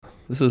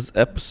This is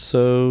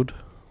episode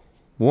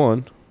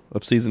 1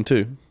 of season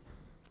 2.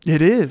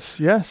 It is.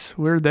 Yes,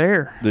 we're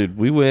there. Dude,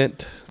 we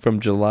went from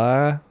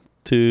July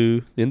to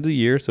the end of the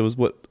year. So it was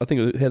what? I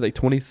think it had like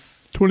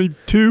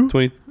 22?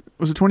 20,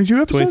 Was it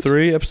 22 episodes?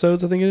 23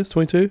 episodes, I think it is.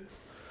 22?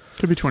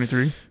 Could be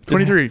 23.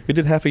 23. We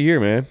did half a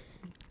year, man.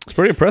 It's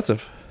pretty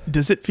impressive.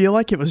 Does it feel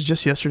like it was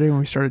just yesterday when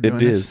we started doing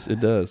this? It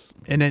does.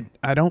 And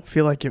I don't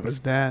feel like it was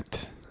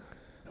that.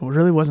 It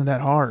really wasn't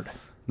that hard.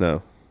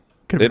 No.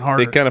 Could have been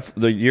harder.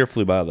 The year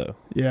flew by, though.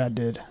 Yeah, it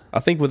did. I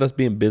think with us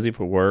being busy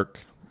for work,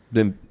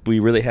 then we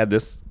really had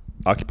this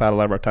occupied a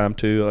lot of our time,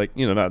 too. Like,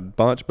 not a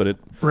bunch, but it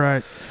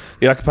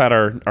occupied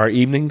our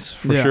evenings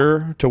for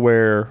sure, to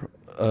where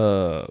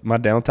my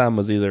downtime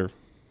was either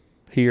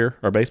here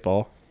or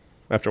baseball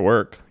after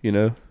work,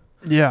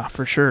 Yeah,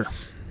 for sure.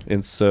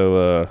 And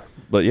so,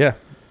 but yeah.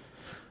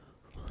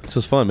 This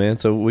was fun, man.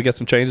 So we got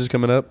some changes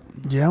coming up.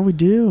 Yeah, we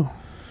do.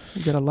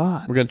 We got a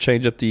lot. We're going to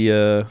change up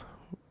the,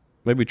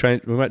 we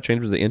might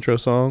change the intro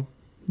song.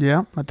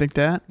 Yeah, I think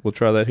that. We'll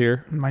try that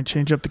here. Might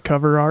change up the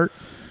cover art.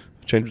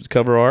 Change the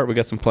cover art. We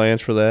got some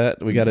plans for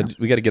that. We got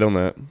to get on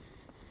that.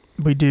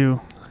 We do.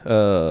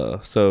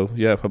 So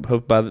yeah,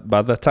 hope by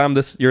the time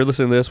you're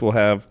listening to this, we'll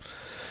have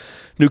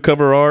new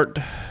cover art.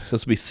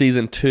 This will be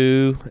season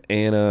 2,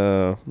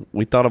 and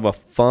we thought of a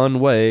fun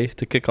way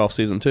to kick off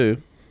season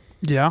 2.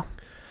 Yeah.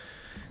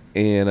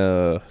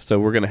 And so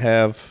we're gonna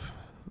have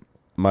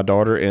my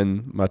daughter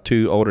and my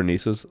 2 older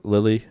nieces,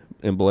 Lily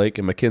and Blayke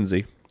and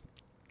McKenzie.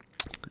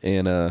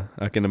 And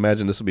I can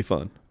imagine this will be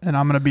fun. And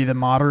I'm gonna be the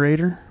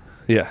moderator.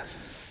 Yeah.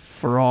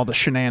 For all the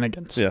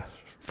shenanigans. Yeah.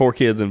 4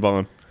 kids and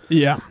Vaughn.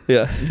 Yeah.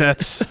 Yeah.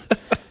 That's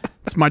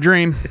my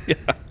dream. Yeah.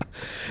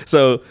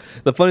 So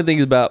the funny thing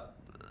is about,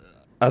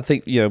 I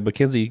think,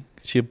 McKenzie,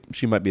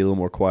 she might be a little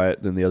more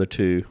quiet than the other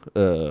 2.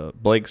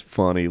 Blayke's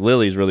funny.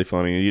 Lily's really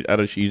funny.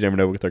 You never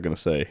know what they're going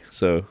to say.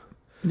 So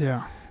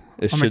yeah,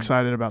 I'm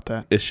excited about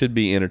that. It should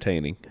be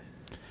entertaining.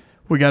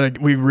 We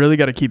really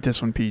got to keep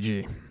this one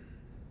PG.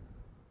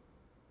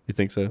 You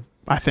think so?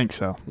 I think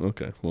so.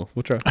 Okay. Well,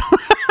 we'll try.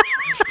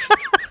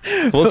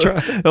 We'll try.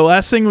 The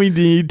last thing we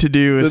need to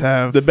do is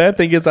have. The bad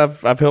thing is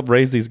I've helped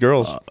raise these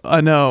girls.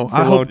 I know.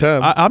 For a long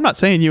time. I'm not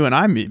saying you and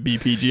I be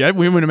PG.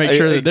 We want to make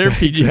sure that they're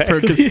PG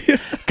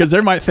because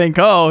they might think,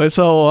 it's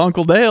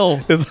Uncle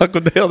Dale. It's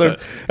Uncle Dale.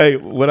 Hey,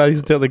 what I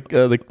used to tell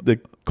the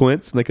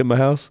Quints when they come to my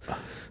house,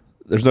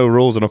 there's no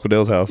rules in Uncle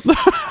Dale's house.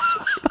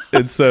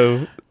 And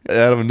so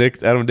Adam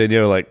and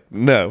Danielle are like,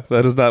 no,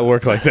 that does not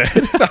work like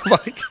that. I'm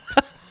like.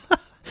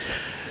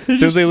 As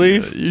soon as they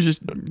leave,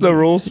 no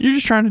rules. You're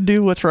just trying to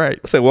do what's right.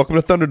 I say, welcome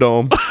to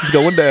Thunderdome. It's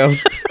going down.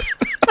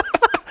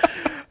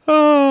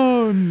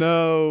 Oh,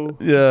 no.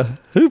 Yeah.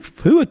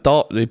 Who had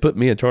thought they put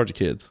me in charge of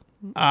kids?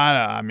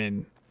 I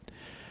mean,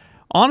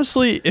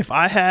 honestly, if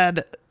I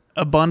had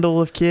a bundle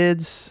of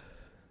kids,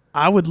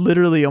 I would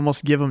literally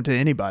almost give them to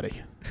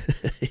anybody.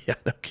 Yeah,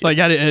 no kidding. Like,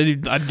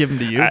 I'd give them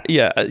to you.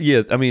 Yeah.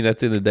 I mean, at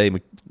the end of the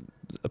day,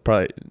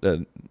 probably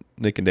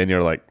Nick and Danielle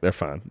are like, they're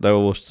fine. They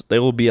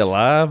will be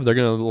alive. They're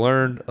going to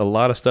learn a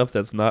lot of stuff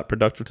that's not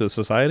productive to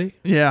society.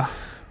 Yeah.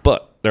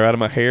 But they're out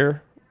of my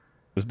hair.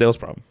 It's Dale's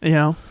problem.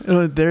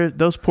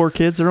 Those poor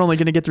kids, they're only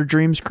going to get their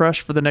dreams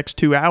crushed for the next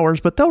 2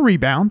 hours, but they'll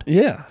rebound.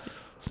 Yeah.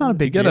 It's not a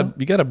big deal.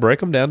 You got to break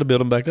them down to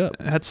build them back up.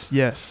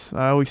 Yes.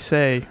 I always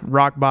say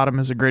rock bottom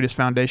is the greatest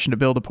foundation to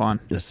build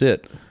upon. That's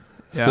it.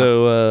 Yeah.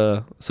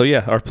 So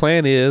yeah, our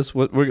plan is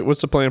what's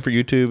the plan for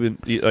YouTube? And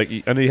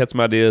I know you had some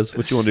ideas.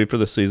 What you want to do for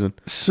this season?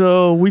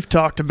 So we've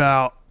talked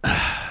about.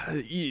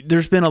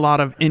 There's been a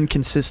lot of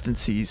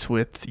inconsistencies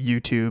with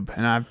YouTube,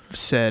 and I've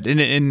said,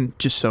 and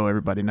just so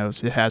everybody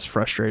knows, it has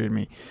frustrated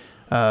me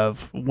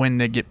of when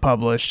they get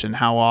published and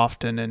how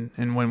often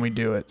and when we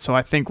do it. So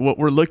I think what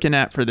we're looking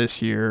at for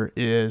this year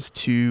is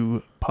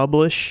to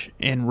publish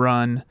and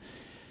run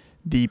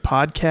the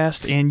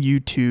podcast and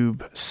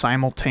YouTube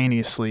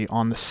simultaneously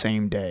on the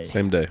same day.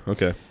 Same day,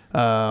 okay.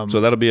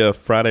 So that'll be a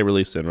Friday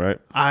release then, right?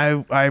 I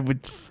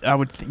would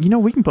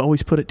we can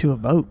always put it to a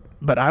vote,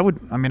 but I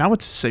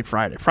would say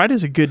Friday.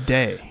 Friday's a good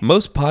day.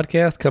 Most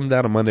podcasts come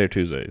down on Monday or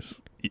Tuesdays.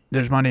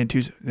 There's Monday and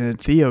Tuesday. And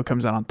Theo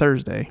comes out on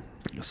Thursday.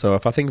 So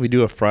if I think we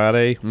do a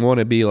Friday,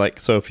 it'd be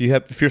like, so if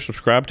you're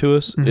subscribed to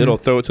us, it'll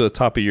throw it to the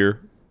top of your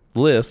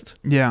list.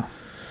 Yeah.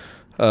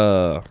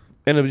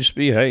 And it'll just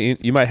be, hey,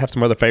 you might have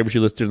some other favorites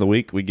you list during the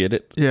week. We get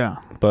it. Yeah.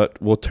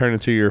 But we'll turn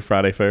into your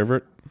Friday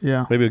favorite.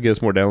 Yeah. Maybe it'll get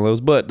us more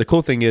downloads. But the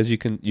cool thing is you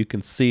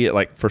can see it,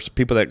 like for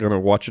people that are going to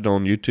watch it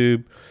on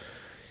YouTube,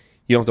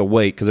 you don't have to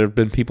wait, because there have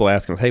been people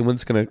asking us, hey,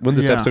 when's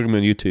this episode going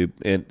to be on YouTube?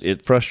 And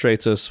it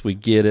frustrates us. We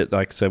get it.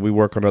 Like I said, we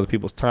work on other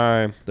people's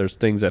time. There's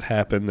things that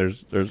happen.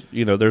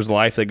 There's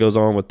life that goes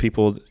on with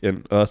people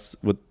and us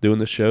with doing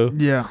this show.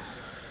 Yeah.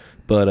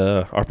 But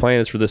our plan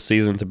is for this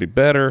season to be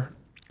better.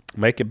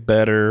 Make it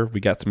better.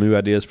 We got some new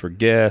ideas for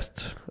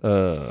guests.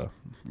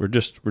 We're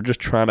just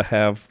trying to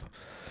have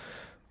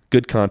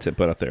good content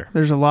put out there.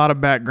 There's a lot of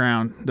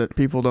background that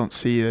people don't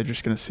see. They're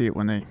just going to see it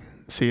when they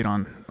see it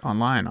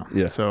online.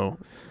 Yeah. So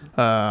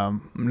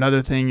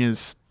another thing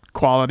is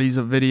qualities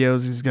of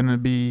videos is going to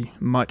be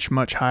much,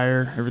 much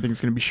higher.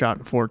 Everything's going to be shot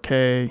in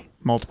 4K,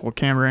 multiple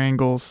camera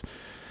angles.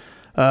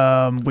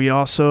 We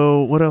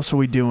also, what else are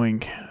we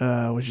doing?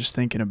 I was just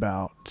thinking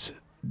about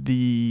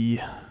I'm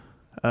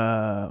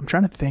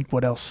trying to think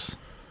what else.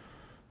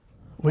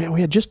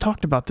 We had just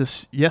talked about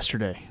this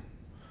yesterday.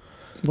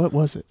 What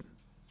was it?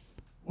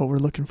 What we're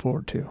looking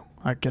forward to?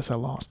 I guess I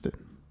lost it.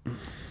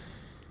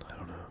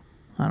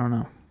 I don't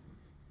know.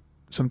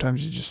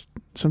 Sometimes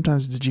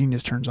the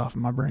genius turns off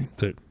in my brain.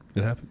 Dude,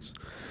 it happens.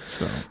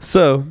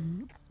 So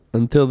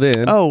until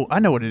then. Oh, I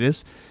know what it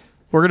is.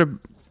 We're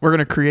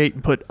gonna create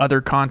and put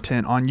other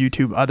content on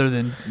YouTube other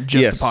than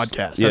just the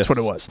podcast. That's what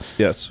it was.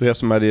 Yes, we have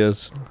some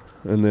ideas,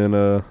 and then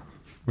we're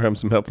having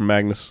some help from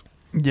Magnus.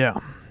 Yeah,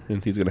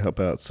 and he's gonna help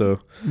out. So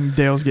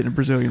Dale's getting a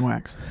Brazilian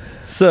wax.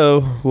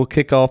 So we'll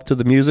kick off to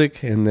the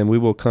music, and then we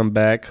will come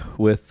back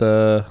with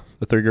the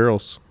three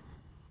girls.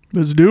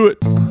 Let's do it.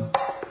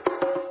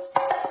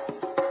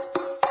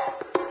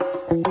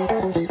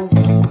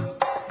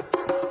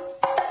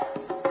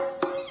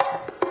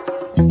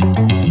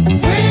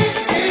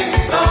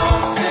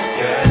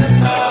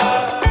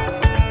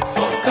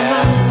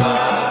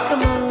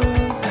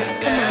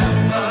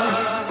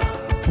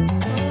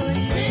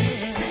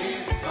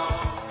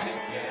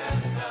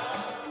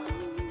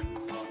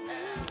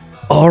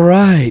 All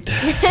right.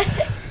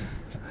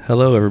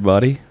 Hello,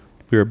 everybody.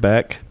 We are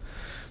back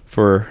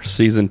for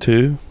season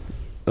 2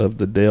 of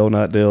the Dale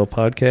Not Dale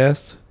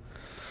podcast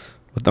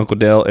with Uncle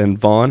Dale and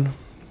Vaughn.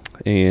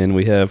 And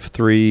we have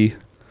 3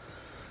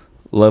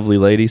 lovely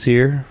ladies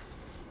here.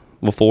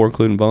 Well, 4,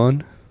 including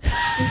Vaughn.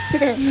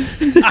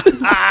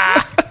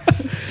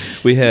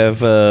 We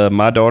have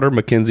my daughter,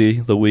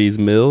 McKenzie Louise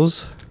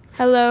Mills.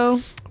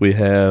 Hello. We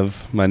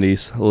have my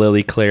niece,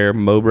 Lily Claire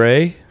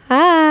Mowbray.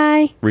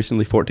 Hi.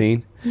 Recently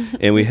 14.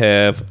 And we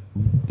have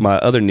my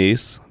other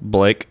niece,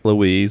 Blayke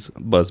Louise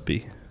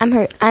Busby. I'm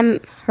his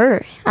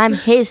favorite. I'm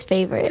his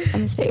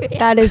favorite. Yeah.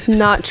 That is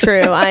not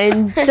true.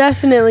 I'm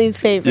definitely the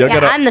favorite.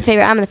 I'm the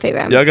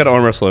favorite. Y'all got to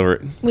arm wrestle over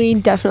it. We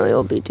definitely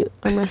will be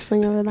arm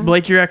wrestling over that.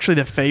 Blayke, you're actually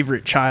the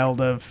favorite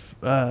child of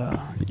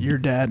your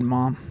dad and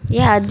mom.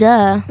 Yeah,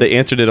 duh. They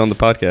answered it on the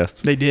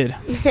podcast. They did.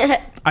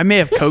 I may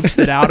have coaxed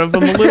it out of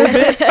them a little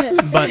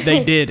bit, but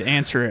they did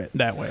answer it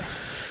that way.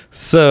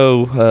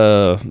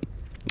 So,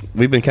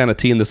 we've been kind of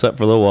teeing this up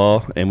for a little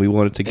while, and we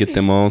wanted to get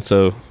them on.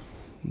 So,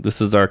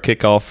 this is our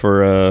kickoff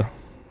for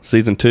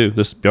season 2.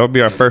 This will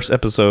be our first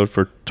episode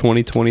for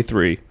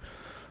 2023.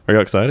 Are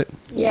y'all excited?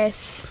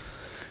 Yes.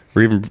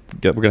 We're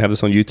gonna have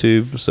this on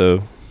YouTube,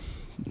 so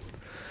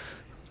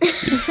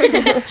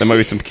there might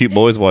be some cute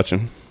boys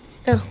watching.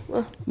 Oh,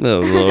 well. Oh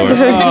Lord!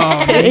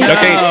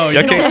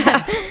 Y'all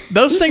can't.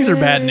 Those things are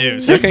bad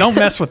news. Don't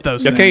mess with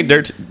those. Y'all can't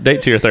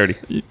date till you're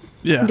 30.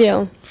 Yeah.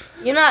 Deal.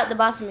 You're not the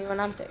boss of me when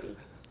I'm 30.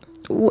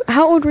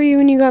 How old were you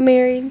when you got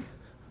married?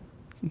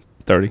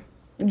 30.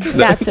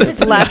 That's a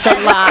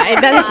lie.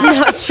 That is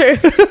not true.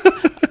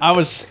 I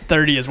was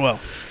 30 as well.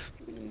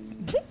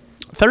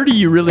 30,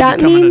 you really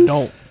become an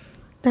adult.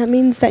 That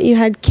means that you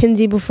had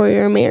Kinsey before you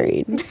were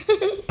married.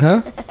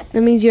 Huh?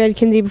 That means you had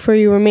Kinsey before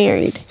you were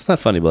married. It's not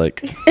funny,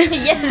 Blayke.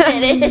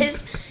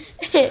 Yes,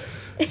 it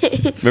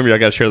is. Remember, y'all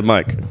got to share the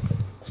mic.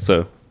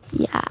 So.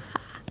 Yeah.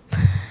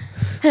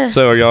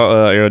 So are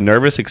y'all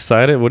nervous,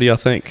 excited? What do y'all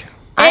think?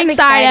 I'm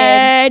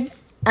excited.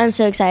 I'm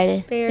so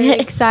excited. Very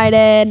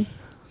excited.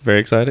 Very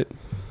excited?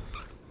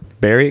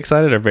 Very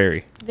excited or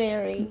very?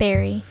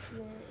 Very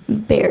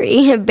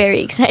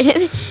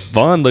excited.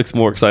 Vaughn looks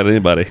more excited than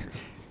anybody.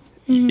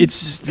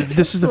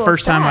 This is the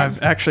first time I've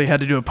actually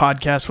had to do a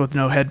podcast with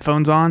no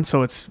headphones on,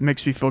 so it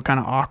makes me feel kind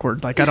of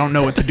awkward. Like I don't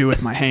know what to do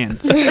with my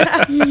hands.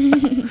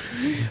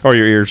 Or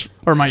your ears.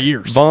 Or my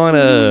ears. Vaughn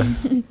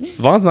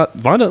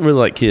doesn't really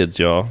like kids,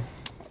 y'all.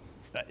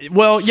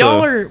 Well,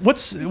 y'all are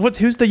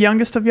who's the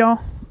youngest of y'all?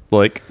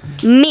 Blayke.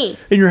 Me.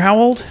 And you're how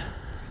old?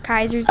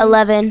 Kaiser's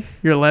 11.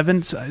 You're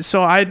 11.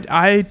 So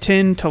I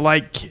tend to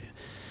like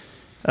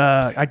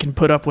I can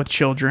put up with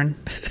children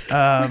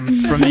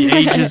from the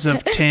ages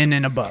of 10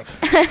 and above.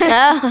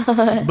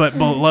 Oh. But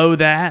below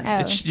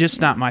that, it's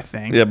just not my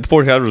thing. Yeah,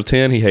 before Kaiser was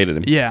 10, he hated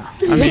him. Yeah.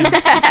 I mean,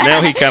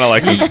 now he kind of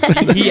likes him.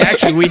 He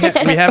actually, we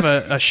have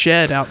a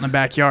shed out in the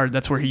backyard.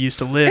 That's where he used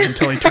to live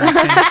until he turned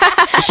 10.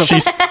 So she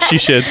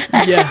should.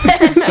 Yeah.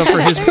 So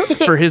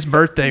for his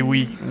birthday,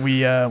 we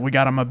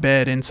got him a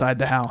bed inside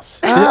the house.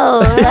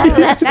 Oh,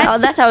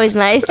 that's always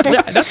nice.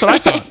 Yeah, that's what I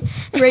thought.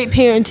 Great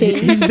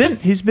parenting.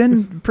 He's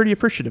been pretty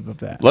appreciative of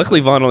that. Luckily,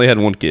 Vaughn only had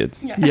one kid.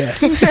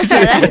 Yes.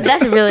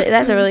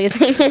 that's a really good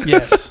thing.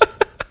 Yes.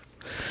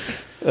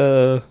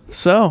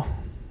 So,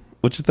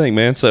 what you think,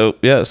 man? So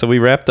we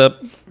wrapped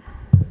up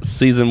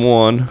season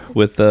 1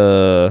 with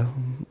little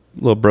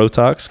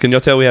Botox. Can y'all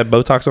tell we had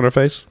Botox on our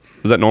face?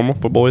 Is that normal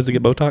for boys to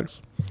get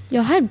Botox?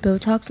 Y'all had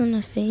Botox on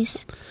his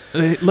face.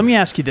 Let me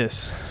ask you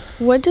this: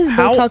 what does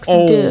How Botox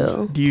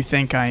old do you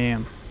think I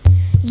am?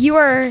 You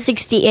are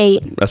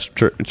 68. That's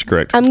true. It's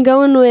correct. I'm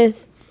going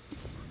with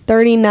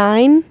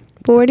 39,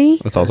 40.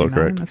 That's also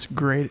correct. That's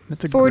great.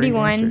 That's a 41.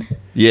 great answer.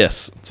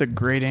 Yes. It's a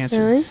great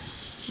answer. Really?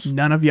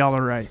 None of y'all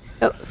are right.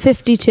 Oh,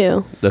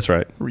 52. That's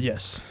right.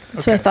 Yes.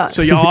 That's what I thought.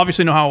 So y'all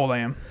obviously know how old I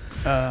am.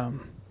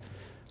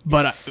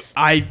 But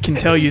I can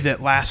tell you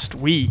that last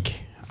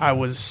week I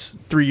was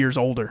 3 years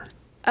older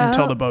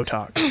until the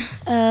Botox.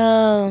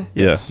 Oh.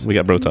 Yeah, we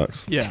got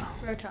Botox. Yeah.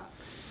 Botox.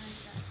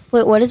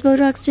 Wait, what does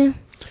Botox do?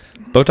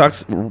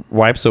 Botox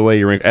wipes away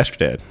your wrinkles. Ask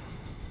your dad.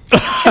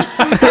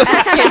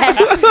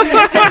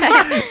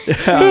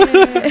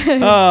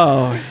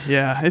 Oh,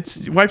 yeah.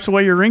 It wipes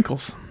away your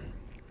wrinkles.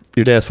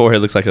 Your dad's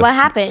forehead looks like What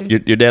happened?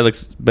 Your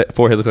dad's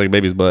forehead looks like a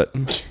baby's butt.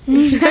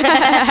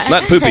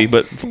 Not poopy,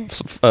 but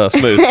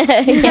smooth.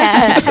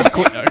 Yeah.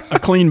 A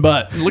clean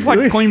butt. Look like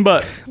a clean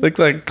butt. Looks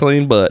like a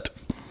clean butt.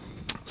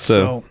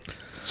 So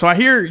I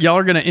hear y'all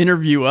are going to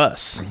interview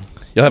us.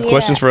 y'all have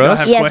questions for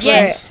us? Y'all have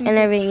Yes, we're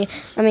interviewing.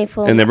 Let me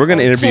pull. And then we're going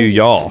to interview Mackenzie's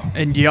y'all.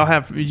 And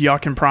y'all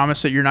can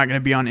promise that you're not going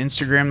to be on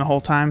Instagram the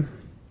whole time?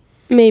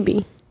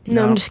 Maybe.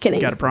 No, I'm just kidding.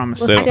 You got to promise.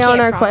 We'll So- stay on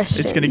our Can't questions.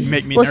 It's going to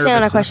make me We'll stay on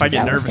our nervous. And if I questions, get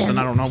yeah, we'll nervous, stay on and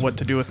I our don't know what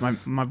to do with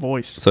my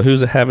voice. So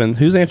who's going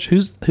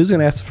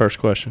to ask the first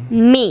question?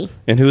 Me.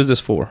 And who is this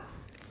for?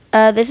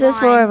 This is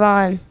for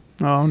Vaughn.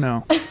 Oh,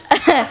 no.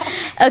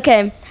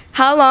 Okay.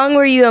 How long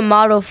were you a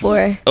model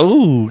for?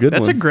 Oh, good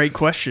That's one. a great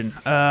question.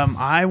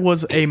 I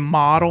was a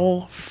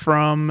model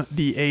from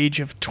the age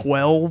of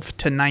 12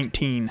 to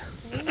 19.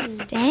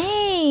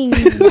 Dang.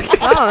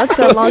 Wow, that's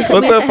a long time.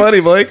 What's so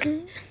funny, Blake?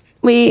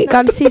 We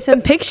got to see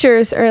some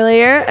pictures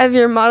earlier of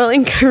your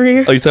modeling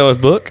career. Oh, you saw his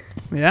book?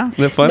 Yeah. Isn't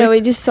that funny? No,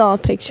 we just saw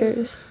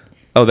pictures.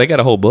 Oh, they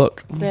got a whole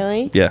book.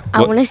 Really? Yeah.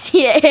 I want to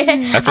see it.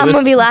 I'm this- going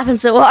to be laughing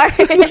so hard.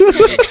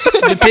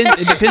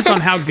 It depends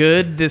on how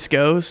good this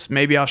goes.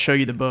 Maybe I'll show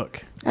you the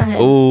book.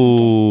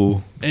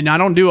 Oh. And I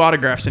don't do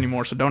autographs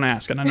anymore, so don't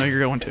ask. And I know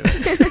you're going to.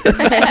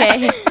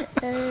 Okay.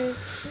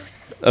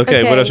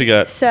 Okay, what else you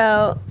got?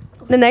 So,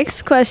 the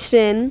next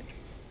question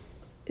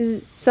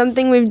is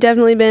something we've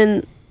definitely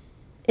been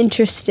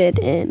interested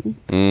in.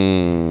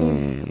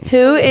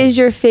 Who is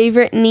your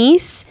favorite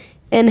niece?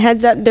 And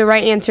heads up, the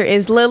right answer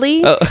is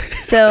Lily. Oh.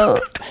 So,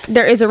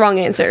 there is a wrong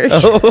answer.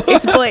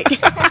 It's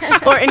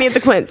Blayke. Or any of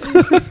the Quints.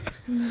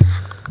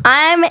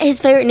 I'm his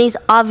favorite niece,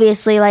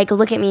 obviously. Like,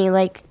 look at me.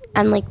 Like,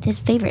 I'm like his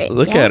favorite.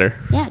 Look yeah? at her.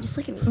 Yeah, just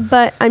look at me.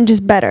 But I'm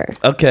just better.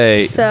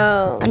 Okay.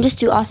 So, I'm just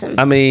too awesome.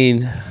 I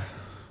mean,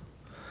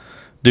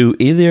 do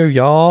either of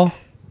y'all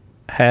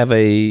have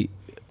a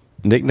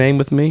nickname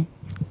with me?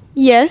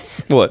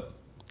 yes. What?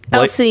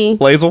 Elsie.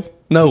 Blazel?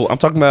 No, I'm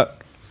talking about.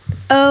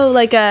 Oh,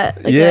 like a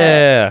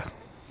Yeah.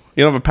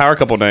 You don't have a power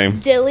couple name.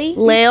 Dilly?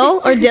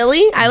 Lale or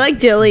Dilly? I like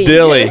Dilly.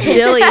 Dilly.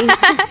 Dilly.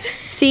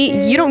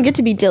 See, you don't get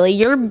to be Dilly.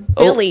 You're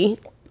Billy.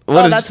 What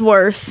Oh, is- that's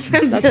worse.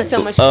 That's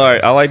so much. All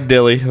right, I like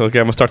Dilly. Okay,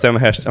 I'm gonna start that on the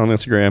hashtag on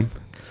Instagram.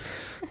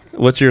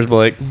 What's yours,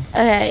 Blake?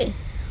 Okay.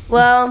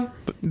 Well,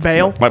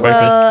 Bail.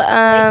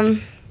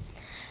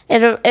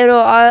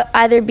 it'll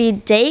either be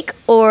Dake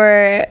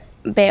or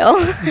Bale.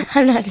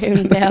 I'm not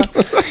doing Bale.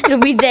 It'll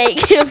be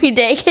Dake. It'll be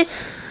Dake.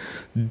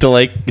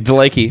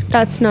 Blayke.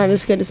 That's not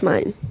as good as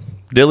mine.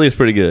 Dilly is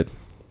pretty good.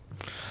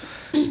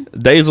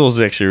 Hazel's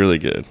actually really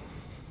good.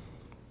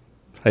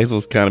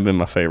 Hazel's kind of been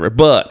my favorite,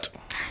 but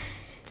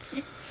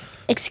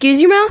Excuse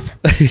your mouth?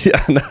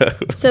 yeah, I know.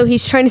 So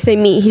he's trying to say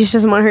me. He just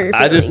doesn't want to hurt your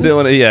I feelings. just don't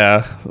want to.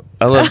 Yeah,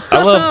 I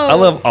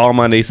love all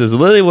my nieces.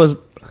 Lily was.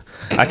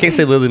 I can't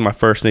say Lily's my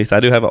first niece. I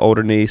do have an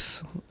older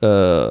niece,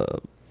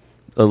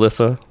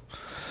 Alyssa,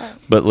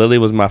 but Lily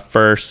was my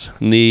first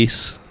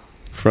niece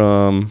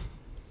from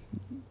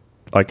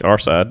like our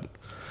side.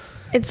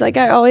 It's like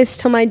I always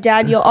tell my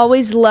dad, you'll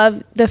always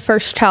love the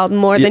first child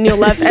more than you'll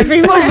love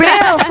everyone. For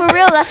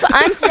real. That's what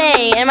I'm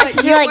saying. And my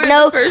sister's like,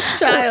 no. first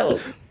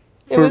child.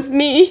 It was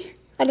me.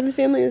 Out of the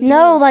family, it was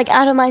No, me. like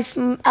out of my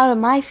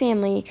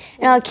family.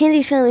 And out of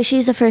Kenzie's family,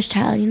 she's the first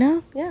child, you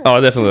know? Oh,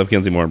 I definitely love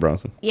Kenzie more than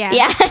Bronson. Yeah.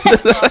 Yeah.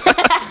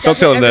 Don't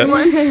tell him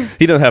that.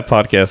 He doesn't have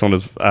podcasts on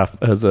his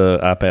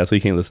iPad, so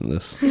he can't listen to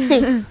this.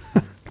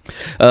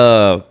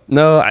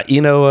 No,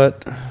 you know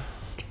what?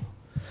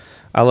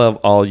 I love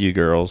all you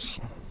girls,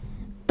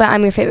 But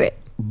I'm your favorite.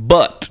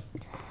 but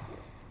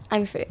I'm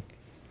your favorite.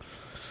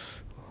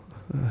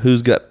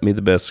 who's got me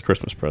the best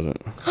Christmas present?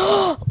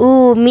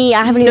 Ooh, me.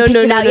 I haven't even picked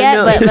it out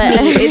yet, but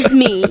It's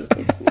me.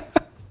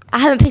 I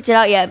haven't picked it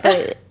out yet,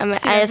 but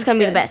it's gonna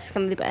be the best. It's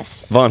gonna be the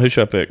best. Vaughn, who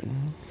should I pick?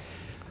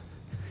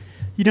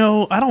 You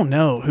know, I don't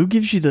know. Who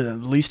gives you the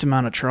least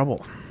amount of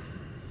trouble?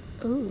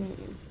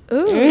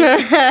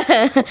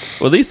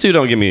 Well, these two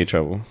don't give me any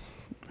trouble.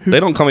 They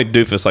don't call me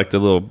doofus like the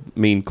little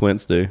mean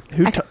Quints do.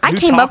 I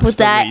came up talks with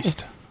the that.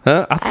 least?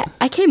 Huh?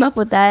 I came up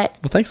with that.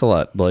 Well, thanks a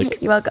lot,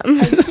 Blake. You're welcome.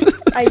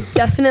 I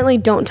definitely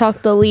don't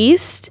talk the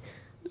least,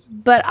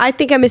 but I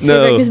think I'm his No.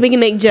 favorite because we can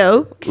make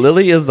jokes.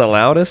 Lily is the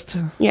loudest.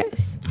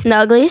 Yes. The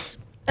ugliest?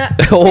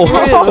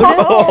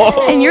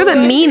 Oh. And you're the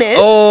meanest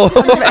Oh. of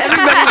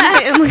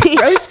everybody in the family.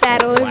 Roast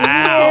battle.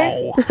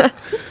 Wow.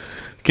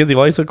 Kenzie,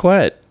 why are you so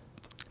quiet?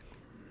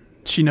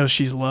 She knows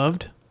she's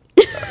loved.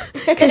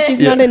 Because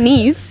she's not a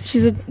niece.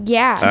 She's a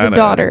I know.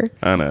 daughter.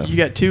 I know. You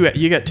got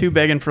two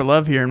begging for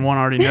love here, and one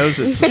already knows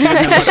it. So she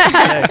doesn't have much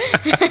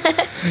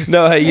to say.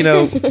 No, hey,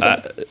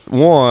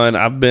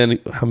 I've been.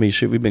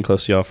 We've been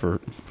close to y'all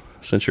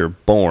since you're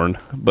born,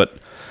 but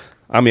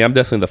I'm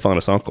definitely the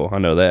funnest uncle. I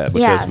know that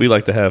because we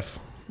like to have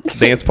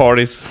dance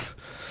parties.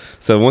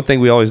 So one thing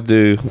we always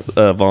do,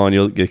 Vaughn,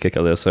 you'll get a kick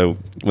out of this. So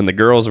when the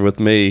girls are with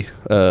me,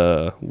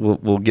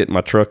 we'll get in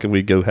my truck and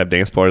we go have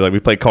dance parties. Like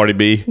we play Cardi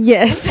B.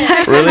 Yes.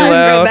 Really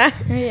loud.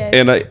 Yes.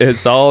 And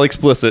it's all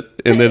explicit.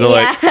 And then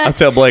I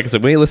tell Blayke, I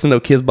said, we ain't listening to no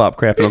Kids Bop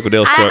crap in Uncle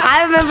Dale's truck.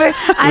 I remember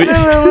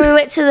when we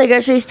went to the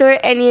grocery store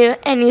and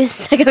you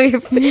stuck up your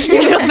middle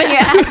finger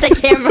at the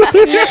camera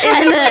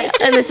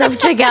and the self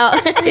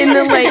checkout. In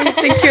the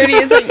security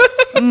is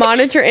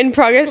monitor in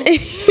progress.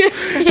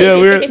 Yeah,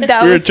 we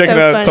were checking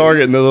out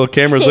Target and the little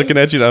camera's looking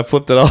at you and I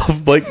flipped it off.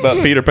 Blayke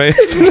about Peter Pan.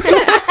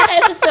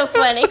 It was so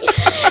funny.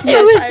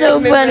 It was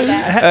so funny.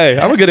 Hey,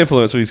 I'm a good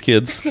influence for these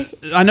kids.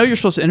 I know you're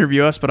supposed to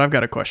interview us, but I've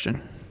got a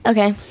question.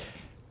 Okay.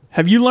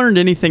 Have you learned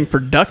anything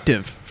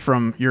productive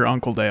from your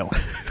Uncle Dale?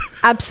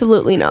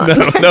 Absolutely not.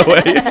 No way.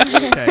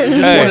 Okay,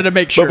 just wanted to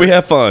make sure. But we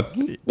have fun.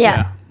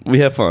 Yeah. We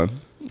have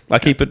fun. I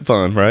keep it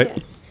fun, right?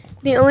 Yeah.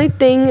 The only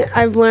thing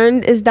I've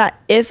learned is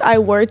that if I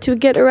were to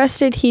get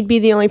arrested, he'd be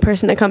the only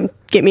person to come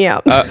get me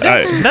out.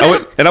 I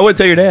wouldn't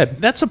tell your dad.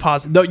 That's a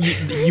positive. No,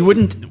 you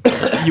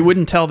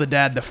wouldn't tell the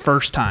dad the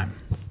first time.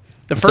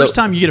 The first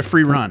time you get a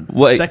free run.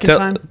 Wait, Second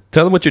time?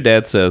 Tell them what your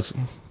dad says.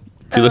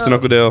 If you listen to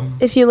Uncle Dale.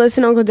 If you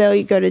listen to Uncle Dale,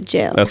 you go to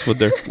jail. That's what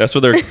they're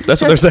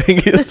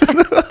saying is.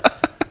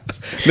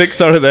 Nick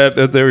started that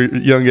at their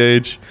young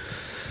age.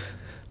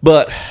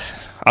 But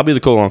I'll be the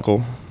cool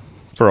uncle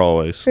for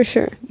always. For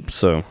sure.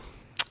 So,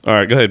 all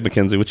right, go ahead,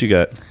 McKenzie. What you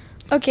got?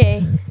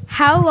 Okay.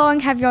 How long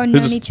have y'all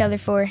known each other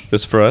for?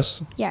 This for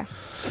us? Yeah.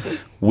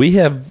 We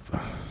have...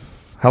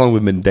 How long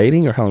we've been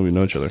dating or how long we've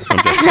known each other?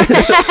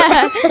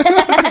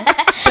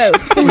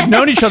 Both. We've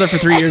known each other for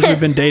 3 years. We've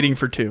been dating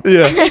for 2.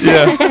 Yeah.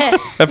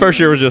 That first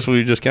year was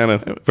we just kind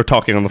of were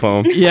talking on the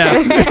phone. Yeah.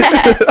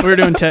 we were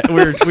doing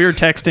we were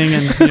texting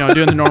and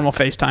doing the normal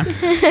FaceTime.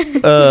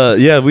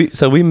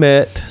 We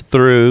met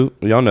through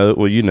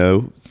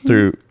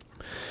through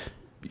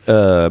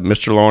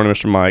Mr. Lauren and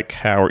Mr. Mike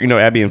Howard.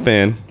 Abby and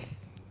Finn,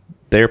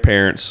 their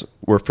parents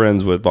were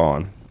friends with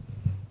Vaughn.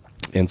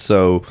 And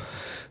so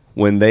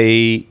when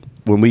they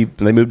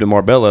moved to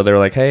Marbella, they were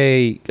like,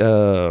 hey,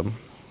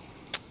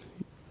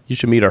 you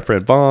should meet our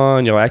friend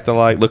Vaughn. Y'all act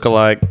alike, look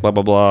alike, blah,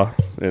 blah, blah.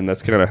 And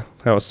that's kind of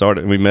how it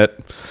started. And we met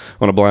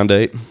on a blind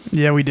date.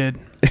 Yeah, we did.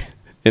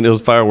 And it was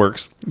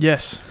fireworks.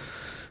 Yes.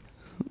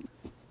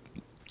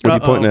 What are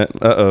you pointing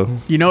at?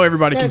 Uh-oh.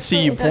 Everybody can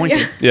see you pointing.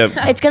 Yeah.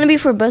 It's going to be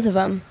for both of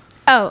them.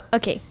 Oh,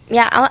 okay.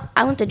 Yeah,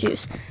 I want the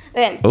juice.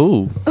 Okay.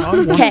 Oh. I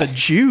want the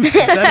juice.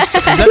 Is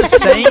that a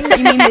saying?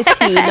 You mean the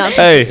tea, not the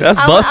Hey, that's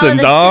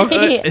bussin', dog.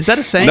 Is that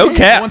a saying? No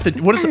cap.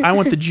 What does I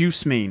want the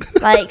juice mean?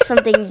 Like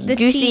something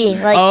juicy.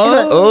 Like,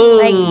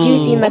 like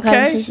juicy in the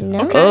conversation.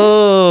 No? Okay.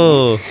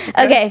 Oh.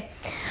 Okay.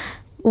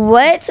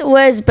 What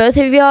was both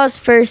of y'all's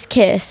first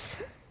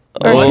kiss?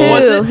 Or What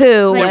was it?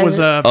 Who? It was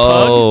a pug?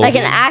 Oh. Like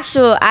an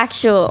actual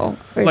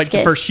first Like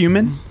kiss. the first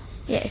human?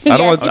 Yes. I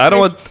don't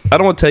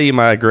want to tell you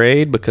my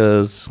grade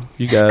because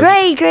you guys.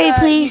 Grade,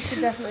 please.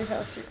 definitely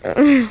tell us.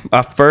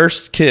 My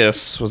first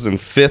kiss was in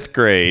 5th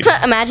grade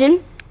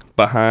Imagine.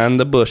 behind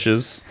the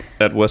bushes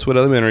at Westwood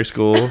Elementary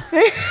School.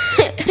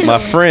 My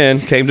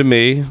friend came to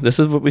me. This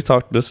is what we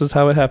talked. This is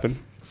how it happened.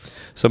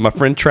 So my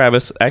friend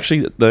Travis,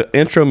 actually the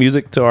intro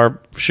music to our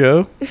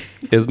show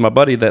is my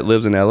buddy that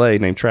lives in LA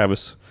named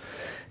Travis.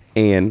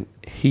 And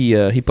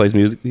he plays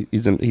music.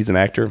 He's an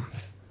actor.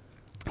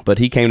 But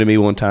he came to me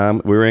one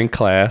time. We were in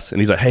class, and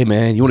he's like, "Hey,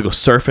 man, you want to go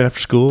surfing after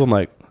school?" I'm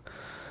like, "I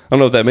don't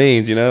know what that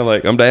means,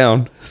 like I'm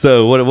down."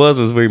 So what it was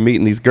we were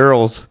meeting these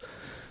girls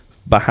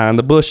behind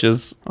the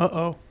bushes.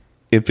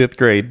 In 5th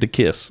grade to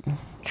kiss,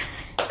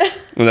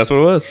 and that's what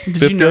it was.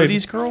 Did you know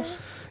these girls?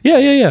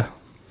 Yeah.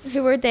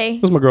 Who were they?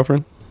 It was my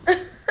girlfriend.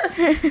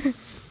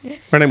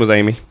 Her name was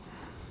Amy.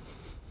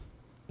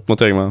 Won't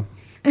tell your mom.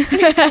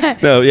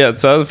 No, yeah.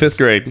 So I was in 5th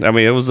grade. I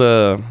mean, it was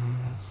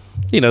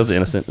it was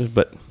innocent,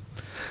 but.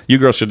 You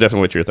girls should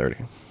definitely wait till you're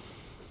 30.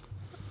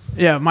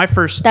 Yeah, my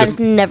first. That is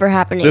never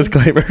happening.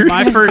 Disclaimer.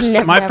 My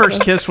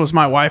first kiss was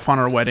my wife on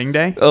our wedding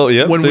day. Oh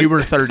yeah, when we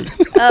were 30.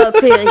 Oh,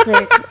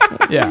 clearly.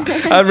 Yeah,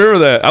 I remember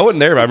that. I wasn't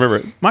there, but I remember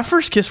it. My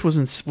first kiss was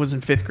in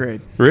 5th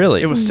grade.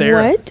 Really? It was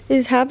Sarah. What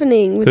is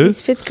happening with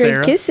these 5th grade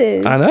Sarah?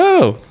 kisses? I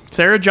know.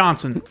 Sarah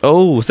Johnson.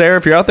 Oh, Sarah,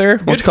 if you're out there,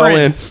 why don't you call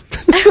in?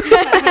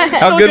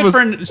 How good was?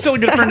 Still a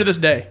good friend to this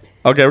day.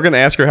 Okay, we're gonna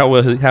ask her how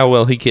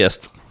well he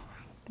kissed.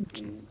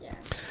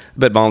 I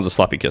bet Vaughn's a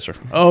sloppy kisser.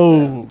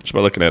 Oh. Just by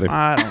looking at him.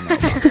 I don't know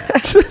about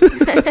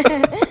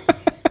that.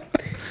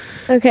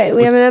 Okay,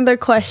 we have another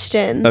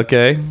question.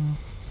 Okay.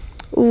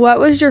 What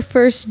was your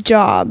first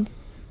job?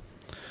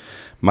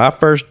 My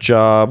first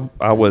job,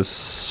 I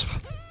was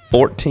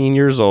 14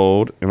 years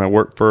old, and I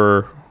worked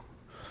for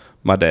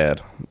my dad,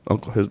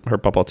 her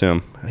Papa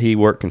Tim. He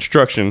worked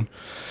construction,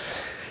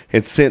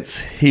 and since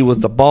he was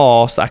the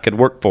boss, I could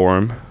work for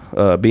him,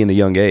 being a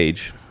young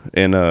age.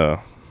 And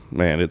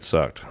man, it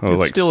sucked.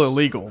 It's still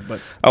illegal, but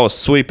I was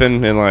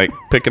sweeping and like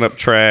picking up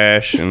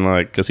trash and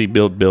like because he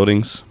built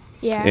buildings.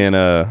 Yeah.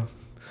 And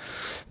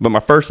but my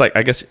first I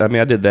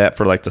did that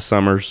for like the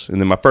summers,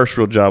 and then my first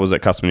real job was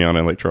at Casamiana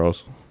in Lake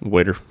Charles,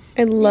 waiter.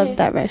 I love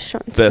that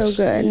restaurant. It's Best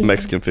so good.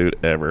 Mexican food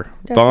ever.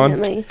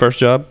 Definitely. Vaughn, first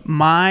job?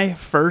 My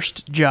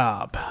first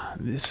job.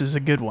 This is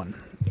a good one.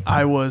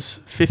 I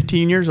was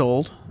 15 years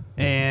old,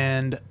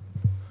 and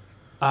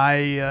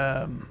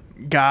I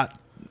got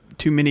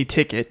too many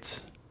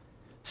tickets,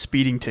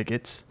 speeding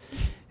tickets,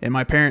 and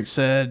my parents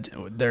said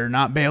they're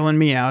not bailing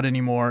me out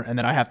anymore and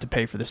that I have to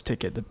pay for this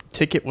ticket. The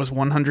ticket was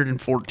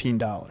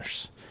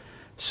 $114.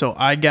 So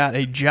I got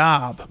a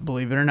job,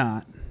 believe it or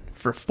not,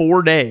 for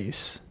 4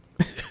 days.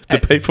 To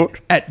pay for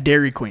it? At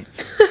Dairy Queen.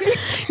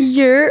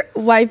 Your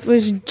wife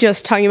was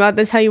just talking about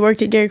this, how you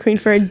worked at Dairy Queen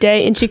for a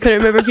day and she couldn't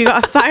remember if you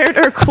got fired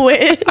or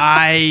quit.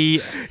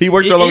 He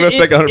worked long enough to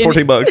make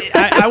 $114.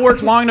 I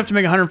worked long enough to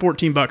make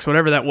 $114,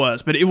 whatever that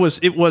was. But it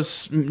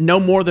was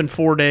no more than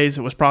 4 days.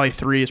 It was probably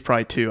 3. It's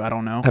probably 2. I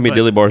don't know. How many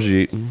dilly bars did you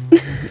eat?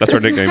 That's our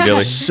nickname,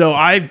 Dilly. So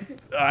I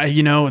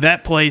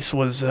that place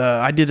was,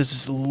 I did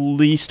as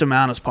least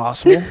amount as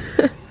possible.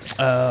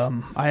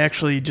 I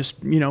actually just,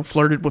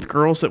 flirted with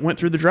girls that went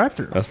through the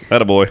drive-thru. That's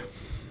attaboy.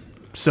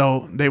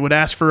 So they would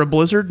ask for a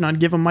Blizzard, and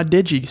I'd give them my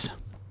digis.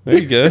 There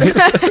you go.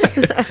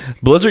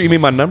 Blizzard, you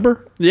mean my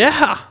number?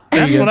 Yeah,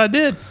 that's what I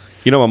did.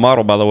 You know my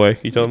model, by the way.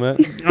 You told them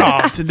that?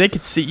 Oh, they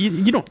could see.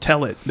 You don't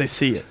tell it. They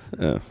see it.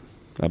 Oh,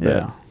 I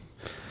bet. Yeah.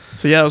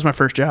 So, that was my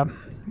first job.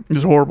 It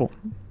was horrible.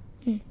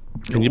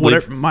 Can you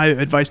believe? My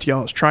advice to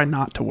y'all is try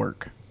not to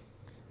work.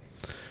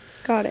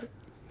 Got it.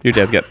 Your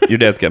dad's got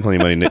plenty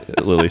of money,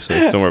 Lily, so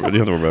don't worry about it.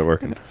 You don't have to worry about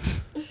working.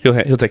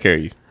 He'll take care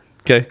of you.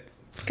 Okay?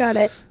 Got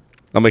it.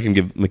 I'll make him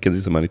give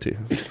McKenzie some money, too.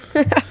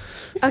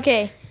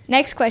 Okay,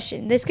 next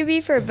question. This could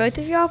be for both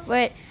of y'all,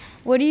 but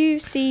what do you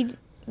see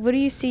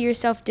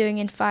yourself doing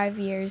in 5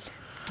 years?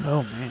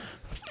 Oh, man.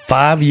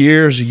 5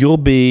 years, you'll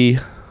be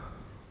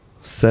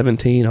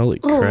 17. Holy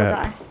crap. Oh, my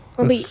gosh.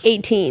 I'll be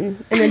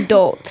 18, an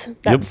adult.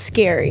 That's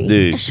scary.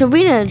 Dude. She'll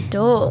be an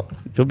adult.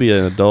 You'll be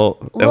an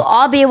adult. We'll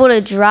all be able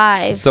to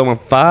drive. So in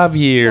 5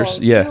 years,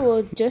 Well, yeah. You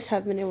will just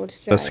have been able to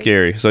drive. That's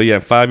scary. So yeah,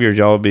 in 5 years,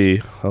 y'all will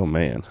be, oh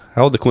man.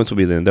 How old the Quints will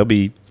be then? They'll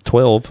be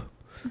 12.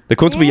 The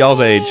Quints will be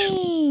y'all's age.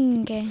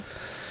 Okay.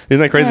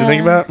 Isn't that crazy to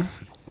think about?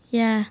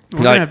 Yeah.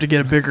 We're going to have to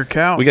get a bigger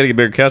couch. We got to get a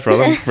bigger couch for all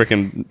them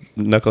freaking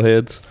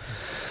knuckleheads.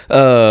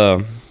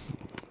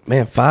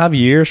 Man, 5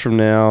 years from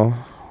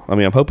now, I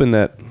mean, I'm hoping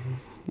that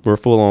we're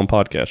full-on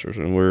podcasters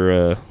and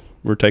we're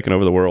taking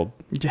over the world.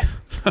 Yeah.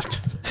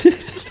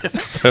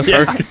 That's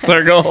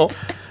our goal.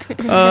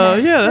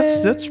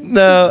 That's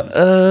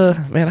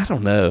No, man, I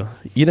don't know.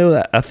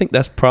 I think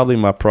that's probably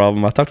my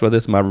problem. I talked about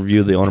this in my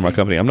review of the owner of my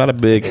company. I'm not a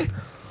big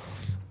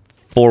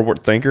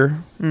forward thinker.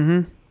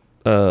 Mm-hmm.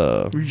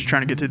 We're just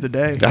trying to get through the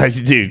day.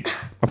 Dude,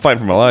 I'm fighting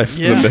for my life.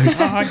 Yeah,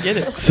 I get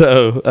it.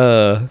 So,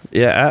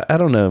 I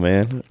don't know,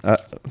 man.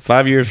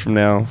 5 years from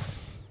now,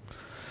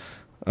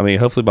 I mean,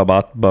 hopefully by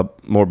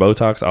more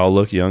Botox, I'll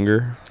look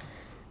younger.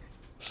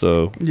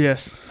 So,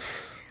 yes,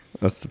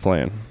 that's the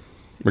plan.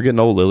 We're getting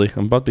old, Lily.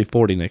 I'm about to be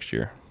 40 next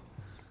year.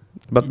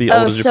 About to be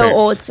old as your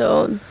parents. So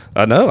old.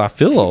 I know. I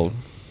feel old.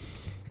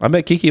 I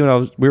met Kiki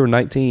when we were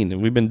 19,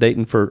 and we've been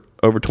dating for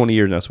over 20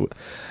 years now. So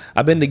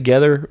I've been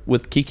together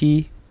with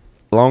Kiki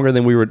longer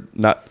than we were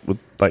not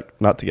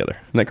together.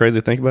 Isn't that crazy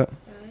to think about?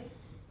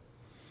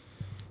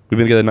 We've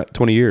been together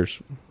 20 years.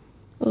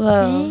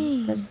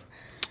 Whoa.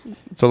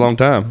 It's a long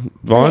time.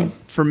 Vaughn?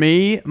 For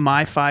me,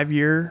 my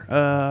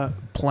 5-year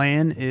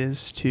plan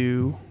is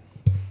to,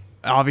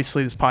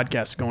 obviously this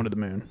podcast is going to the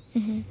moon.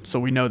 Mm-hmm. So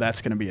we know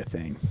that's going to be a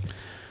thing.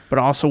 But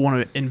I also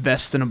want to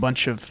invest in a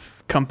bunch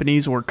of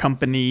companies or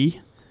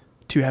company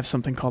to have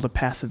something called a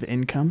passive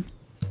income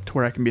to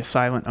where I can be a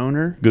silent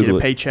owner, get a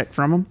paycheck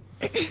from them,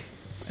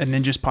 and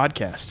then just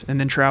podcast and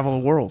then travel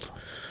the world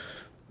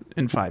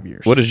in 5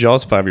 years. What is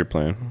y'all's 5-year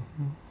plan?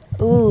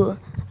 Ooh,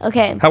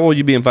 okay. How old will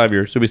you be in 5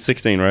 years? You'll be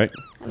 16, right?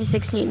 I'll be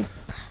 16.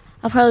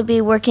 I'll probably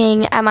be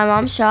working at my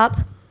mom's shop.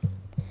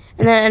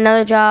 And then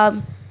another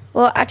job.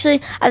 Well,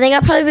 actually, I think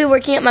I'll probably be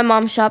working at my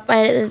mom's shop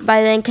by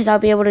then because I'll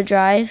be able to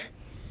drive.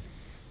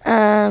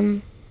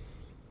 And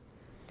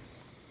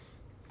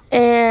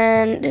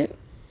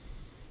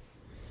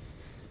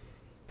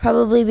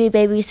probably be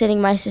babysitting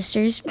my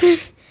sisters.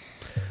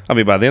 I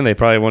mean, by then they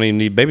probably won't even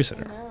need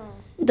babysitter.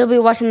 They'll be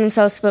watching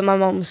themselves, but my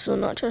mom will still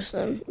not trust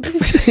them.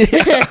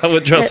 Yeah, I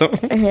would trust them.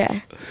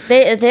 Yeah.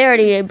 They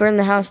already burned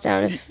the house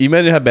down. You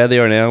imagine how bad they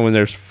are now when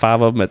there's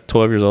 5 of them at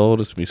 12 years old?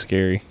 It's going to be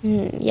scary.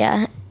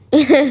 Yeah.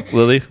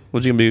 Lily,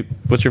 what's your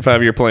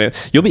 5-year plan?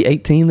 You'll be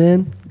 18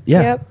 then?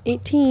 Yeah. Yep,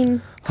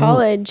 18.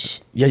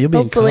 College. Yeah, you'll be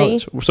hopefully. in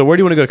college. So where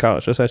do you want to go to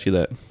college? Let's ask you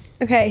that.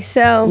 Okay,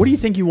 so. What do you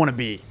think you want to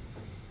be?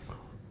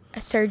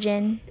 A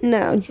surgeon.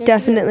 No,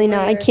 definitely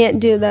not. I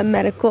can't do the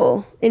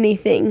medical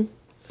anything.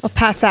 I'll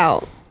pass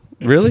out.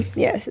 Really?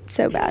 Yes, it's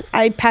so bad.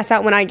 I pass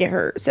out when I get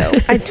hurt, so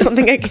I don't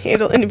think I can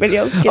handle anybody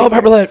else getting my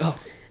hurt. leg. Oh.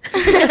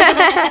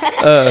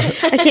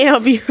 I can't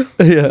help you.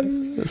 Yeah.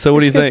 So what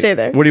do you think? Stay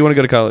there. Where do you want to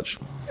go to college?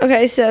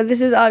 Okay, so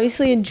this is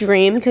obviously a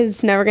dream because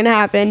it's never going to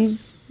happen.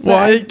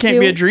 Well, it can't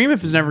be a dream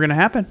if it's never going to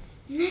happen.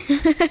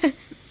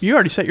 You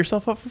already set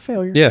yourself up for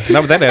failure. Yeah,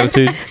 not with that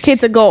attitude. Okay,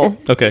 it's a goal.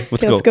 Okay,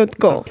 let's go. Let's go with the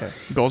goal. Okay,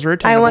 goals are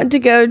attainable. I want to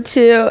go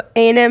to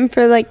A&M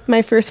for like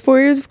my first 4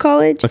 years of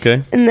college.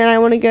 Okay. And then I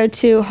want to go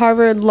to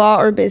Harvard Law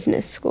or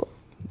Business School.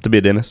 To be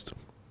a dentist?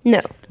 No.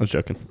 I was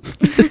joking.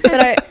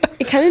 But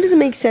it kind of doesn't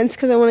make sense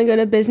because I want to go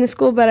to business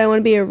school, but I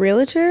want to be a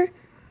realtor.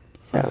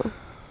 So,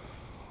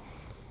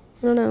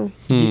 I don't know.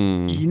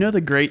 You know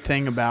the great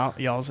thing about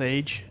y'all's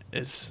age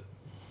is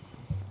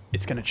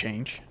it's going to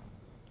change.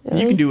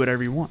 Really? You can do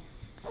whatever you want.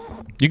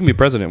 You can be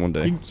president one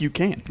day. You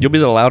can. You'll be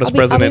the loudest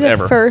president I'll be the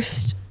ever.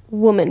 first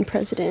woman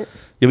president.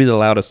 You'll be the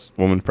loudest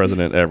woman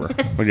president ever.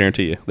 I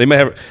guarantee you. They may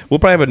have. We'll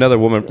probably have another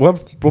woman. We'll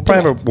probably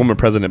have a woman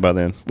president by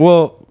then.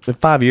 Well, in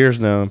 5 years,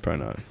 no,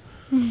 probably not.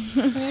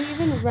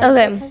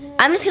 Okay,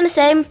 I'm just gonna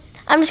say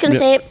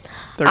it.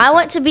 I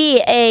want to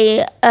be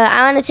I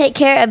want to take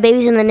care of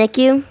babies in the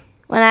NICU.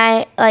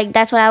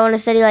 That's what I want to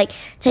study, like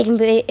taking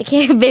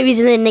care of babies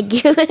in the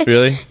NICU.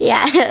 Really?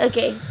 Yeah.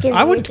 Okay.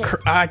 I would.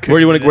 Where do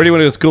you want to go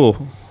to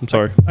school? I'm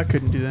sorry. I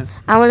couldn't do that.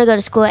 I want to go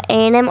to school at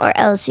A&M or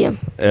LSU.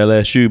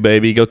 LSU,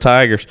 baby. Go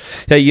Tigers.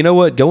 Hey, you know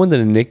what? Going to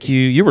the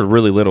NICU, you were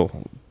really little,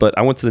 but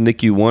I went to the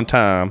NICU one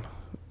time.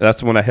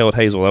 That's when I held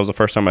Hazel. That was the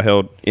first time I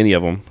held any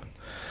of them.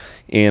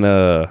 And,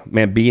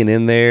 man, being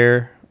in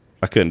there,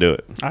 I couldn't do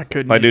it. I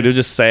couldn't. Like, dude, it was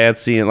just sad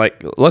seeing,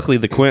 like, luckily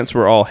the Quints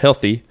were all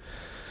healthy,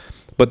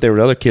 but there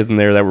were other kids in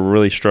there that were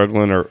really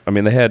struggling. Or, I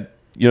mean, they had,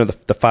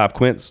 the 5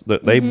 Quints,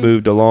 they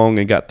moved along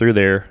and got through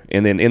there.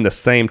 And then in the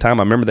same time,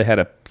 I remember they had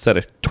a set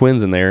of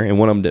twins in there, and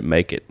one of them didn't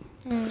make it.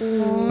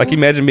 Mm-hmm. Like,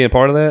 imagine being a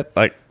part of that.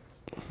 Like,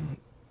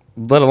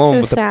 let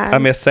alone, sad. I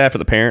mean, it's sad for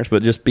the parents,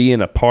 but just being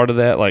a part of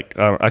that, like,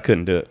 I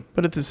couldn't do it.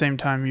 But at the same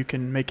time, you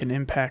can make an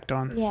impact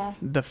on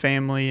the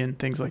family and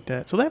things like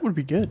that. So that would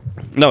be good.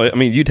 No, I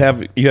mean, you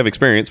have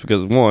experience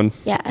because, one,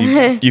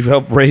 Yeah. you've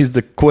helped raise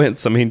the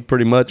Quints, I mean,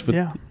 pretty much with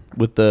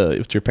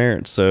your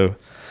parents. So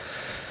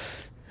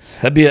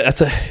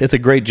it's a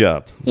great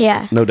job.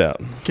 Yeah. No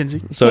doubt.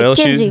 Kinsey. So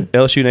Kinsey.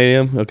 LSU and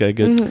A&M. Okay,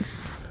 good.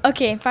 Mm-hmm.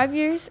 Okay, in 5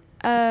 years.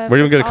 Where do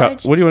you want to go to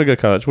college? Where do you want to go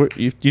to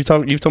college? You've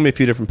told me a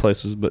few different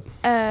places, but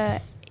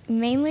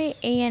Mainly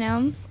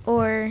A&M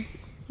or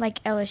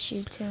like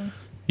LSU too.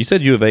 you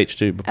said U of H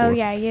too before. Oh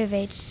yeah, U of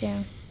H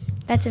too.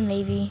 That's a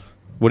maybe.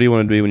 What do you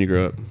want to be when you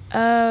grow up?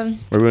 Where do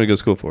you want to go to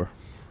school for?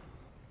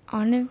 I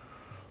want to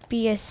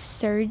be a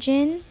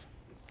surgeon.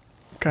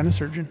 What kind of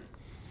surgeon?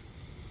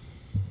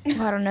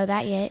 Well, I don't know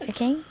that yet.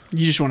 Okay.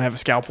 You just want to have a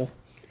scalpel.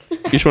 You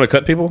just want to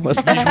cut people?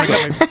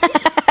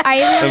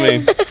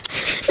 I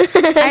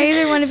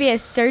either want to be a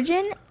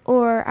surgeon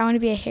or I want to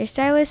be a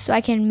hairstylist so I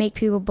can make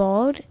people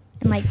bald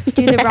and like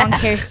do the wrong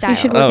hairstyle. You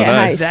should work at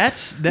nice.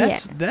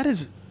 Heist. That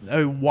is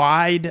a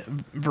wide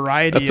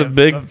variety That's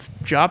of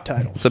job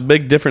titles. It's a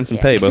big difference in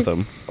pay, both of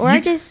them. Or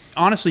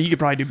honestly, you could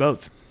probably do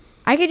both.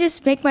 I could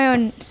just make my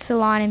own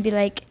salon and be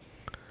like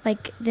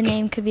the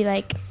name could be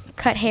like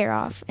cut hair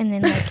off and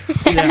then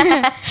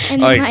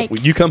and then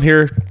like you come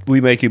here,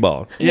 we make you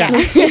bald. Yeah.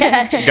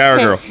 Guy or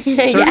girl?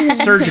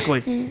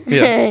 Surgically.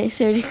 Yeah.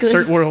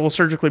 Surgically. We'll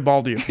surgically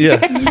bald you. Yeah.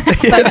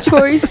 By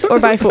choice or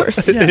by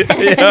force?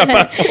 Yeah,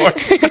 by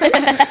force.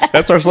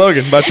 That's our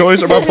slogan: by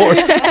choice or by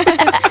force.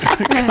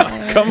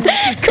 Come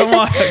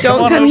on.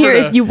 Don't come here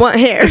if you want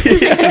hair.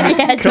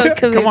 Don't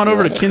come on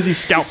over to Kinsey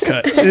Scalp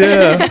Cuts.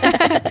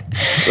 Yeah.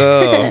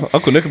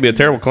 Uncle Nick would be a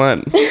terrible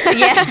client.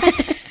 Yeah.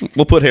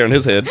 We'll put hair on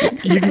his head.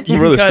 You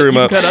really can screw him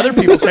up. cut other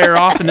people's hair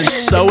off and then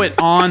sew it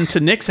on to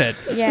Nick's head.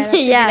 Yeah, that's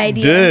a good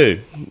idea.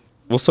 Dude,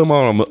 we'll sew him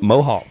on a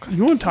mohawk.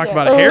 You want to talk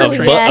about a hair Oh,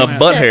 transplant? A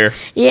butt hair.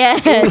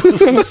 Yes.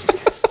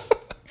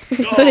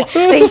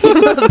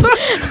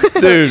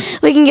 Dude.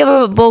 We can give him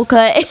a bowl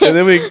cut. And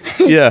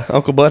then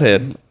Uncle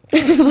Butthead.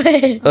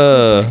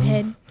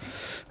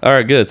 All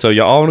right, good. So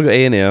y'all all want to go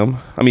A&M.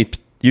 I mean,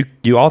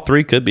 you all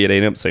three could be at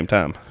A&M at the same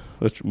time,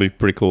 which would be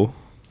pretty cool.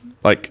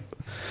 Like,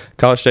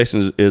 College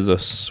Station is a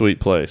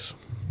sweet place.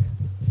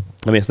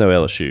 I mean, it's no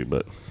LSU,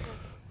 but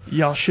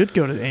Y'all should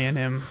go to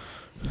A&M,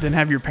 then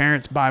have your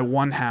parents buy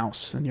one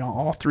house and y'all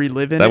all three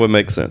live in it. that would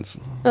make sense.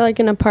 Or like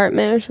an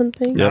apartment or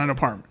something. Not an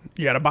apartment.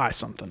 You got to buy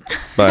something.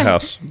 Buy a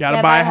house. You got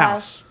to buy a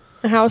house.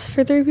 A house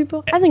for 3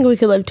 people? I think we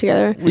could live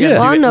together. We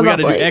Well, I don't know got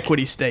about to do Blayke.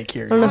 equity stake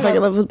here. I don't know if I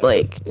could live with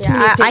Blayke.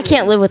 Yeah, I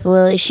can't live with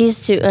Lily.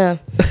 She's too.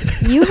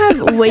 You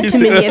have way too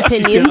many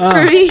opinions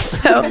for me,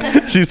 so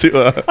She's too.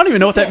 I don't even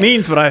know what that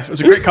means, but it was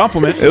a great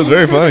compliment. It was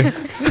very funny.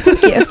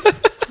 thank you.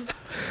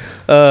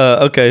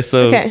 Okay,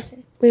 so Okay,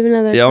 we have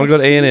another. y'all want to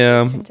go to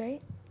A&M.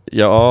 Right?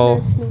 Y'all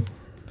all,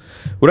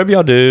 whatever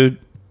y'all do,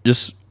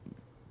 just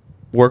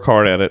work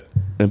hard at it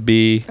and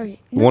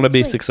want to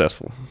be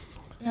successful.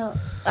 No,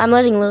 I'm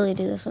letting Lily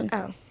do this one.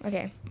 Oh,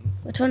 okay.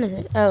 Which one is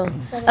it? Oh,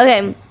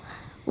 okay.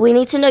 We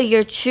need to know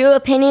your true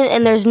opinion,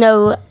 and there's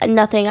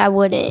nothing I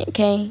wouldn't.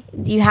 Okay,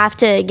 you have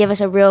to give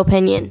us a real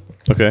opinion.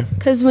 Okay.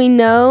 Because we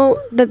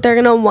know that they're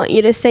gonna want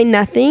you to say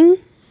nothing,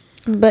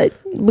 but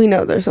we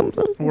know there's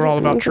something. We're all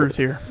about truth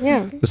here.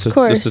 Yeah, of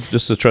course. This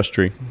is a trust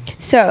tree.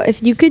 So,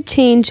 if you could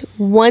change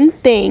one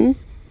thing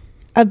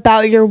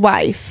about your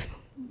wife,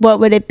 what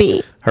would it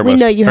be? We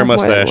know you have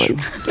mustache. More than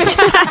one.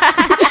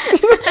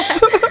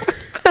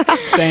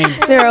 Same.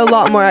 There are a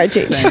lot more I'd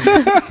change.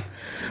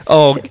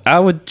 Oh, I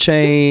would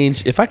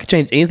change, if I could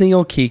change anything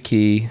on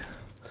Kiki,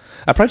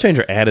 I'd probably change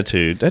her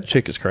attitude. That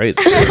chick is crazy.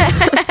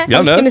 I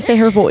was going to say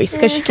her voice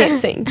because she can't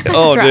sing.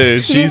 Oh,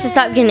 dude. She needs to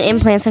stop getting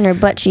implants in her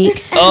butt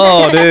cheeks.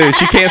 Oh, dude.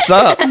 She can't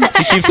stop.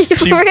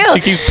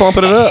 She keeps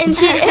pumping it up. And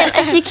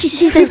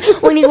she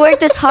says, when you work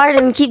this hard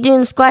and keep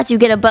doing squats, you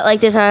get a butt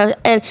like this.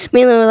 And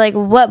mainly we're like,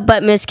 what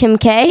butt, Miss Kim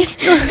K?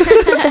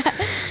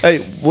 Hey,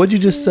 what'd you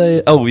just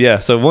say? Oh, yeah.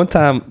 So one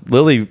time,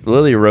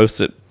 Lily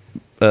roasted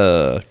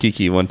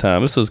Kiki one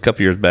time. This was a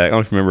couple years back. I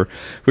don't remember.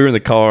 We were in the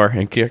car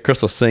and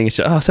Crystal singing. She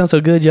said, "Oh, sounds so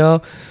good,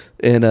 y'all."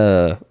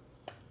 And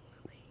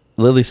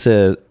Lily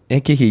said,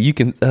 "And Kiki, you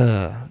can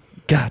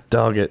God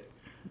dog it.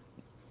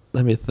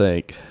 Let me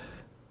think."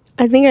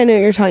 I think I know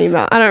what you're talking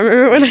about. I don't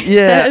remember what I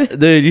said. Yeah,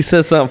 dude, you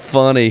said something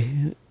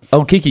funny.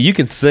 Oh, Kiki, you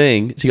can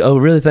sing. She goes, "Oh,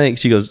 really?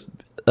 Thanks." She goes,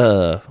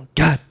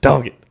 "God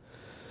dog it."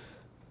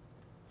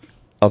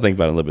 I'll think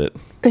about it a little bit.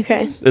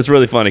 Okay. It's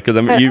really funny because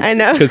I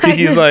know. Because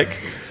Kiki's like,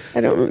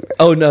 I don't remember.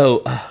 "Oh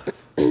no."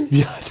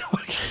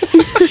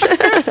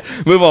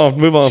 Move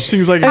on.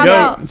 Seems like a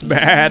goat. It's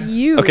bad.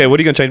 Okay, what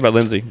are you gonna change about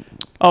Lindsay?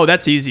 Oh,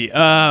 that's easy.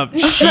 That's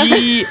She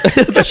easy.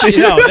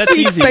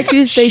 expects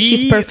you to say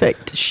she's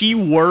perfect. She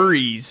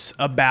worries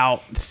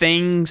about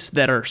things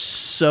that are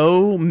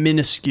so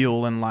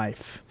minuscule in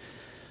life.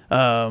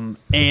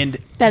 And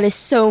that is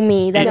so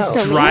me. That is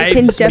so me. I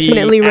can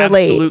definitely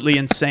relate. Absolutely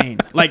insane.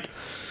 Like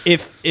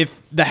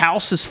if the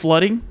house is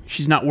flooding,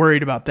 she's not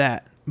worried about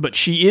that. But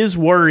she is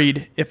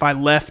worried if I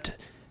left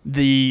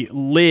the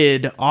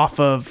lid off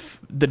of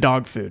the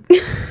dog food.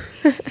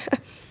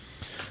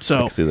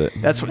 So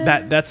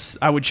that's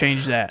I would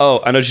change that.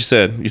 Oh, I know what you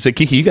said. You said,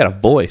 "Kiki, you got a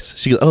voice."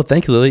 She goes, "Oh,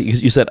 thank you, Lily."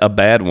 You said a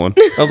bad one.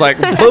 I was like,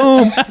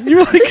 boom.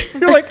 You're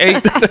like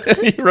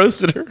 8. You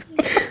roasted her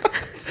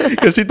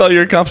because she thought you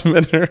were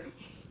complimenting her.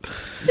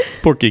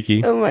 Poor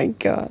Kiki. Oh my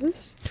gosh.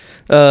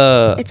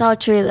 It's all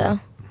true though.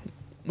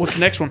 What's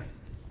the next one?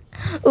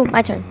 Ooh,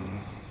 my turn.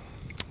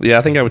 Yeah,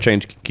 I think I would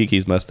change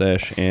Kiki's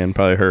mustache and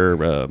probably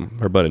her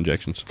butt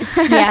injections.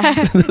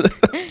 Yeah.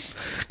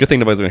 Good thing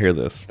nobody's gonna hear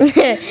this.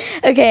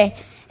 Okay.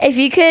 If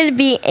you could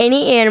be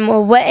any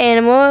animal, what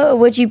animal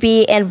would you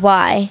be and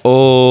why?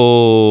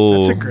 Oh,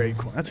 that's a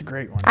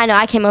great one. I know,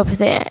 I came up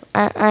with it.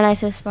 Aren't I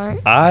so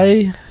smart? Go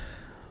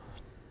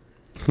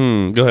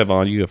ahead,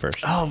 Vaughn. You go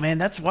first. Oh man,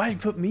 that's why you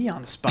put me on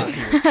the spot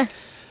here.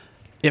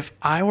 If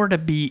I were to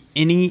be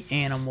any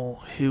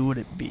animal, who would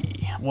it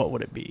be? What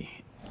would it be?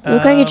 You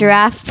look like a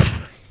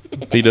giraffe.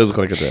 He does look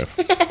like a giraffe.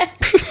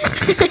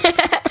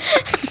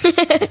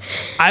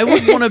 I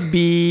would want to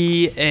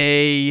be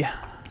a...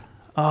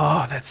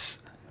 Oh, that's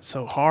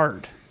so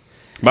hard.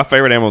 My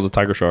favorite animal is a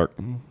tiger shark.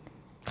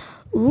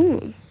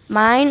 Ooh.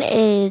 Mine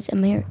is a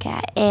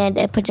meerkat and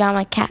a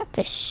pajama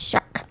catfish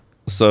shark.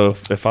 So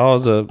if I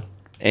was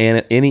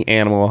any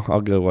animal,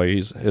 I'll go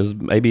ways.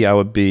 Maybe I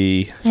would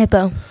be...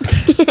 Hippo.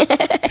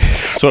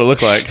 That's what it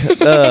looked like.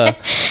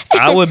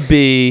 I would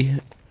be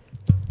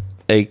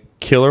a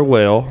killer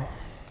whale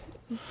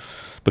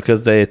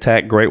because they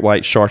attack great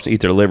white sharks and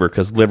eat their liver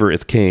because liver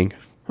is king.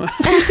 Brother.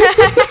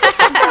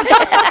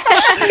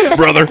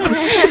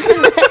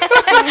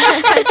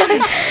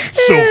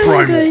 So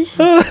primal.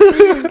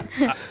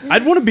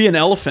 I'd want to be an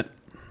elephant.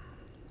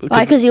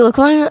 Why? Because you look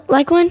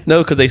like one?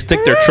 No, because they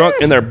stick their trunk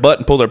in their butt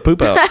and pull their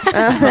poop out.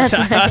 That's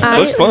right.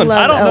 Looks fun.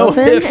 I don't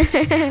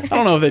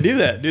know if they do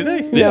that. Do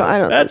they? No, I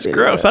don't. That's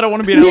gross. I don't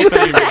want to be an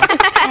elephant anymore. I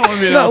don't want to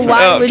be an elephant.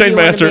 Why would you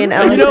want to be an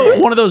elephant? You know,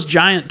 one of those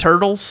giant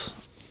turtles,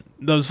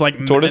 those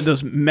tortoise?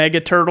 those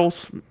mega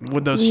turtles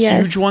with those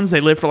huge ones.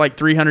 They live for like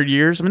 300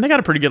 years. I mean, they got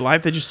a pretty good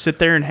life. They just sit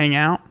there and hang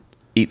out.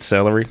 Eat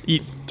celery.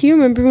 Do you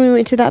remember when we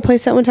went to that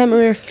place that one time and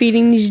we were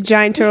feeding these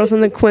giant turtles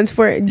and the quins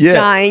were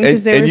dying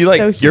because they were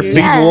so huge? You're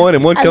feeding one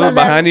and one coming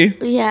behind you.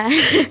 Yeah.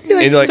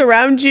 They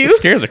surround you. It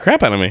scares the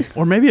crap out of me.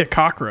 Or maybe a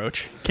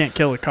cockroach. Can't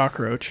kill a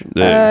cockroach.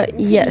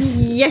 Yes.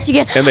 Yes, you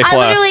can. And they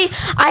fly.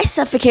 I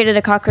suffocated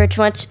a cockroach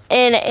once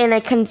in a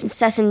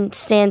concession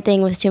stand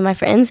thing with two of my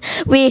friends.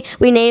 We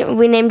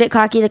named it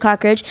Cocky the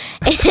cockroach.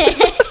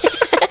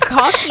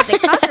 Cocky the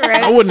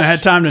cockroach. I wouldn't have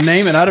had time to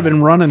name it. I'd have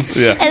been running.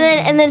 Yeah.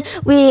 And then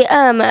we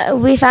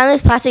found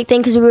this plastic thing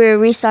because we were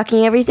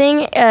restocking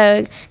everything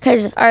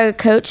because our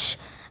coach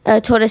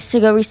told us to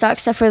go restock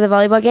stuff for the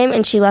volleyball game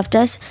and she left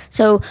us.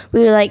 So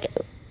we were like,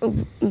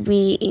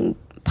 we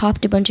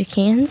popped a bunch of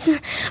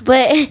cans.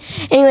 But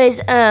anyways,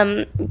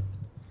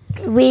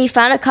 we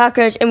found a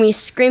cockroach and we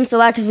screamed so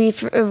loud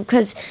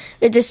because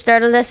it just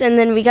startled us. And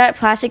then we got a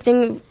plastic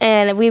thing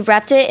and we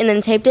wrapped it and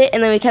then taped it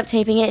and then we kept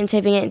taping it and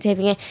taping it and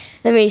taping it.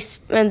 Then we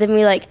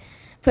like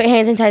put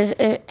hand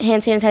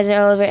sanitizer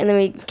all over it and then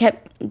we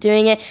kept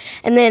doing it.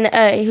 And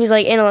then he was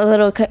like in a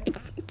little tape.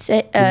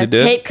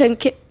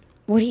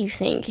 What do you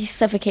think? He's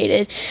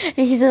suffocated.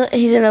 He's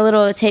in a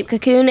little tape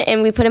cocoon,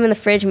 and we put him in the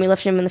fridge, and we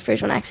left him in the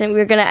fridge on accident. We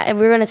were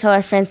gonna tell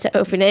our friends to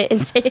open it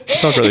and say.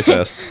 Talk really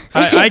fast.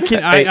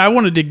 I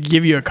wanted to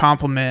give you a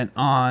compliment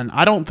on.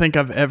 I don't think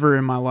I've ever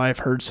in my life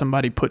heard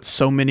somebody put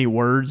so many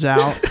words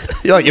out.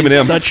 You're like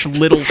Eminem. Such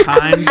little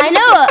time. I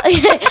know.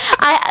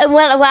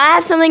 When I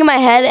have something in my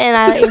head,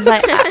 and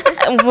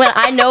when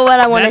I know what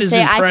I want to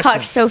say, impressive. I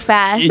talk so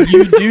fast.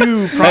 You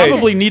do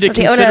probably need to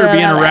consider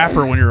being a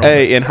rapper when you're older.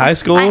 Hey, in high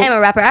school, I am a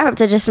rapper. I rap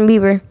to Justin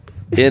Bieber.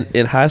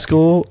 In high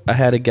school, I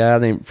had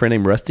a friend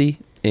named Rusty,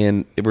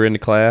 and we were in the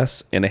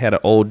class, and they had an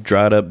old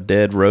dried up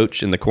dead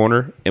roach in the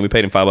corner, and we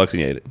paid him $5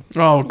 and he ate it.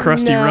 Oh,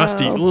 crusty No.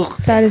 Rusty.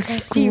 Ugh. That is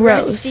Crusty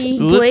gross. Rusty.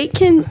 Blayke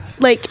can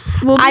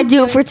I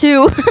do it for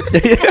 2.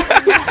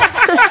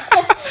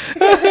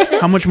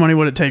 How much money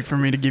would it take for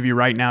me to give you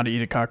right now to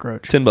eat a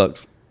cockroach?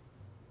 $10.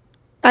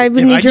 I would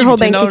If I need give your you whole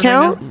bank $10 right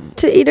account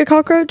to eat a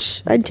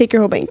cockroach. I'd take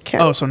your whole bank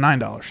account. Oh, so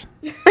 $9.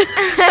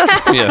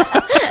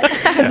 Yeah.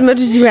 As much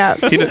as you have.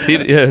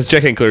 His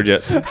check ain't cleared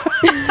yet.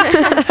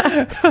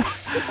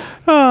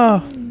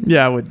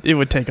 Yeah, it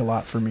would take a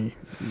lot for me.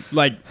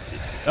 Like,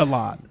 a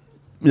lot.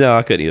 No,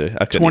 I couldn't either.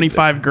 I couldn't.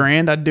 25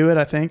 grand, I'd do it,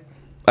 I think.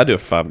 I'd do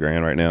it for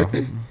 $5,000 right now.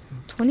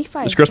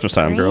 25. It's Christmas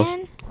time, girls.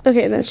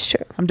 Okay, that's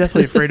true. I'm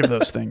definitely afraid of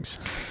those things.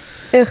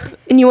 Ugh.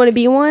 And you want to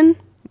be one?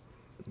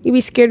 You'd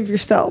be scared of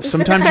yourself.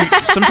 Sometimes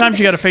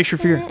you got to face your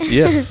fear.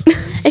 Yes.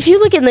 If you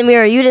look in the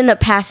mirror, you'd end up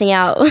passing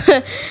out.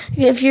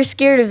 If you're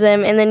scared of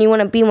them and then you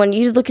want to be one,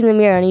 you look in the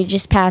mirror and you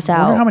just pass I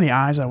wonder how out. many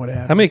eyes I would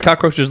have. How many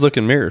cockroaches look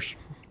in mirrors?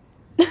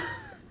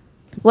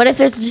 What if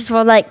there's just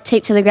like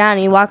taped to the ground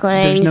and you walk on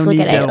it There's and you no just look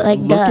need at to it like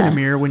look in a duh.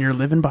 mirror when you're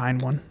living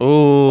behind one.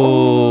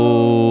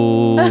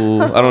 Oh. I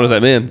don't know what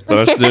that meant, but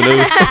I just didn't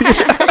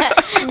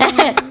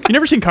know. You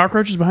never seen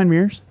cockroaches behind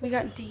mirrors? We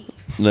got deep.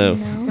 No.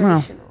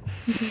 Wow.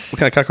 What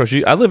kind of cockroach?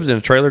 I lived in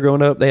a trailer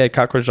growing up. They had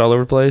cockroaches all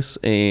over the place,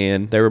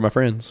 and they were my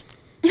friends.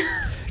 And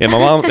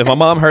if my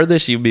mom heard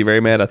this, she would be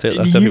very mad. I tell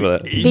people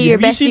that. your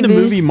Have you seen bestie the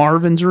booze? movie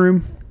Marvin's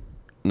Room?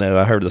 No,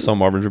 I heard the song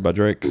Marvin's Room by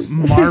Drake.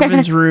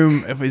 Marvin's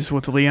Room is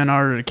with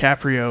Leonardo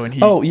DiCaprio, and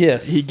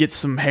he gets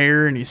some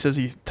hair, and he says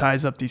he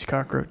ties up these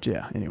cockroaches.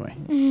 Yeah. Anyway,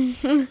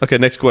 Okay,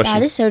 next question.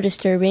 That is so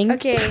disturbing.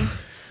 Okay.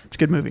 it's a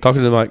good movie.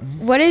 Talking to the mic.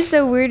 What is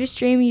the weirdest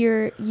dream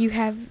you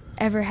have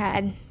ever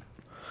had?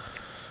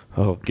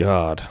 Oh,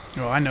 God.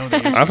 Oh, I know the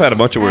answer. I've had a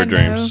bunch of weird I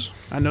know. dreams.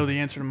 I know the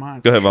answer to mine.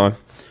 Go ahead, Vaughn.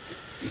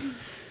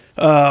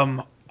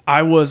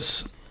 I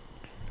was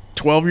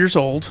 12 years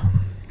old,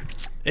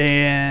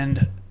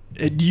 and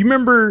do you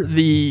remember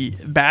the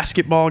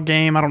basketball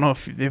game? I don't know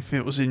if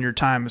it was in your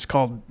time. It's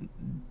called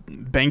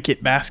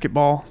Banquet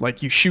Basketball.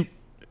 Like you shoot,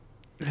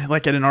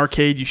 like at an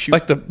arcade, you shoot.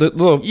 Like the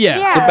little the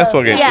Yeah.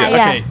 basketball game. Yeah.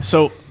 Okay,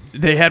 so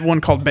they had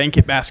one called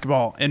Banquet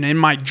Basketball, and in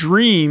my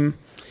dream,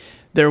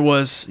 there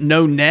was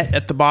no net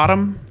at the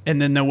bottom,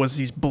 and then there was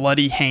these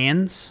bloody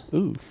hands.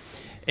 Ooh.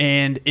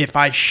 And if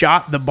I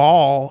shot the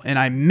ball and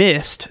I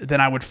missed, then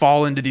I would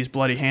fall into these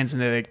bloody hands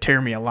and they'd tear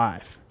me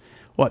alive.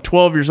 Well, at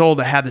 12 years old,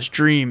 I had this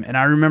dream, and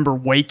I remember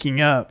waking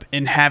up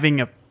and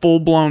having a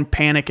full-blown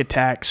panic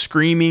attack,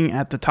 screaming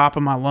at the top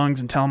of my lungs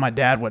and telling my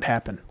dad what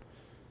happened.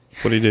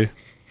 What do you do?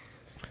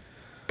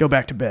 Go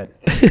back to bed.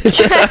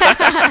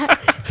 That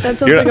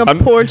sounds like a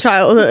poor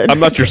childhood. I'm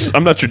not your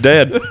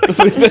dad. That's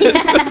what he said.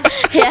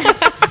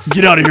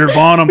 Get out of here,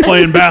 Vaughn. I'm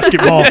playing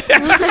basketball.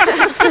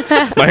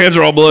 My hands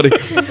are all bloody.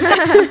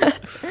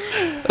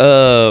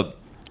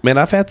 Man,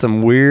 I've had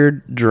some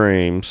weird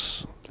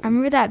dreams. I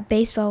remember that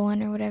baseball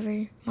one or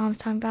whatever Mom's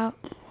talking about.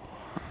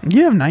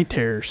 You have night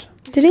terrors.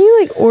 Didn't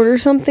you order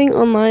something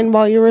online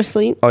while you were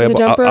asleep? Oh yeah, The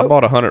jump I rope?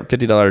 bought a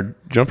 $150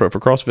 jump rope for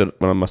CrossFit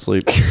when I'm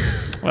asleep.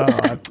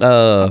 I've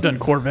done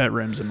Corvette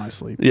rims in my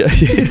sleep. Yeah,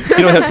 you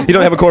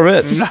don't have a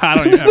Corvette. No, I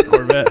don't even have a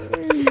Corvette.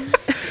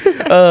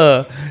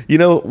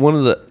 One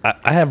of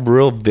I have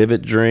real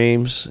vivid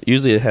dreams.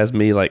 Usually it has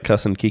me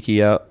cussing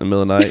Kiki out in the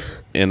middle of the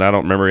night, and I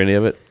don't remember any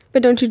of it.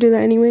 But don't you do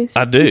that anyways?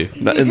 I do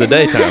in the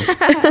daytime,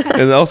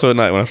 and also at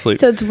night when I sleep.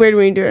 So it's weird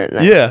when you do it at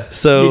night. Yeah,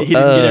 so He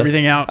didn't get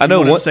everything out. I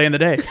know what what to say in the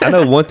day. I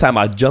know one time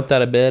I jumped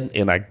out of bed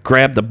and I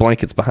grabbed the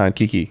blankets behind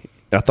Kiki.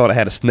 I thought I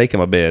had a snake in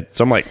my bed,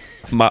 so I'm like,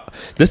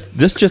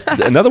 this just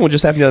another one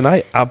just happened the other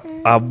night.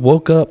 I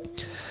woke up,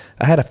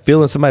 I had a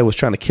feeling somebody was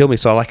trying to kill me,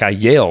 so I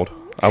yelled.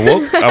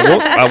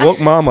 I woke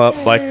Mom up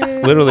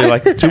literally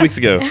 2 weeks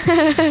ago,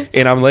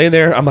 and I'm laying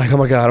there. I'm like, oh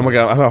my god, I'm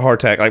having a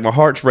heart attack. My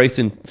heart's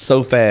racing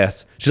so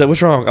fast. She's like,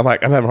 what's wrong? I'm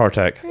like, I'm having a heart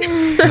attack.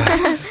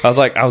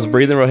 I was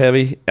breathing real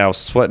heavy, and I was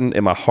sweating,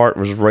 and my heart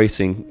was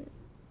racing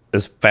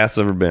as fast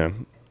as I've ever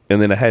been.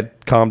 And then I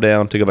had calmed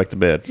down to go back to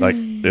bed.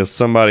 If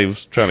somebody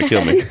was trying to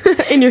kill me.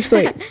 In your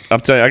sleep. I'm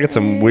telling you, I get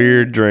some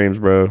weird dreams,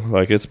 bro.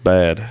 It's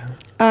bad.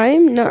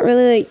 I'm not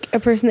really a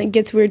person that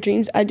gets weird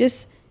dreams. I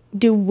just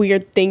do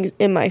weird things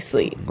in my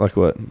sleep. Like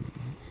what?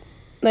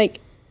 I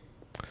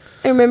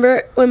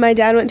remember when my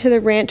dad went to the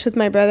ranch with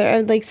my brother,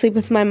 I would sleep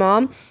with my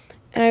mom,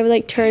 and I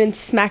would turn and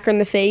smack her in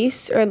the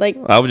face, or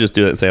I would just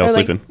do it and say I was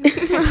sleeping. And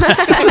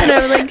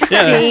I would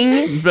sing.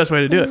 That's the best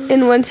way to do it.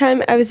 And one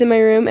time I was in my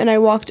room and I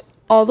walked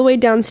all the way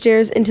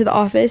downstairs into the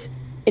office,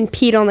 and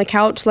peed on the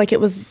couch like it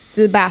was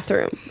the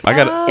bathroom. I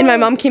got it. And my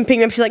mom came pick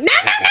me up. She's like, no.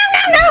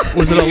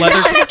 Was it a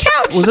leather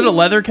couch? Was it a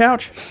leather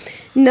couch?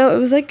 No, it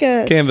was like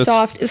a Canvas.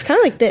 soft. It was kind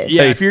of like this.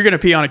 Yeah, if you're gonna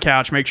pee on a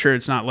couch, make sure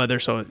it's not leather.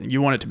 So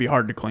you want it to be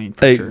hard to clean.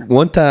 For sure.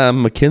 One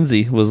time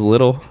McKenzie was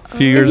little a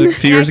few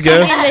years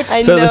ago.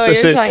 I know what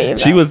you're talking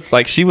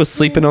about. She was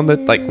sleeping on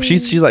the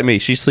she's like me.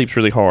 She sleeps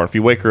really hard. If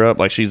you wake her up,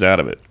 like she's out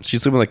of it.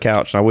 She's sleeping on the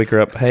couch, and I wake her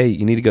up. Hey,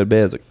 you need to go to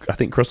bed. I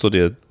think Crystal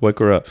did. Wake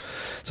her up.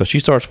 So she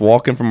starts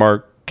walking from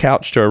our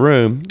couch to our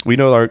room. We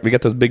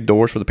got those big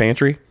doors for the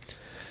pantry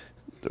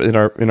in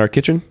our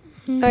kitchen.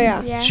 Oh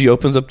yeah. She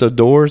opens up the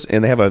doors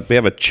and they have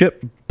a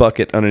chip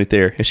bucket underneath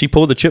there, and she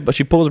pulls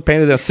her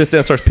panties down, sits down,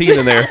 and starts peeing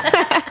in there.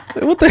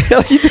 What the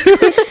hell are you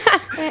doing?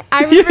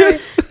 I remember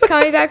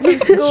coming back from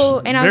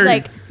school and I was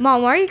like,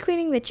 Mom, why are you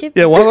cleaning the chip?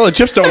 Yeah, why are all the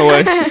chips thrown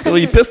away? Well,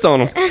 you pissed on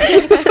them.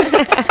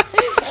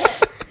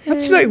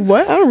 She's like,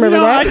 what? I don't remember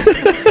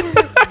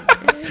that.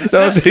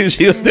 No, dude,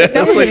 she was dead.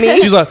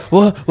 She's like,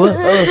 what?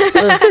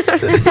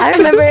 I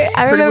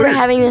remember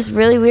having this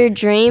really weird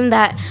dream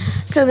that.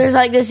 So there's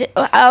like this.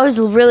 I was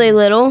really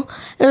little.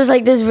 There was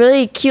like this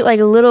really cute like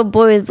little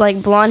boy with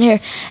like blonde hair,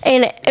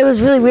 and it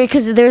was really weird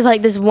because there was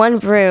like this one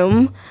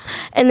room,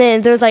 and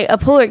then there was like a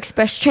Polar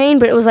Express train,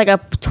 but it was like a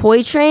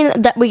toy train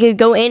that we could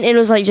go in, and it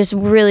was like just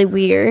really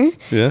weird.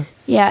 Yeah.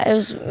 Yeah, it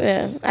was.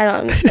 Yeah, I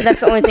don't.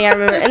 That's the only thing I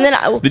remember. And then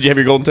did you have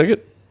your golden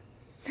ticket?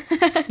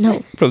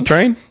 No. For the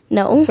train?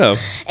 No. Oh.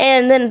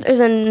 And then there's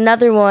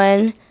another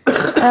one.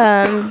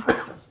 It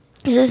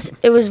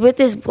was with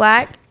this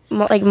black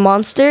like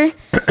monster,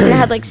 and it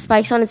had like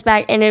spikes on its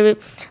back, and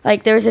it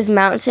like there was this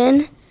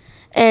mountain,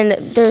 and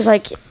there was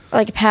like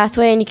a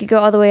pathway, and you could go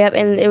all the way up,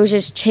 and it was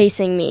just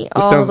chasing me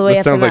all the way up.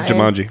 This sounds like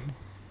mountain. Jumanji,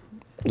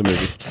 the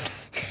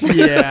movie.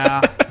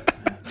 Yeah.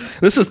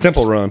 This is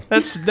Temple Run.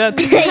 That's yeah,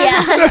 that's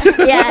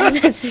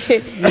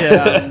true.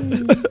 Yeah.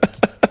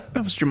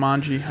 That was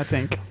Jumanji, I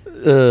think.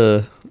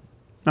 All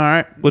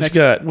right. What you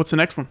got? What's the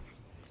next one?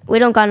 We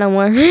don't got no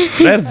more.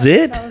 That's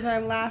it? That was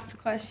our last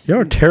question.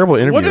 Y'all are terrible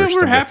interviewers.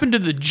 Whatever happened to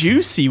the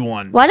juicy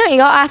one? Why don't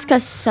y'all ask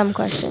us some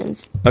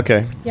questions?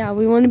 Okay. Yeah,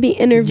 we want to be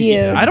interviewed.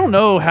 Yeah, I don't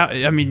know how.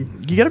 I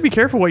mean, you got to be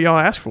careful what y'all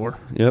ask for.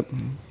 Yep.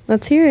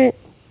 Let's hear it.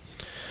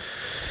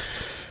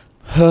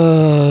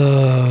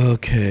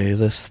 Okay,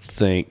 let's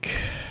think.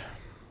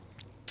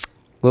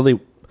 Lily,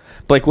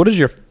 Blayke,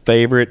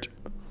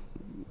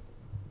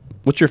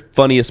 what's your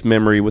funniest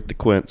memory with the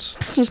Quints?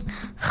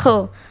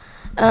 Well,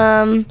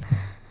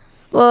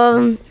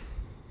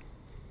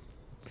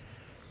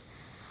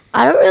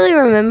 I don't really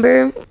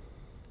remember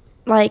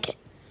like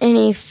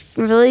any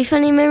really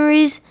funny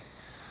memories.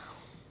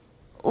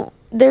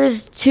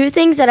 There's two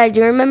things that I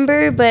do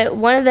remember, but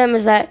one of them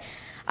is that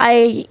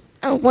I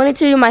wanted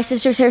to do my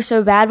sister's hair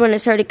so bad when it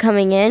started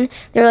coming in.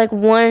 They were like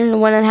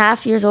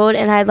 1.5 years old,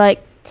 and I'd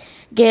like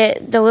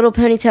get the little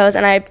ponytails,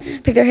 and I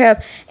pick their hair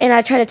up, and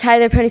I try to tie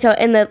their ponytail,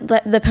 and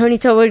the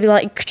ponytail would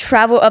like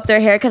travel up their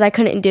hair because I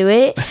couldn't do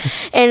it.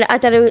 And I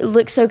thought it would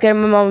look so good.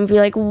 My mom would be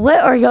like, what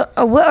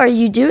are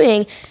you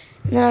doing?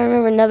 And then I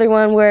remember another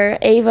one where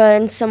Ava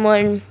and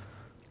someone,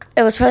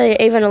 it was probably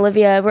Ava and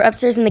Olivia, were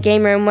upstairs in the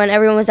game room when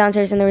everyone was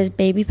downstairs, and there was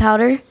baby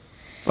powder.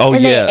 Oh,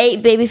 and yeah. they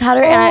ate baby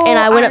powder, and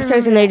I went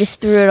upstairs, and they just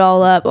threw it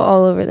all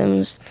over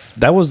them.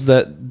 That was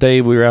that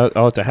day we were out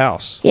at the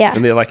house. Yeah.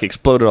 And they like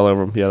exploded all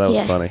over them. Yeah, that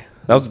was funny.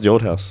 That was at the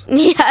old house.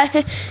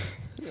 Yeah.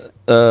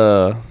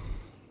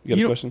 You got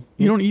a question?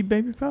 You don't eat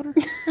baby powder?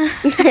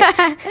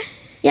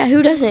 Yeah,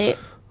 who doesn't?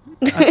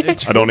 I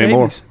don't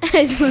anymore.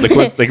 The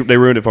Quints, they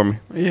ruined it for me.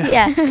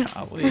 Yeah.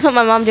 That's what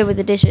my mom did with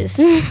the dishes.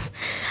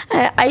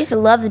 I used to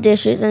love the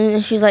dishes,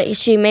 and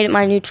she made it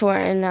my new chore,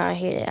 and now I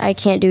hate it. I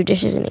can't do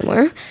dishes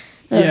anymore.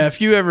 Yeah,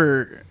 if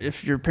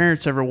your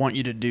parents ever want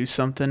you to do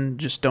something,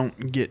 just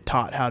don't get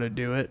taught how to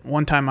do it.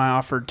 One time I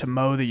offered to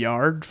mow the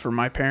yard for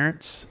my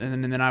parents,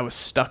 and then I was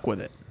stuck with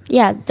it.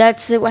 Yeah,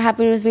 that's what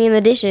happened with me and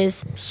the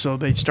dishes. So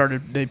they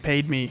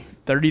paid me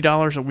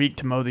 $30 a week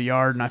to mow the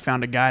yard, and I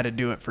found a guy to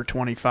do it for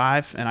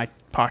 $25, and I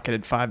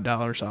pocketed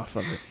 $5 off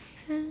of it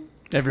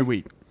every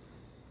week.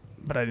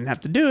 But I didn't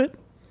have to do it.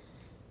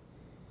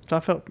 So I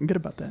felt good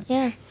about that.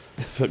 Yeah.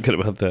 I felt good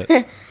about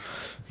that.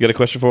 You got a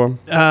question for him?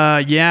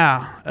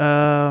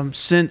 Yeah.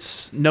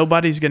 Since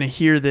nobody's going to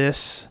hear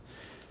this,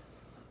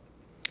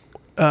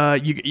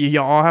 you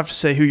all have to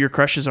say who your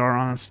crushes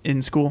are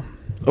in school.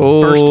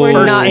 Oh, we're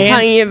not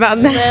talking about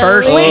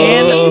that.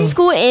 In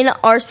school, in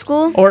our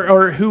school,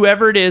 or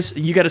whoever it is,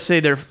 you got to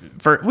say their.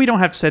 We don't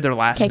have to say their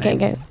last name.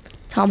 Okay.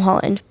 Tom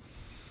Holland.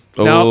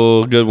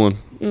 Oh, good one.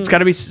 It's got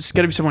to be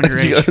someone your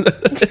age.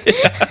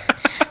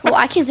 Well,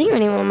 I can't think of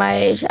anyone my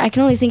age. I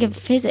can only think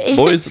of his age.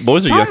 Boys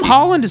are Tom yucky.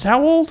 Holland is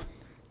how old?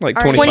 Like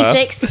 25.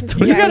 26.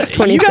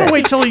 You gotta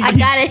wait till I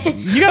got it.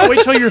 You gotta wait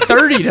till you're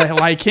 30 to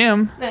like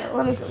him. Wait,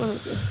 let me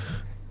see.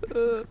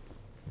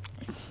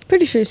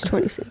 Pretty sure it's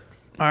 26.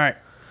 All right,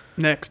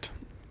 next.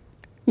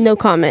 No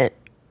comment.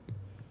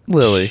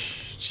 Lily.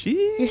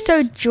 Jeez. You're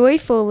so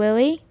joyful,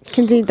 Lily.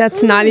 Kenzie,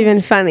 that's not even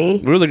funny.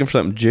 We were looking for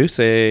something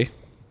juicy.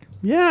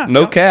 Yeah.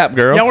 No cap,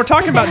 girl. Yeah, we're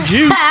talking about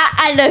juice.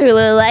 I know who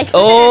Lily likes.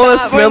 Oh,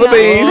 smell the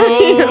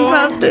beans.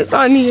 About this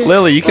on here.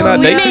 Lily, you cannot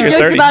we date till made you're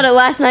jokes 30. about it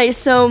last night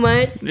so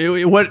much. Who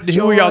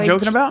were y'all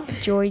joking about?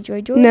 Joy.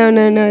 No.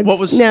 It's, What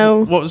was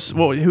who's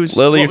Lily,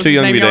 you're what was too his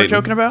young to name be y'all were dating.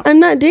 joking about? I'm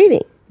not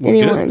dating Well,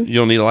 anyone. good. You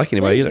don't need to like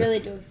anybody It's either. really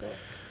joyful.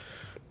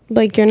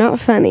 Like, you're not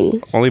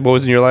funny. Only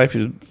boys in your life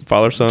is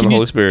Father, Son, and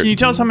Holy Spirit. Can you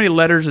tell us how many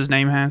letters his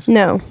name has?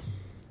 No.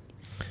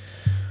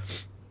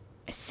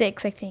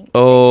 6, I think.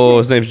 Oh,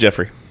 his name's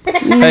Jeffrey.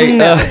 Hey,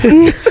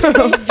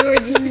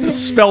 Georgie.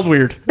 Spelled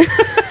weird.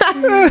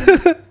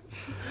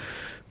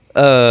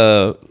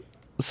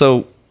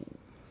 so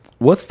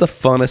what's the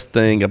funnest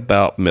thing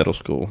about middle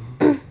school?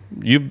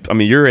 You're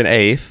in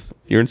 8th,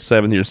 you're in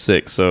 7th, you're in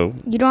 6th, so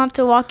You don't have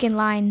to walk in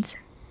lines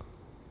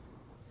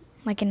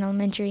like in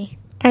elementary.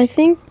 I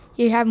think,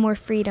 You have more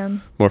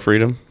freedom. more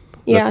freedom.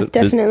 yeah,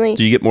 definitely.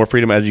 Do you get more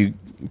freedom as you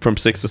from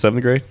 6th to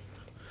 7th grade?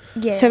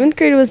 Yeah. 7th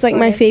grade was like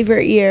my Sort of.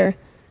 favorite year.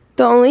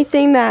 The only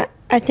thing that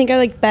I think I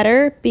like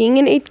better being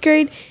in 8th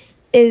grade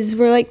is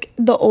we're like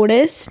the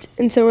oldest.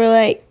 And so we're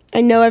like,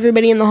 I know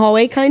everybody in the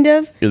hallway kind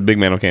of. You're the big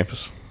man on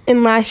campus.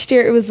 And last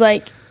year it was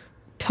like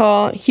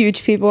tall,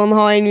 huge people in the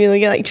hallway and you really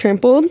get like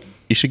trampled.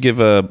 You should give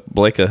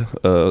Blayke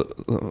a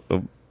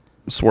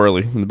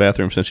swirly in the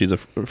bathroom since she's a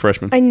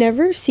freshman. I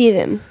never see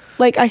them.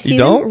 Like I see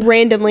don't? them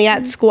randomly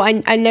at school. I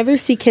never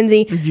see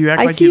Kenzie. You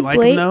act I like see you like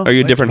Blayke. him though. Are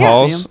you Like, different you see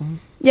halls? him?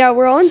 Yeah,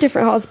 we're all in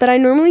different halls, but I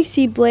normally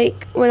see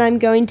Blayke when I'm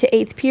going to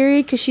 8th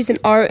period because she's in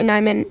art and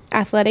I'm in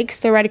athletics.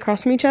 They're right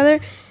across from each other.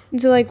 And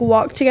so like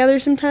walk together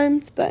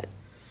sometimes, but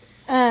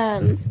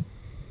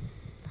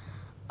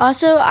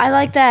Also, I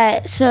like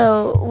that.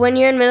 So when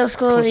you're in middle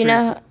school, Closer. you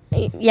know,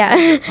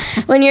 yeah,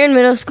 when you're in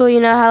middle school, you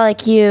know how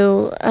like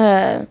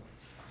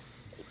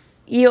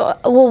we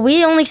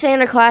only stay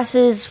in our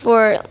classes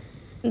for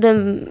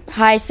the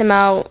highest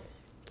amount,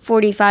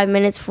 45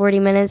 minutes, 40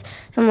 minutes,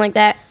 something like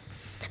that.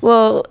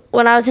 Well,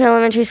 when I was in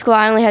elementary school,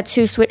 I only had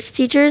 2 switch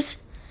teachers,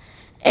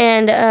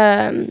 and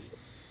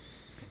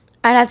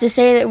we'd have to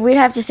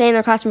stay in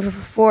the classroom for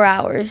 4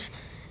 hours,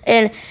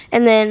 and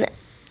then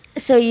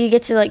so you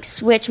get to like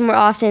switch more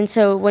often.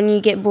 So when you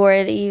get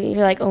bored,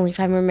 you're like only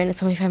 5 more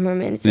minutes, and Yeah.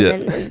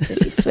 then it's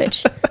just you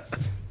switch.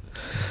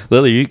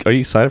 Lily, are you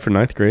excited for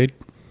 9th grade?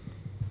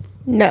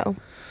 no.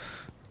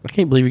 I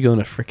can't believe you're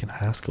going to freaking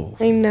high school.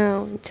 I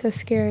know. It's so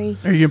scary.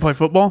 Are you gonna play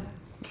football?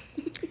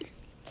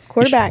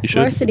 Quarterback, you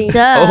should. varsity.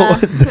 Duh.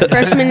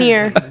 Freshman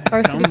year.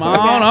 Varsity Come on,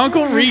 quarterback.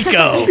 Uncle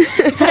Rico.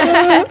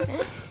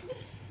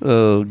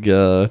 Oh,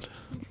 God.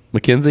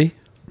 McKenzie?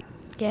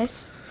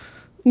 Yes.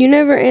 You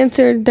never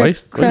answered the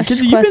crush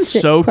Kenzie, you've been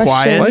question. so quiet. Why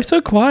question. are you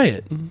so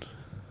quiet?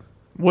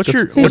 What's Who's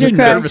your your crush?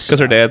 nervous?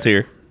 Because her dad's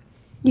here.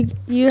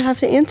 You have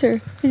to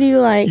answer. Who do you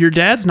like? Your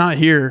dad's not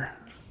here.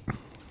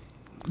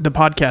 The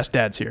podcast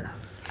dad's here.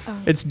 Oh.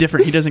 It's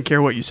different. He doesn't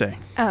care what you say.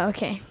 Oh,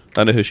 okay.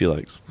 I know who she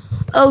likes.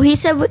 Oh, he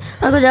said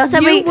Uncle Dale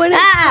said You wouldn't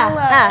tell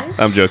us.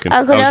 I'm joking.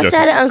 Uncle I was Dale joking.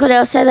 said Uncle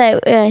Dale said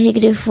that he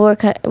could do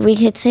we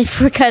could say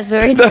 4 cuss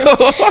words and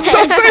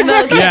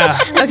smoke. Yeah.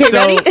 Okay,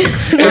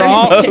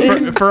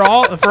 ready? For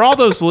all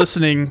those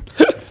listening,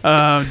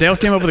 Dale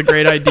came up with a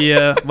great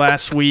idea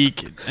last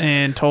week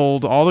and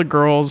told all the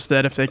girls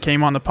that if they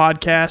came on the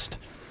podcast,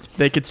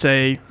 they could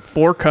say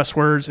 4 cuss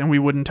words and we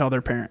wouldn't tell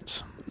their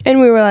parents. And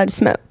we were allowed to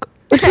smoke.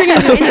 Which we're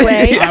going to do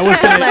anyway. I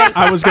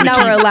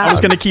was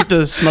gonna keep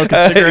the smoking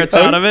cigarettes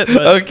out of it.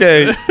 But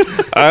Okay.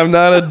 I'm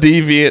not a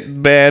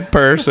deviant, bad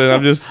person.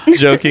 I'm just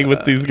joking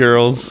with these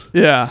girls.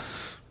 yeah,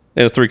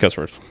 And it's 3 cuss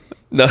words.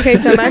 No. Okay,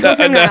 so am I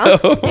supposed to now?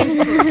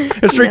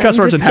 it's 3 cuss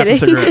I'm words and just half a kidding.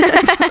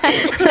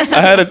 cigarette.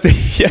 I had a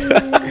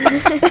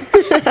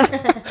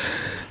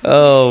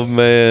Oh,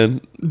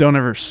 man. Don't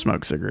ever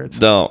smoke cigarettes.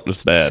 Don't.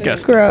 It's bad.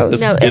 It's gross.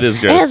 No, it is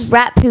It gross. has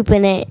rat poop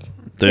in it.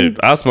 Dude,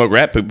 I'll smoke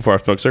rat poop before I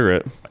smoke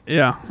cigarette.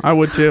 Yeah, I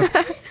would too. I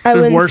It's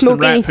wouldn't worse than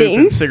smoke rat poop anything.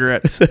 and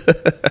cigarettes.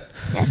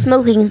 Yeah,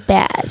 smoking's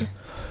bad.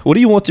 What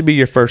do you want to be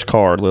your first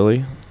car,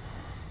 Lily?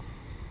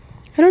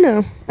 I don't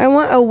know. I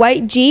want a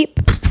white Jeep.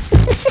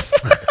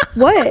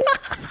 What?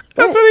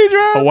 That's what he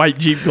drives. A white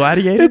Jeep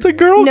Gladiator. It's a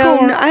girl No,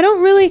 car. no, I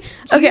don't really.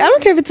 Okay, I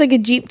don't care if it's like a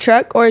Jeep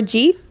truck or a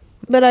Jeep,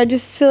 but I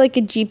just feel like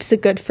a Jeep's a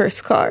good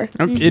first car.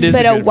 Okay, it is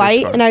But a a good white,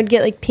 first car. and I'd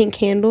get like pink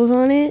handles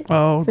on it.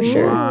 Oh, for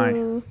sure.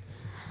 my.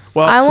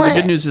 Well, I so want-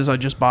 the good news is I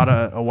just bought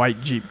a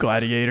white Jeep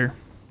Gladiator.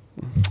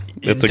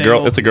 It's a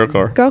girl. It's a girl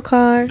car. Girl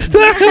car.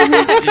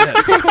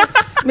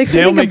 Makes me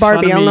Dale think of makes fun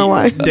Barbie. of I me. don't know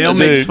why. Dale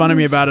makes Dude. fun of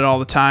me about it all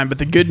the time. But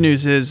the good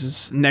news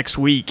is next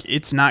week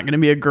it's not going to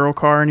be a girl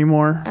car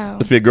anymore. Oh.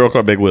 Let's be a girl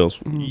car, big wheels.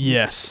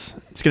 Yes,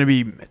 it's going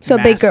to be So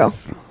big girl.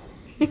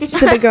 massive.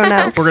 Just a big girl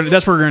now.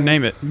 That's what we're going to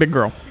name it, Big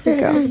Girl. Big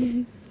girl.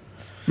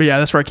 But yeah,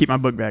 that's where I keep my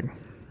book bag.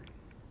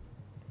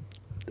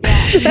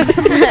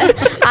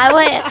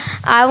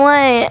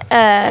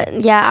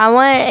 I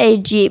want a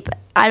Jeep.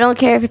 I don't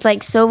care if it's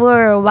like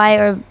silver or white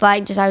or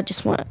black. I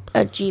just want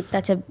a Jeep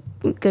that's a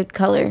good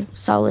color,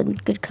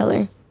 solid, good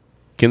color.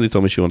 Kenzie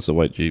told me she wants a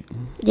white Jeep.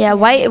 Yeah,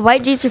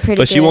 white Jeeps are pretty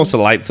But good. she wants the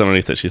lights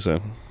underneath it, she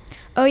said.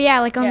 Oh, yeah,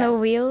 like on the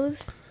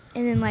wheels.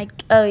 and then like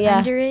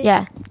under it.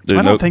 Yeah. Dude,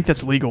 I don't think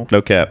that's legal.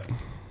 No cap.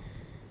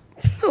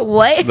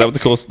 What? Is that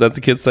what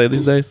the kids say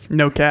these days?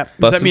 No cap.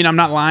 Does that mean I'm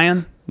not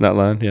lying? Not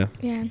lying, yeah.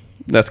 Yeah.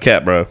 That's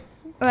cap, bro.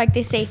 Or like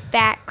they say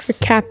facts.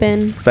 You're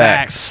capping.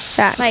 Facts.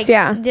 Like,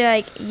 yeah. They're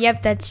like,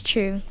 yep, that's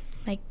true.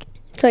 Like,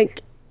 It's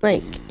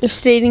like you're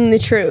stating the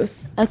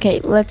truth. Okay,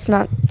 let's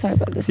not talk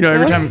about this. You know,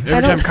 every I time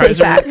don't say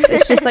Kaiser, facts.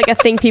 It's just like a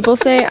thing people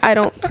say. I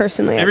don't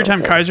personally. every I don't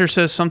time say Kaiser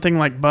says something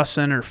like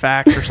bussin' or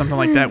facts or something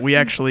like that, we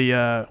actually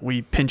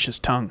we pinch his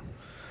tongue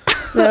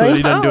so that Really?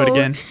 he doesn't do it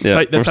again.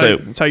 Yeah,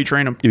 That's how you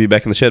train him. You be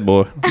back in the shed,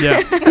 boy.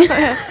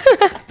 Yeah.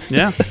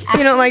 Yeah.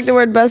 You don't like the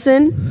word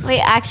bussin'? Wait,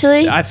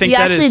 actually, I think you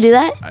that actually is- do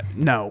that?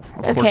 No,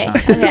 of course Okay.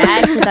 not. Okay, I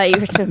actually thought you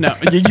were.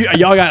 No,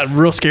 y'all got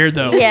real scared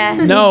though. Yeah.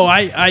 No,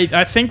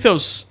 I think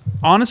those,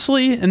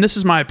 honestly, and this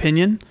is my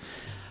opinion,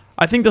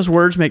 I think those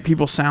words make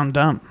people sound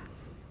dumb.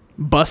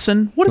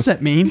 Bussin', what does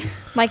that mean?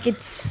 like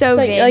it's so It's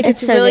big. like it's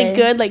It's so really good.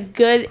 good. Like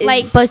good is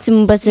Like,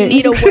 Bussin'. you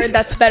need a word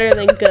that's better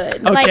than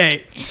good.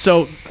 Okay,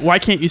 so why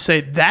can't you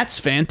say that's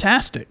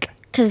fantastic?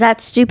 Because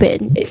that's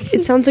stupid.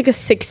 It sounds like a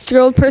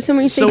 6-year-old person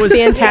when you say So is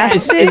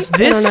fantastic. this I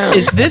don't know.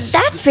 is this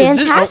That's is this-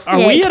 fantastic. are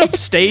we at a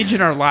stage in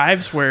our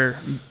lives where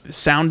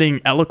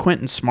sounding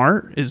eloquent and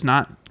smart is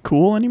not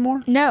cool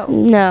anymore? no.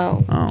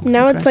 No. Oh,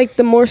 Now okay. it's like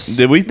the more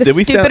Did we the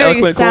sound stupider you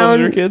eloquent cool as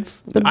your sound,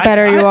 kids? the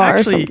better you are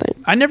actually, or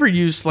something. I never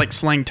used like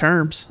slang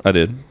terms. I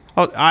did.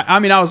 I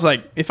mean, I was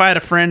like, if I had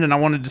a friend and I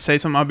wanted to say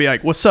something, I'd be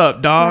like, "What's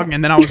up, dog?"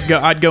 And then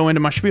I'd go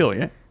into my spiel.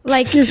 Yeah,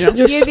 Like Your you'd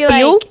be spiel?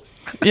 like,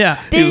 yeah,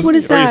 This- What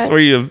is that? Were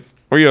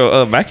you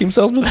a vacuum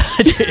salesman?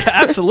 Yeah,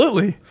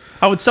 absolutely.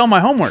 I would sell my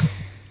homework.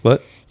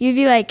 What? you'd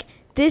be like,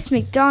 this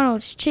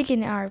McDonald's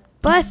chicken are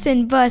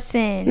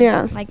bussin'.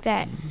 Yeah. Like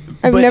that.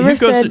 I've But never who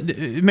goes said.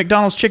 to,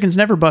 McDonald's chicken's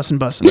never bussin'.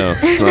 No,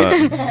 it's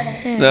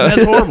not. No.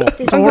 That's horrible. It's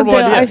a Uncle horrible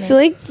Dale, idea. I feel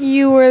like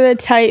you were the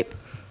type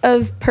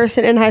of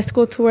person in high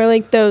school to wear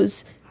like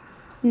those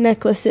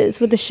necklaces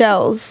with the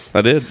shells.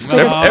 I did.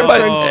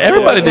 Oh.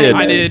 Everybody did.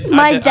 I did.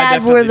 My I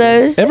dad wore definitely did.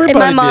 those, and Everybody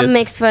my mom did.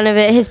 makes fun of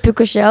it. His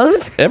puka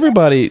shells.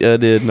 Everybody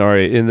did,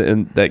 Nari,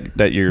 in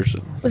that year's.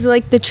 Was it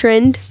like the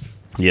trend?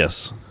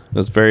 Yes, it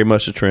was very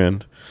much a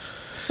trend.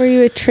 Were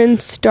you a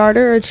trend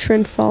starter or a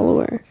trend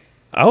follower?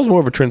 I was more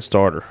of a trend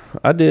starter.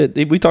 I did.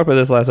 We talked about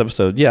this last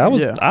episode. Yeah, I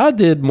was. Yeah. I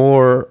did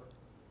more.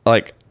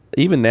 Like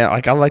even now,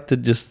 like I like to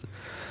just.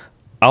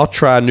 I'll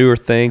try newer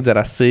things that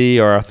I see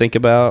or I think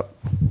about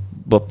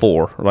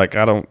before. Like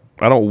I don't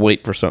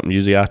wait for something.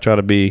 Usually I try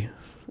to be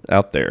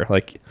out there.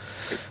 Like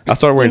I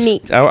started wearing.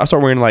 Unique. I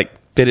started wearing like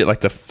fitted like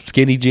the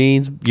skinny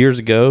jeans years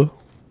ago.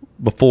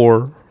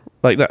 Before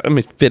like I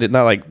mean fitted,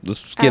 not like the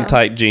skin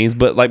tight jeans,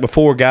 but like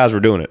before guys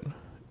were doing it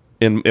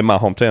in my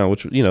hometown,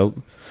 which you know.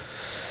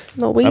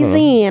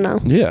 Louisiana.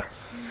 Yeah.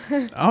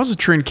 I was a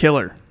trend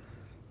killer.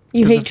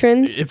 You 'Cause hate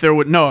trends? If there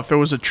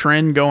was a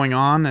trend going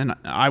on, and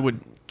I would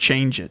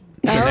change it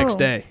the next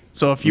day.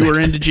 So if you were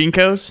into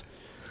Jinkos,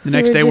 the So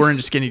next you're day we're just-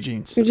 into skinny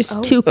jeans You're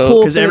just too cool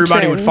because for the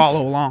everybody would trends.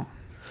 follow along.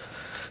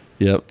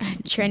 Yep.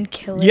 Trend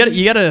killer.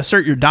 You gotta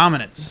assert your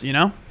dominance. You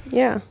know,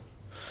 Yeah.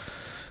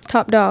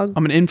 Top dog.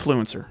 I'm an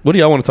influencer. What do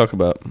y'all want to talk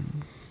about?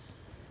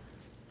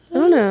 I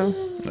don't know.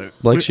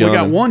 Blake's we got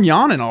yawning. one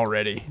yawning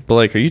already.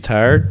 Blake, are you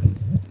tired?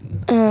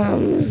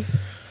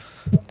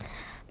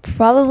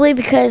 Probably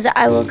because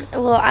I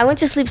went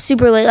to sleep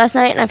super late last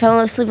night, and I fell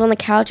asleep on the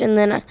couch, and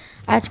then I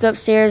had to go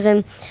upstairs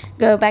and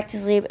go back to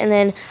sleep, and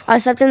then I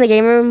slept in the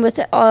game room with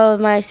all of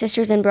my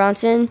sisters in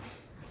Bronson,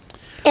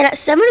 and at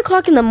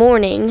 7:00 in the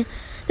morning,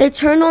 they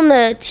turned on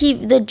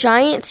the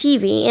giant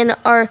TV in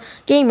our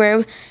game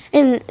room,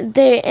 and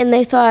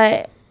they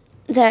thought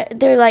that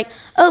they're like,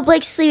 oh,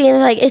 Blake's sleeping, and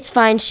they're like, it's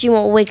fine, she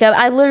won't wake up.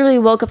 I literally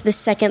woke up the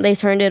second they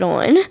turned it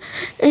on,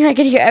 and I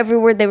could hear every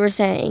word they were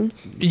saying.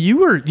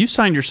 You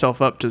signed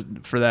yourself up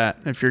for that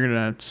if you're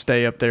gonna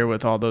stay up there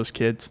with all those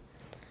kids.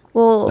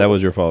 Well, That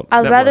was your fault.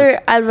 I'd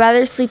That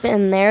rather sleep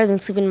in there than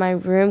sleep in my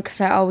room because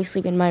I always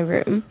sleep in my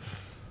room.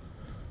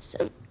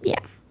 So yeah,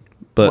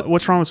 But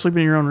What's wrong with sleeping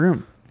in your own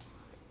room?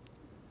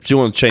 if you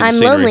want to change I'm the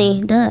scenery.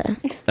 lonely. Duh.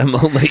 I'm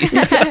lonely.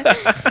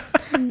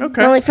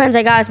 Okay. The only friends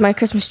I got is my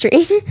Christmas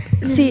tree.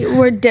 See,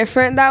 we're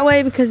different that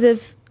way because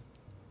if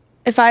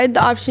I had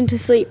the option to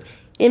sleep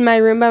in my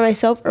room by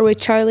myself or with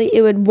Charlie,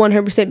 it would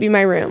 100% be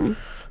my room.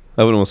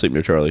 I wouldn't want to sleep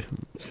near Charlie.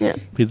 Yeah.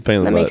 He's a pain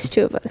in the That butt. makes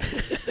 2 of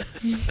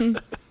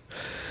us.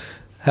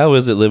 How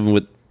is it living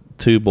with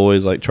 2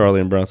 boys like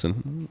Charlie and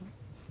Bronson?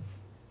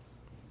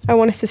 I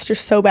want a sister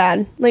so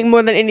bad. Like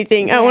more than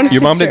anything. I want a Your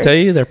sister. mom didn't tell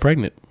you they're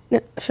pregnant. No,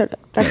 shut up.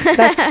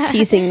 That's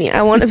teasing me.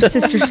 I want a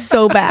sister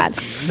so bad.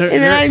 They're-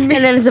 And then I And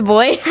then it's a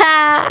boy.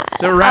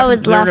 They're I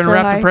would gonna laugh so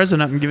wrap the hard.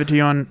 present up and give it to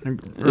you on,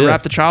 or Yeah.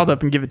 wrap the child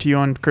up and give it to you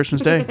on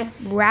Christmas Day.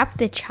 Wrap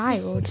the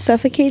child.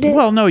 suffocate it.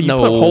 Well, no, you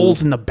put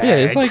holes in the bag.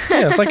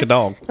 Yeah, it's like a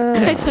dog.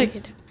 It's like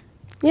it.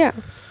 Yeah,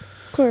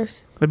 of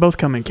course. They both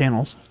come in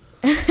kennels.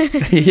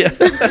 Yeah.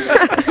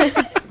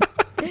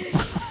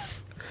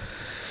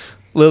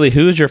 Lily,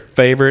 who is your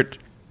favorite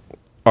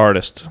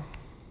artist,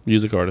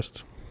 music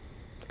artist?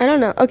 I don't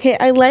know. Okay,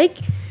 I like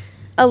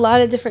a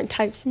lot of different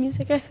types of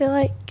music. I feel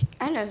like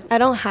I know. I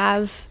don't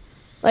have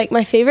like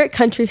my favorite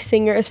country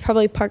singer is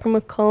probably Parker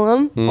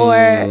McCollum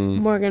or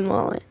Morgan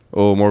Wallen.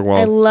 Oh, Morgan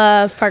Wallen. I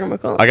love Parker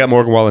McCollum. I got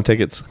Morgan Wallen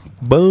tickets.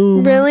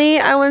 Boom. Really?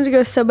 I wanted to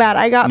go so bad.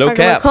 I got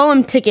Parker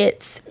McCollum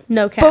tickets.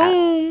 No cap.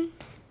 Boom.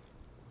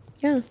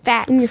 Yeah.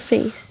 Facts. In your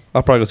face.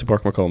 I'll probably go see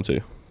Parker McCollum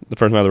too. The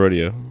first night of the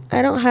rodeo.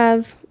 I don't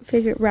have a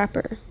favorite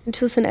rapper. I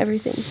just listen to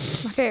everything.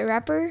 My favorite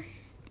rapper,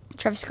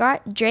 Travis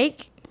Scott,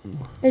 Drake.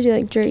 I do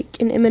like Drake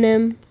and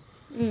Eminem.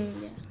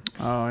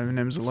 Oh,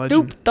 Eminem's a legend.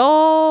 Snoop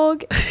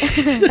Dogg.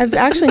 I've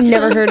actually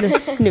never heard a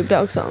Snoop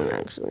Dogg song,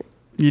 actually.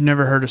 You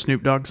never heard a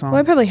Snoop Dogg song? Well,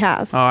 I probably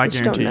have. Oh, I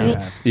just guarantee don't you know.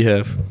 have. You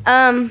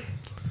have.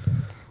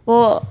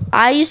 Well,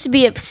 I used to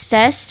be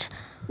obsessed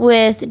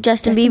with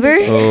Justin Bieber.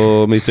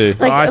 Oh, me too.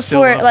 Like for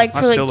like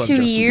 2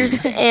 Justin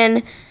years,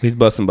 and He's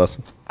busting.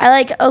 I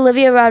like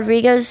Olivia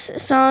Rodrigo's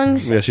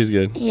songs. Yeah, she's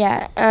good.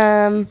 Yeah.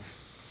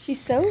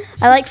 She's so.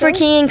 I like For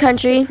King and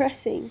Country.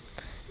 Depressing.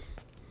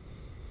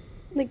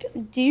 Like,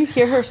 do you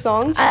hear her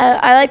songs?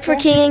 I like For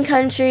King and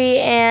Country,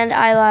 and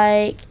I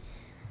like.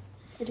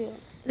 I do.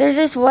 There's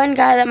this one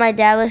guy that my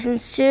dad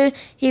listens to.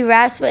 He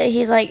raps, but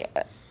he's like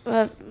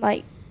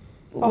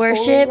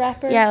worship.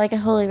 rapper? Yeah, like a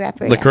holy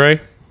rapper. Lecrae.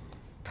 Yeah.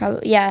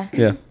 Probably. Yeah.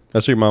 Yeah,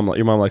 that's what your mom.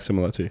 Your mom likes him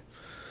a lot too.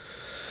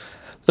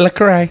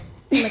 Lecrae.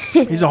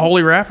 He's a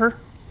holy rapper?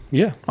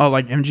 Yeah. Oh,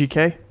 like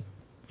MGK?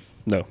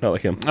 No, not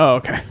like him. Oh,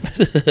 okay.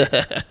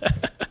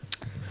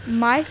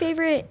 My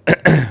favorite,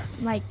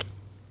 like,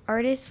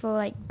 artist, well,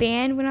 like,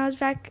 band when I was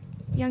back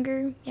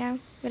younger, yeah,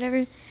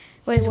 whatever,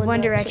 was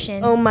One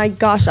Direction. Oh my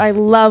gosh, I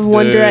love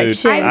One Dude,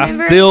 Direction. I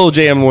still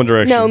jam One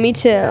Direction. No, me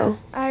too.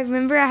 I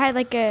remember I had,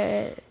 like,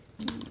 a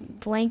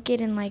blanket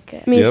and, like,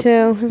 a... Me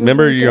too.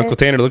 Remember your Uncle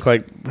Tanner looked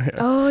like...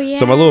 Oh, yeah.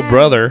 So my little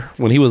brother,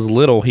 when he was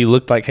little, he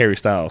looked like Harry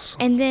Styles.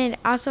 And then,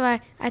 also,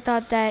 I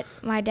thought that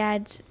my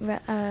dad's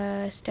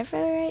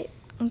stepbrother, right?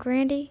 Uncle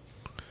Randy?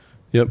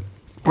 Yep.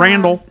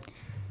 Randall.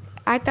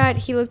 I thought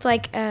he looked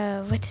like,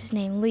 what's his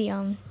name?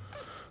 Liam.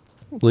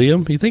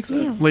 Liam? You think so?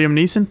 Liam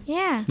Neeson?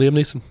 Yeah. Liam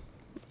Neeson.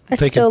 I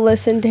still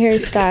listen to Harry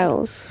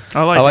Styles.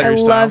 I like I Harry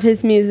Styles. love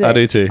his music. I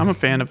do too. I'm a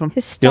fan of him.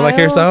 His style, You like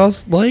Harry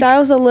Styles, Blayke?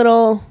 Style's a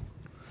little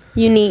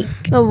unique.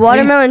 The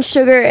Watermelon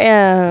Sugar.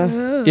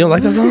 You don't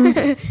like that song?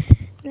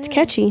 It's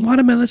catchy.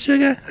 Watermelon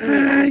Sugar.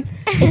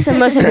 It's the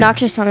most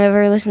obnoxious song I've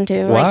ever listened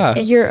to. Why?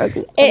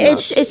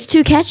 It's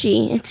too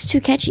catchy. It's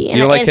too catchy. You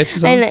don't like catchy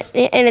songs?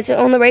 And it's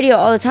on the radio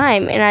all the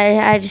time, and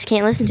I just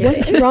can't listen to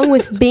What's it. wrong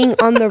with being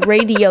on the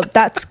radio?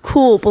 That's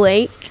cool,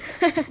 Blayke.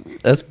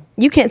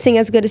 You can't sing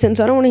as good as him,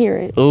 so I don't want to hear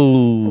it.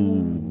 Oh,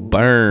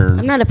 burn.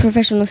 I'm not a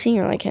professional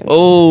singer like him.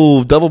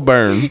 Oh, double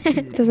burn.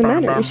 Doesn't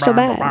matter. You're still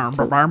bad.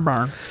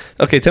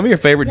 Okay, tell me your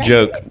favorite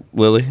joke,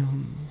 Lily.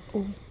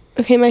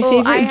 Okay, my I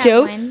favorite have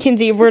joke, one.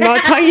 Kinsey. We're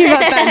not talking about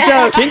that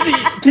joke. Kinsey,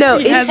 No,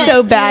 it's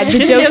so bad. The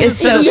joke is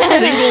so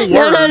bad.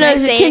 No. Can I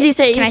say Kinsey, it?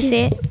 say it. Can I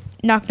say it?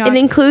 Knock, knock. It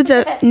includes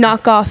a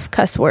knockoff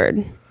cuss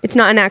word. It's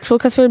not an actual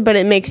cuss word, but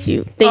it makes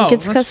you think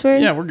it's a cuss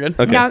word. Yeah, we're good.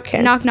 Okay. Knock,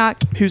 Okay. knock,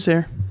 knock. Who's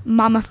there?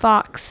 Mama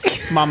Fox.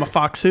 Mama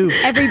Fox who?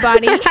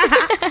 Everybody.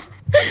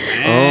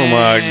 Oh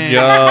my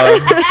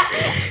God.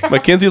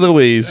 Mackenzie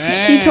Louise.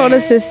 She told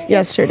us this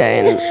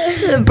yesterday.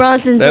 And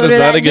Bronson That told is her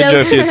not that a good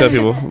joke for you to tell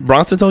people.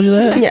 Bronson told you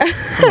that? yeah.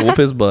 Whoop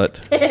his butt.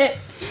 All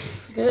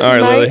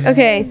right, Lily.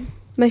 Okay,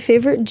 my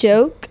favorite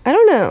joke? I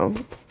don't know.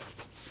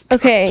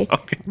 Okay. I'm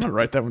going to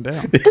write that one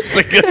down. It's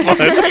a good one.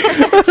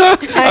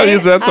 I'll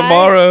use that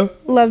tomorrow.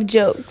 Love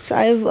jokes.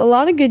 I have a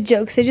lot of good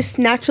jokes. They just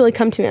naturally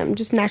come to me. I'm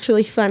just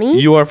naturally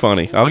funny. You are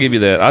funny. I'll give you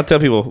that. I'll tell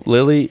people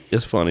Lily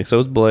is funny. So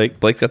is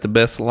Blayke. Blake's got the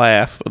best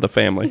laugh of the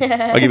family.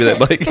 I'll give you that,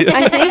 Blayke.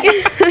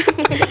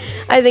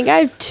 I think I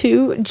have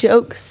 2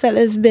 jokes that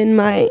have been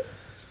my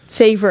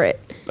favorite.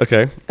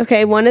 Okay.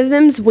 Okay, one of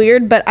them's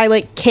weird, but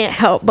I can't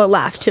help but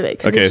laugh to it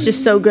because Okay. it's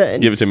just so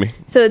good. Give it to me.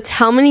 So it's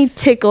how many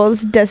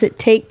tickles does it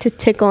take to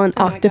tickle an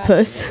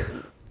octopus?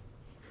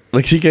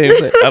 Like she can't even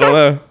say. I don't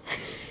know.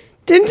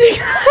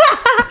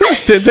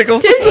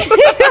 Tentacles.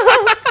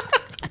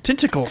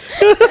 Tentacles.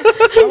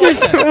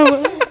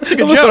 That's a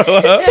good joke.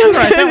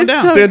 Write that one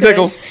down. so good.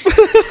 Tentacles.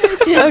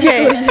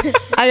 Okay,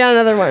 I got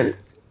another one.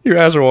 Your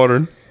eyes are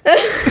watering.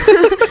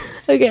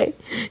 Okay,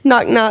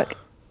 knock knock.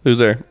 Who's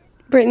there?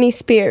 Britney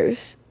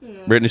Spears.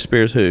 Britney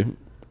Spears. Who?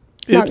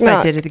 Knock, Oops, knock.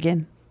 I did it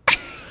again.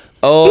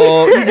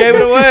 Oh, you gave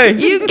it away.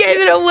 You gave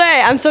it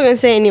away. I'm still gonna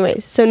say it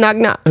anyways. So knock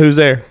knock. Who's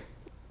there?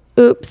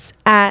 Oops,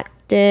 I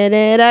did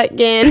it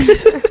again.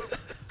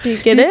 Do you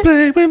get it?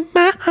 Play with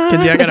my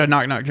Kinsey, I got a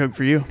knock knock joke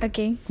for you.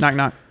 Okay. Knock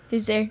knock.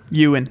 Who's there?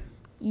 Ewan.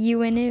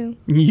 You and who?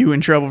 You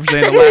in trouble for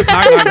saying the last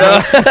knock knock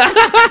joke.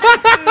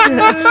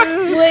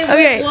 Wait,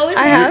 Okay, what was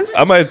I that? have.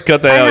 I might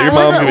cut that out. Your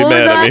What was mom's the gonna be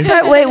mad at last me.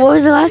 part? Wait, what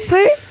was the last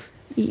part?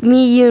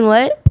 Me, you, and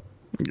what?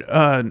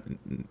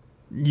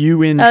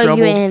 You in Oh, you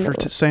trouble in. for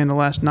saying the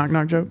last knock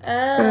knock joke?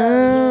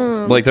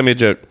 Blake, tell me a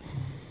joke.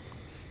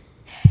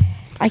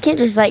 I can't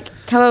just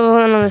come up with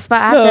one on the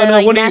spot. I have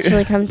to what do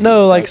naturally come to.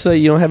 No, say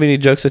you don't have any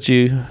jokes that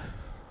you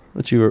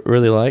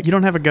really like. You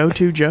don't have a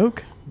go-to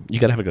joke? You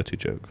gotta have a go-to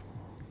joke.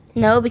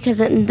 No, because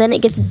then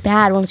it gets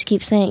bad once you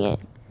keep saying it.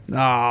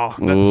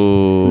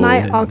 Oh,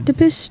 my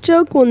octopus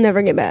joke will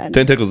never get bad.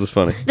 Tentacles is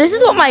funny. This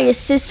is what my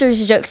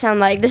sister's jokes sound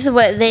like. This is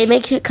what they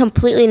make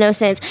completely no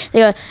sense. They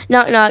go,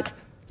 knock, knock.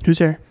 Who's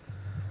there?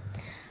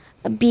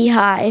 A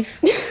beehive.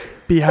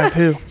 Beehive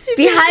who?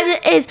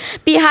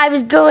 Beehive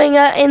is going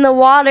in the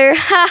water.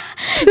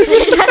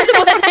 That's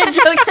what their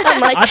jokes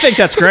sound like. I think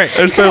that's great.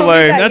 They're so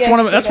lame. That's one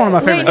of my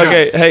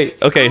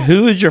favorite. Okay.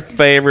 Who is your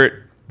favorite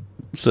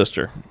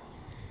sister?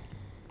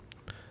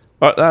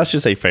 I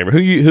should say favorite. Who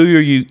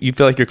you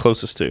feel like you're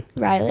closest to?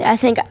 Riley. I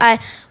think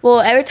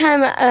every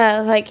time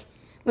like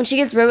when she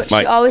gets Robux,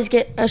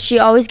 she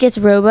always gets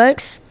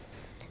Robux.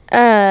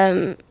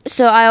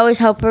 So I always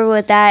help her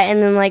with that,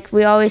 and then like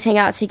we always hang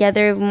out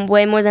together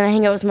way more than I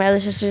hang out with my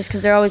other sisters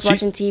because they're always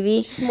watching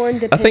TV. She's more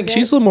independent. I think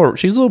she's a little more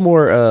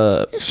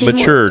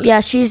matured.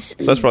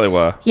 So that's probably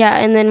why. Yeah,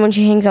 and then when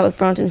she hangs out with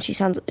Bronson,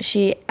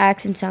 she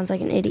acts and sounds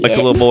like an idiot, like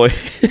a little boy.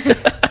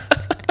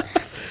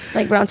 It's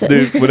like Bronson.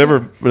 Dude, whenever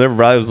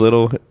Riley was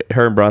little,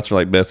 her and Bronson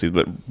were like besties,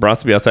 but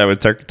Bronson be outside would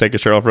take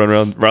his shirt off, run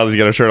around. Riley's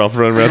got her shirt off,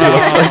 run around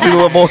like she's a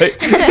little boy.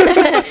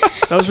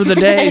 Those were the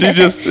days. She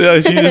just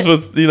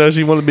was,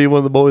 she wanted to be one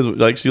of the boys.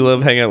 Like she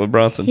loved hanging out with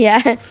Bronson.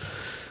 Yeah.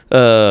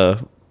 I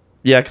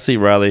can see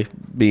Riley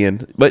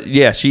being, but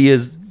yeah, she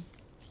is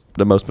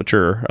the most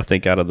mature, I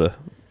think, out of the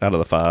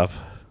five.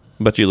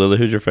 But you, Lily,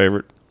 who's your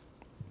favorite?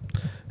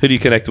 Who do you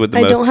connect with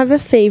the most? I don't have a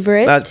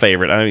favorite. Not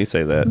favorite. I don't even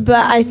say that.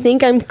 But I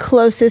think I'm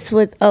closest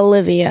with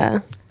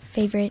Olivia.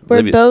 Favorite.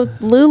 We're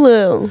both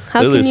Lulu.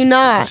 How can you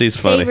not? She's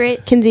funny.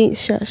 Favorite. Kenzie,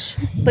 shush.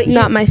 But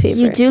not my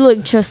favorite. You do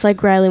look just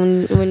like Riley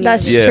when you.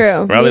 That's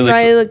true. Riley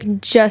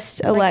look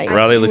just alike.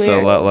 Riley looks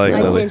a lot like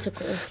Lily.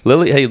 Identical.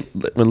 Lily, hey,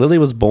 when Lily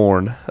was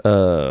born,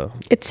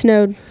 it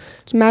snowed.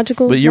 It's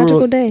magical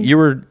day. You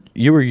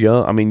were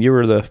young. I mean, you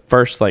were the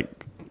first,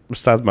 like,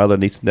 besides my other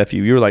niece and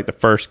nephew, you were like the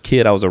first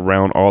kid I was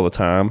around all the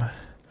time.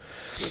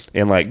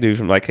 And like, dude,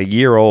 from like a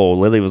year old,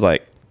 Lily was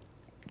like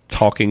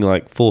talking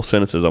like full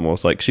sentences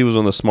almost. Like she was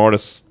one of the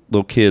smartest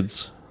little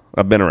kids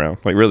I've been around.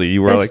 Like really,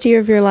 you were best like year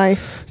of your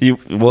life. You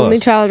was only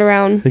child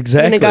around.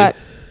 Exactly. And it got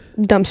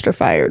dumpster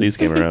fired. These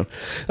came around.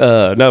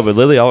 No, but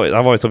Lily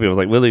I've always told people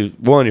like Lily.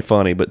 One, you're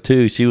funny, but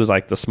two, she was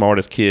like the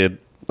smartest kid.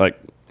 Like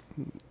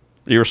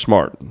you were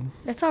smart.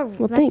 That's all.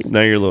 Well, thanks.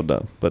 Now you're a little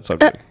dumb, but it's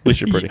okay. At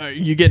least you're pretty. Are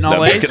you getting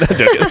all A's?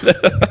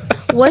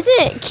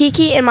 Wasn't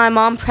Kiki and my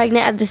mom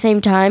pregnant at the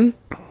same time?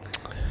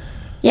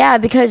 Yeah,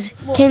 because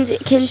Kenzie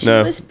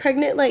was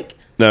pregnant like.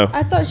 No.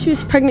 I thought she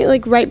was pregnant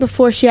like right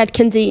before she had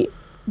Kenzie.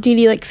 Dee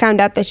Dee like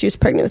found out that she was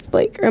pregnant with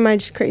Blayke, or am I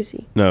just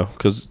crazy? No,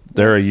 because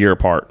they're a year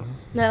apart.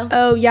 No.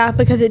 Oh yeah,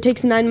 because it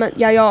takes 9 months.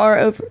 Yeah, y'all are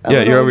over.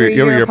 Yeah, you're over a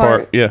year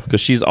apart. Yeah, because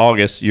she's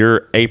August,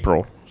 you're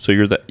April, so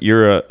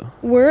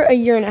We're a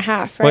year and a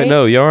half, right? Wait,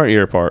 no, y'all aren't a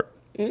year apart.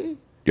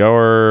 Y'all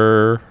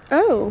are.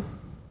 Oh.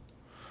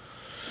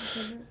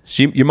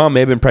 Your mom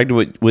may have been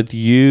pregnant with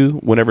you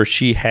whenever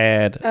she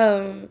had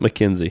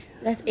McKenzie.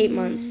 That's 8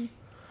 months.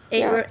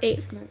 We're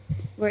 8th month.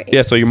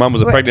 Yeah, so your mom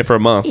was pregnant for a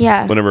month.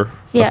 Yeah. Whenever.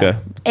 Yeah. Okay.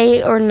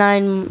 8 or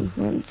 9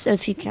 months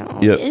if you count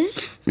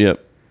August.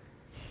 Yep.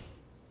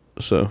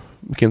 So,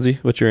 McKenzie,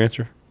 what's your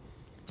answer?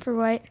 For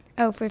what?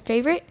 Oh, for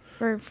favorite?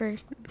 For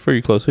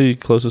you close. Who are you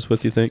closest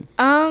with, you think?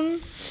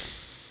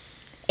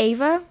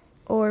 Ava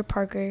or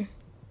Parker?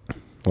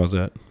 Why's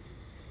that?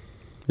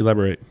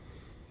 Elaborate.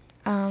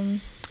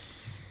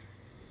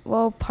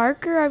 Well,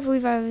 Parker, I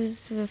believe I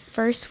was the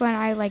first one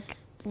I like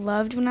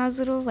loved when I was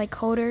little, like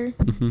hold her.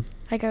 Mm-hmm.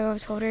 Like I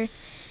always hold her.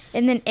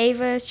 And then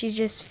Ava, she's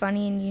just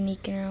funny and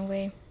unique in her own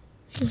way.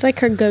 She's like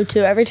her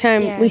go-to. Every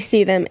time we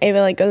see them,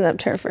 Ava like goes up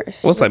to her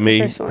first. Well, it's like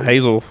me.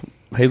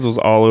 Hazel's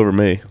all over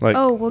me. Like,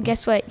 oh, well,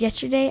 guess what?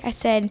 Yesterday I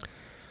said,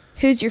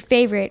 "Who's your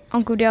favorite,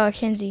 Uncle Dale or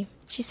Kenzie?"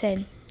 She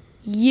said,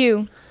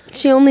 "You."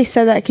 She only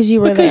said that because you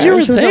were there. You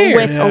were she there.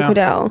 wasn't with Uncle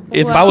Dale.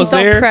 If I was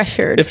there,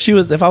 pressured.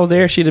 If I was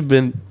there, she'd have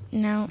been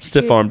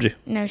stiff-armed you.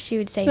 No, she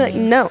would say like,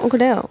 no, Uncle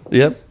Dale.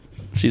 Yep,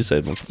 she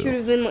said Uncle Dale. She would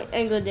have been like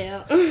Uncle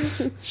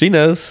Dale. She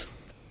knows.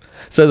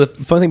 So the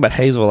funny thing about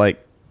Hazel,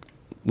 like,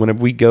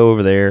 whenever we go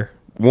over there,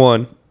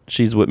 one,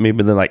 she's with me,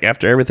 but then like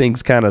after everything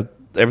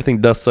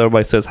dusts,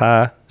 everybody says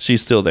hi,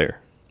 she's still there.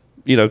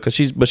 You know, because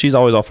she's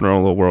always off in her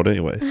own little world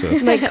anyway. So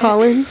like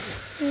Collins.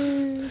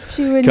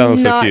 She would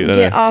Colin's not so cute,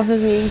 get off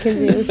of me and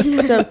Kenzie. It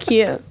was so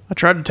cute. I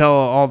tried to tell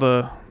all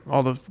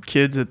the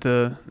kids at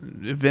the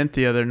event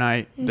the other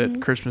night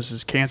that Christmas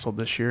is canceled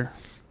this year.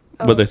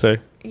 What'd they say?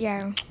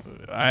 Yeah.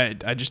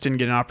 I just didn't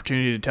get an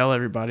opportunity to tell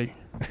everybody.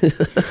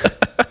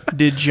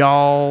 Did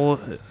y'all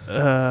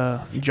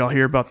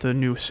hear about the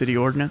new city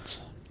ordinance?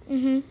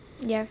 Mhm.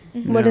 Yeah.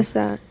 Mm-hmm. What is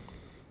that?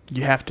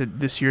 You have to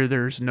this year.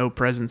 There's no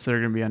presents that are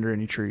going to be under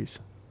any trees.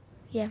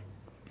 Yeah.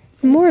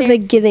 More of a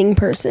giving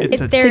person.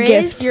 If there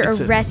is, you're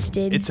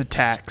arrested. It's a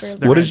tax.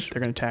 They're going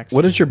to tax.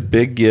 What is your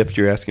big gift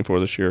you're asking for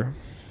this year?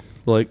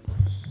 Like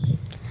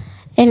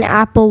an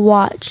Apple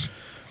Watch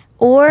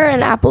or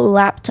an Apple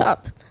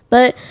laptop.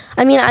 But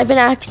I mean, I've been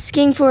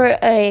asking for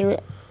a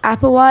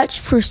Apple Watch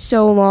for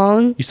so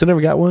long. You still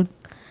never got one?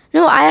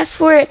 No, I asked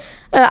for it.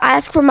 I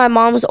asked for my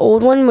mom's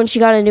old one when she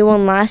got a new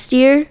one last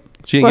year.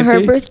 for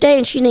her birthday,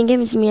 and she didn't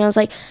give it to me. And I was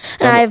like,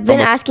 and I've been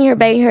asking her,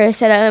 begging her to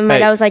set up, and my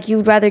dad was like,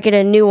 you'd rather get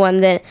a new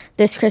one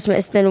this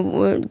Christmas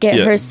than get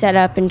her set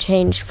up and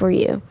changed for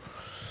you.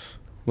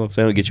 Well, if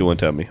they don't get you one,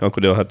 tell me.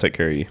 Uncle Dale will have to take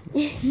care of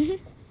you.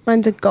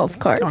 Mine's a golf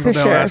cart Uncle for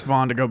Dale sure. asked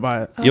Vaughn to go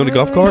buy it. You want a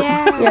golf cart?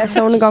 Yeah. Yes,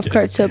 I want a golf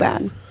cart so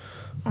bad.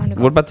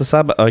 What about the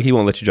side? He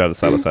won't let you drive the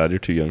side by side. You're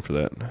too young for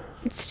that.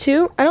 It's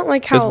too. I don't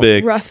like how it's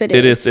big. rough it is.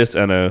 It is. It's.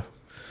 I know.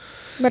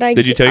 But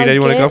Did you tell your dad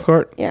you want a golf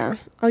cart? Yeah,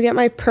 I'll get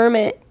my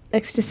permit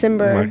next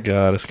December. Oh my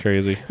God, it's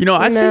crazy. You know,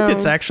 I think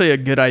it's actually a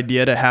good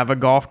idea to have a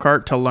golf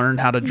cart to learn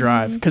how to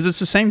drive because it's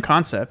the same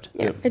concept.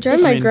 Yeah, I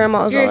drive my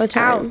grandma's all the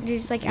time. You're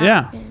just like out.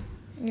 Yeah.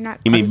 You're not.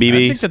 You mean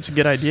BB? I think that's a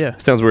good idea.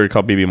 Sounds weird to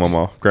call BB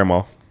Mama,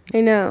 Grandma.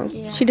 I know.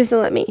 Yeah. She doesn't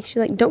let me. She's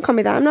like, don't call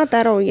me that. I'm not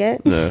that old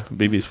yet. No,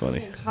 BB's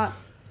funny.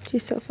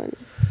 She's so funny.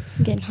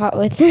 I'm getting hot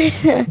with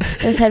this.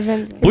 Those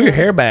headphones. Pull your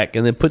hair back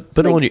and then put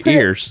them on your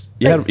ears.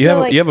 You have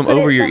them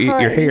over your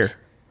hair.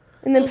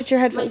 And then put your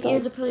headphones on. My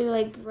ears are probably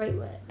like bright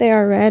red. They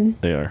are red.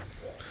 They are.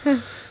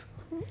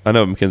 I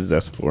know what Mackenzie's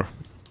asking for.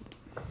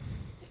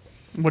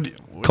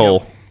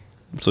 Coal.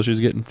 So she's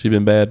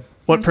been bad.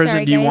 What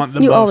present do you want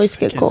the most? You always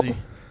get coal.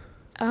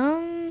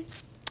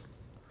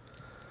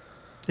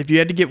 If you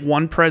had to get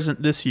one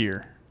present this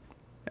year,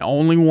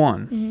 only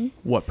one,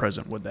 what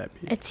present would that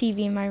be? A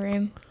TV in my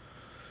room.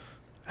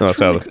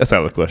 That's out of the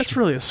question. That's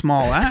really a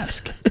small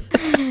ask.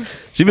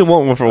 She's been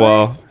wanting one for a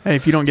while. Hey,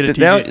 if you don't get a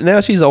TV...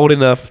 Now she's old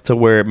enough to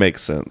where it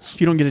makes sense.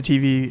 If you don't get a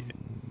TV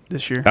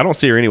this year... I don't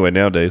see her anyway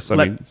nowadays.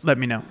 Let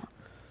me know.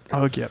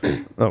 I'll hook you up.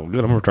 Oh, good. I'm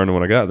going to return the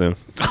one I got then.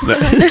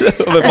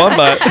 Let Mom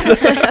buy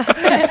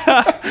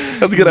it.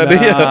 That's a good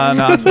idea.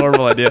 No, it's a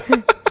horrible idea.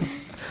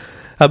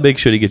 How big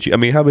should he get you? I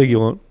mean, how big you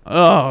want?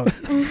 Oh,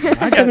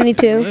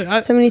 72.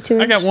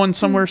 72 I got one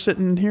somewhere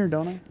sitting here,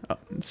 don't I? Oh,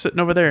 sitting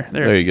over there.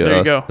 There you go. There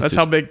you go. That's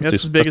how big.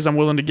 That's as big as I'm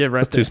willing to give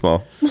right there. Too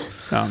small. No,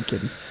 I'm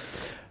kidding.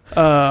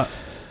 Have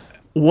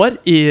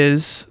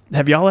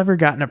y'all ever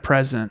gotten a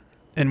present,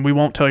 and we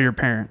won't tell your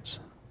parents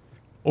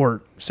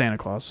or Santa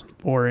Claus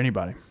or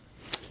anybody.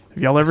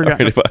 Have y'all ever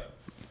gotten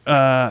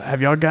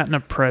have y'all gotten a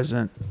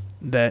present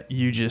that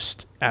you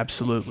just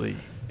absolutely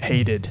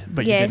hated,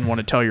 but you didn't want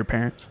to tell your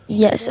parents?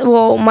 Yes.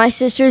 Well, my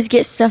sisters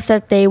get stuff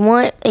that they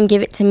want and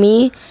give it to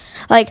me.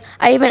 Like,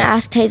 I even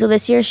asked Hazel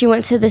this year. She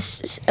went to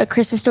this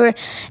Christmas store,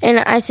 and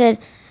I said,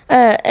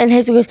 and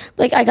Hazel goes,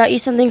 like, I got you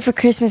something for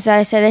Christmas. And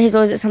I said,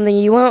 Hazel, is it something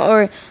you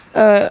want,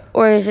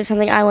 or is it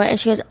something I want? And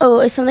she goes, oh,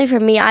 it's something for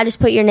me. I just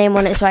put your name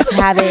on it so I can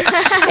have it.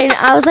 And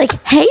I was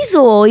like,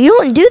 Hazel, you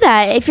don't do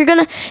that. If you're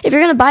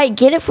gonna buy it,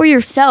 get it for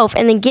yourself,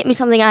 and then get me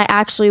something I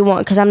actually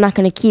want, because I'm not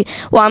gonna keep.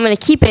 Well, I'm gonna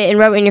keep it and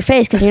rub it in your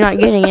face because you're not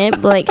getting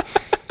it. But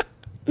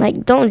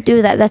like, don't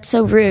do that. That's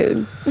so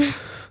rude.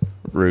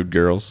 Rude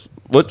girls.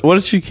 What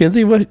did you,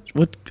 Kenzie? What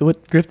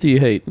gift do you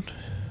hate?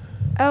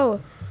 Oh,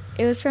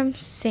 it was from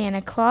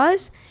Santa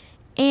Claus,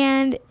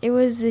 and it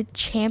was the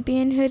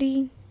Champion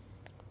hoodie.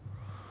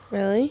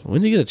 Really?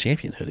 When did you get a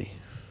Champion hoodie?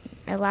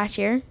 Last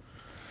year.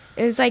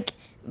 It was like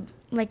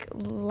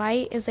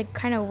light. It was like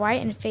kind of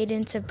white and faded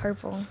into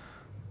purple.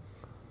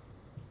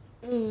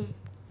 Really?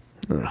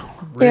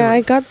 Yeah,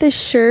 I got this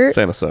shirt.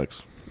 Santa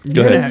sucks.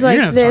 Go ahead. It was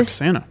like this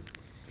Santa.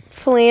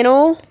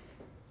 flannel.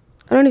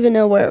 I don't even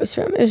know where it was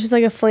from. It was just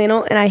like a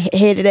flannel, and I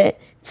hated it.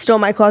 Stole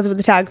my closet with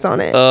the tags on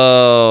it.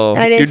 Oh. And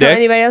I didn't tell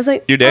anybody. I was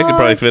like, your dad could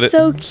probably fit it.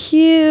 So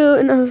cute.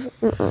 And I was,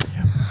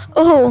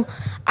 Oh,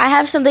 I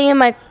have something in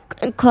my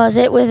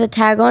closet with a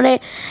tag on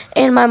it,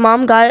 and my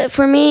mom got it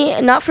for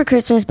me, not for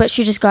Christmas, but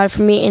she just got it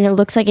for me, and it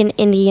looks like an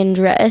Indian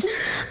dress,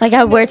 like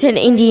I wear to an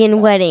Indian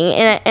wedding,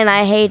 and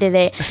I hated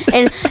it.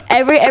 And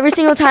every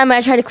single time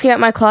I try to clear out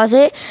my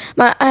closet,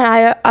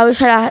 I always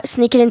try to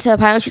sneak it into the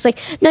pile, and she's like,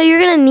 no, you're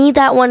gonna need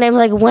that one day. I'm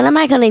like, when am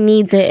I gonna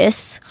need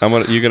this?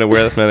 You're gonna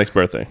wear that for my next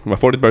birthday. My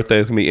 40th birthday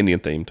is gonna be Indian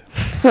themed.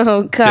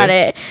 Oh, got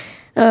it.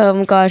 Oh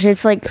my gosh,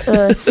 it's like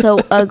so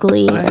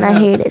ugly, and I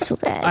hate it so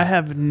bad. I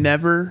have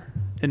never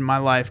in my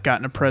life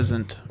gotten a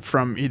present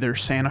from either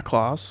Santa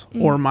Claus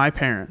or my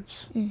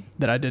parents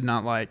that I did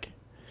not like,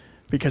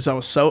 because I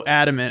was so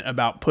adamant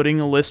about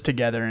putting a list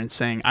together and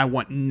saying, I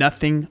want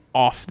nothing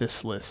off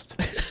this list.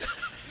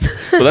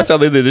 Well, that's how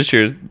they did this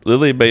year.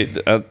 Lily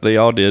they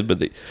all did, but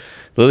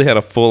Lily had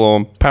a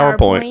full-on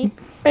PowerPoint.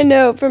 I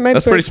know, for my birthday.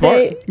 That's pretty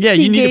smart. Yeah,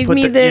 she you need gave to put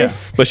me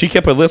this. Yeah. But she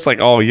kept a list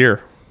like all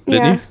year,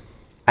 didn't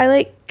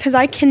you? Because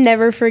I can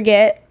never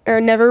forget or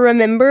never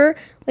remember,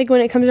 like when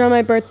it comes around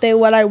my birthday,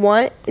 what I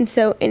want. And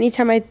so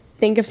anytime I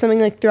think of something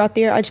like throughout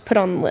the year, I just put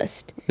on the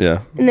list.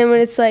 Yeah. And then when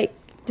it's like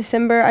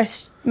December, I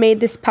made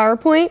this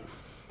PowerPoint,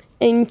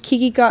 and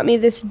Kiki got me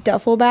this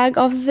duffel bag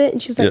off of it,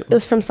 and she was like, it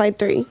was from slide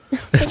 3.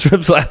 It's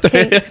from slide 3.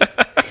 Thanks.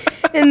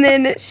 And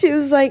then she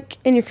was like,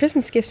 and your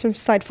Christmas gift's from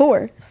slide 4.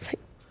 I was like,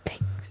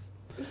 thanks.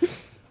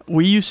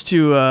 We used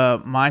to,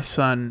 my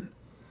son,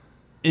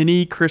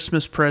 any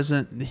Christmas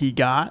present he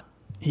got,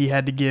 he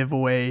had to give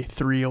away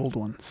 3 old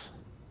ones.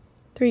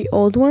 3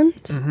 old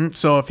ones? Mm-hmm.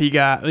 So if he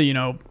got,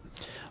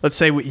 let's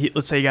say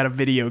he got a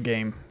video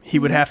game, he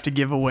would have to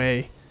give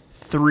away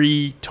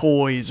 3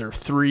 toys or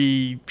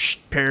 3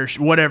 pairs,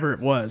 whatever it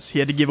was. He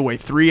had to give away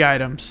 3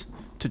 items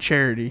to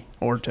charity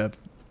or to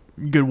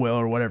Goodwill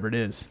or whatever it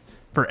is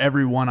for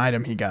every one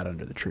item he got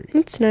under the tree.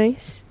 That's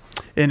nice.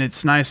 And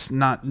it's nice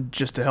not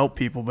just to help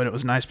people, but it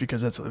was nice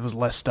because it was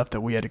less stuff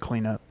that we had to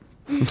clean up.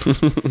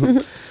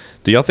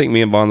 Do y'all think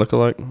me and Vaughn look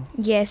alike?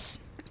 Yes.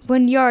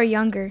 When you are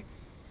younger.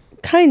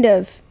 Kind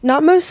of.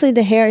 Not mostly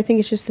the hair. I think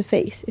it's just the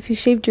face. If you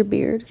shaved your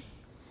beard,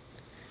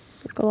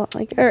 look a lot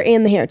like,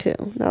 and the hair too.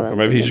 Or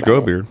maybe he should grow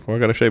a beard. Well, I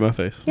gotta shave my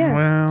face. Yeah,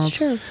 well, it's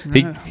true.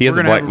 He has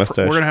a black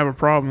mustache. We're gonna have a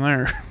problem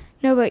there.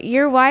 No, but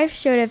your wife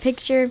showed a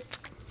picture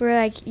where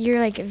like you're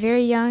like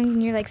very young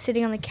and you're like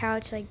sitting on the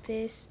couch like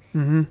this,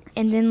 and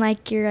then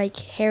like your like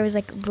hair was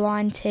like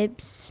blonde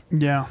tips.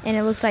 Yeah, and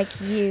it looked like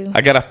you.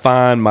 I gotta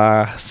find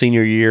my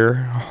senior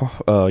year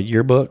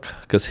yearbook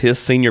because his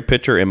senior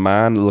picture and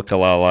mine look a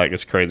lot alike.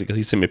 It's crazy because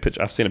he sent me a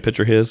picture. I've seen a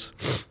picture of his.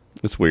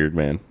 It's weird,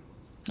 man.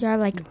 You're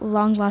like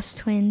long lost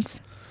twins.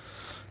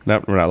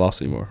 No, we're not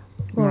lost anymore.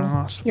 we're not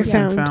lost. You're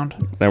found.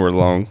 Now we're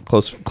long,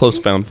 close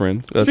found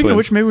friends. Speaking twins. of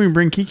which, maybe we can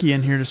bring Kiki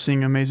in here to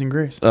sing "Amazing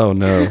Grace." Oh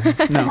no!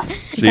 No,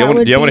 Do y'all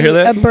want to hear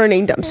that? A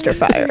burning dumpster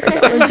fire.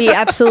 That would be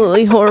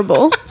absolutely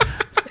horrible.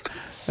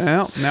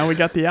 well, now we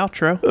got the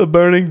outro. A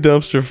burning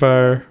dumpster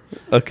fire.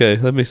 Okay,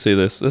 let me see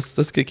this.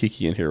 Let's get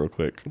Kiki in here real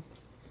quick.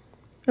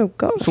 Oh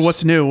gosh. So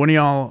what's new? What do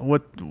y'all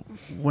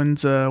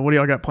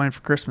got planned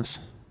for Christmas?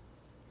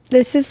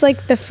 This is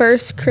like the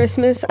first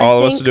Christmas All I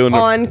of us think are doing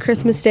on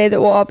Christmas Day that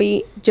will all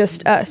be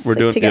just us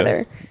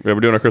together. Yeah, we're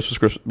doing our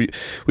Christmas.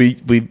 We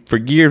for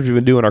years we've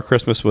been doing our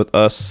Christmas with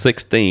us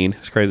 16.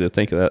 It's crazy to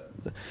think of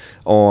that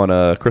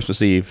on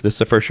Christmas Eve. This is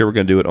the first year we're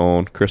going to do it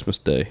on Christmas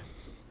Day.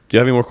 Do you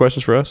have any more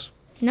questions for us?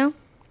 No.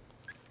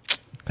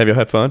 Have you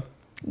had fun?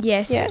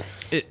 Yes.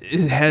 Yes.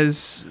 It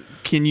has.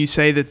 Can you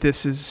say that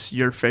this is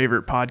your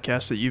favorite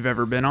podcast that you've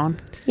ever been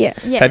on?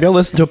 Yes. Yes. Have y'all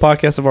listened to a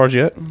podcast of ours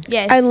yet?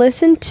 Yes. I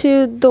listened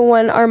to the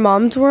one our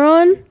moms were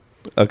on.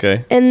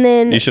 Okay. And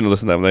then You shouldn't have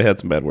listened to them. They had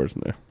some bad words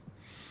in there.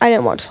 I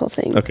didn't watch the whole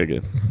thing. Okay,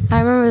 good. I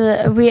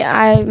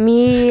remember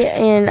me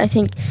and I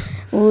think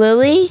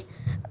Lily,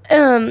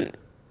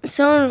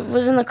 someone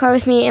was in the car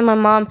with me and my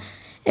mom,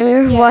 and we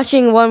were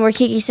watching one where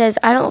Kiki says,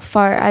 "I don't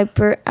fart,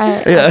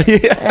 Yeah.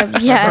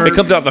 yeah, It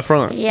comes out the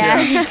front. yeah,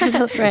 it comes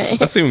out the front.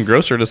 That's even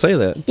grosser to say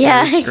that.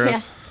 Yeah, That is yeah.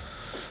 gross.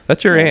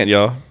 That's your aunt,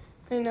 y'all.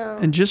 I know.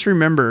 And just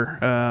remember,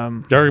 Y'all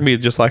are going to be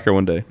just like her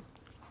one day.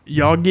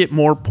 y'all get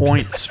more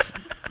points,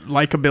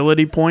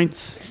 likability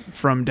points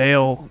from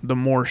Dale the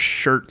more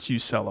shirts you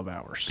sell of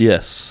ours.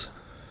 Yes.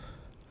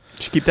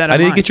 Just keep that in I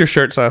need mind. to get your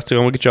shirt size too.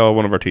 I'm going to get y'all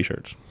one of our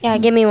t-shirts. Yeah,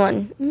 give me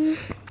one.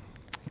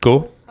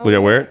 Cool? We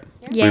gotta wear it?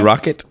 Yes. We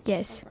rock it?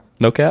 Yes.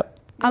 No cap?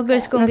 I'll go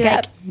to school and be Okay.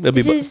 like, It'll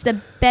be this is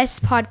the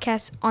best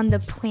podcast on the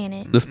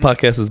planet. This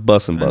podcast is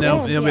bussin'. And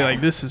they'll be Yeah.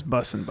 like, this is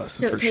bussin'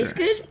 So for it tastes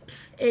sure. good.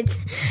 It's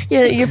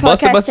your Bussin'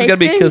 podcast bussin's tastes gotta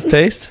be good. because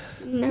taste.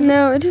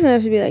 No, it doesn't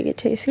have to be like it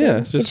tastes good. Yeah,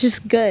 it's it's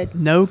just good.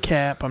 No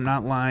cap. I'm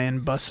not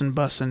lying.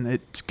 Bussin'.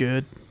 It's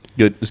good.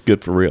 Good. It's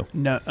good for real.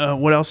 No.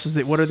 What else is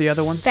it? What are the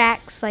other ones?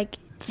 Facts, like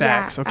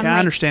Facts. yeah, Okay, I'm I like,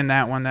 understand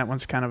that one. That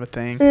one's kind of a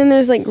thing. And then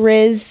there's like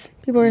Riz.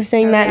 People are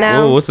saying that yeah.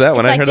 now. Oh, what's that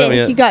one? It's I ain't like heard that one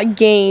this. You yet. got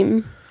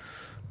game.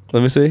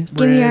 Let me see.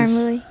 Give me your arm, Riz.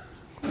 Lily.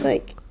 It's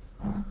like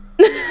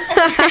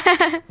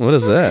What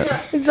is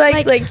that? it's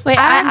like Wait,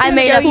 I I'm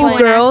made show up you cool one.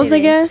 after girls, I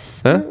this.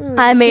 guess. Huh?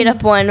 I made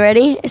up one.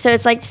 Ready? So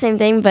it's like the same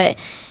thing, but it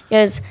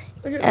goes.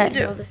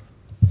 I'll just-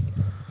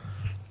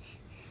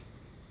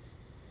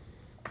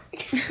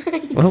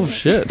 Oh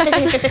shit!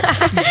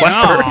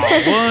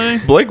 Oh,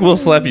 boy. Blake will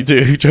slap you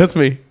too. Trust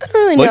me. I don't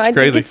really know. Blake's I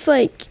crazy. think it's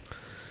like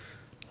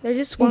There's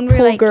just you one where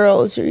pull like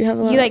girls or you have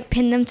a lot. you like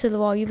pin them to the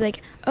wall. You be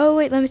like, oh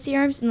wait, let me see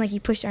your arms, and like you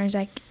push the arms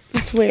back.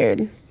 It's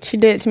weird. She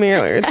did it to me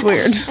earlier. It's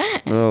weird.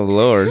 Oh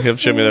lord, you have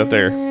to show me that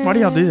there. Why do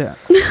y'all do that?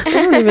 I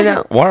don't even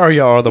know. Why are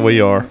y'all the way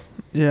you are?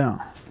 Yeah.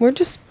 We're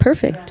just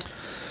perfect.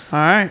 All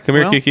right. Come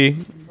here, well, Kiki.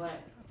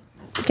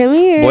 Come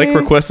here. Blake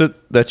requested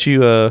that you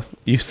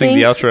sing Sing.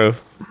 the outro.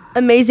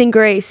 Amazing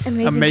Grace.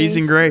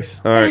 Amazing Grace.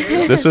 All right.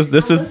 This is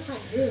It's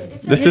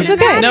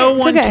okay. No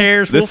It's one okay.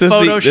 cares. This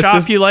We'll is the- Photoshop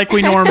this is- you like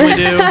we normally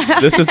do.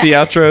 this is the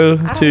outro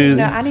I don't to. even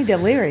know. I need the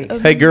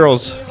lyrics. Hey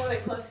girls,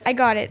 I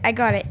got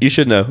it. you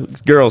should know.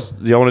 Girls,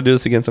 do y'all want to do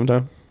this again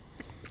sometime?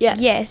 Yes.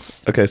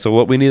 Yes. Okay, so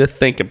what we need to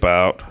think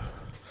about,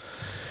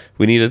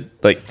 we need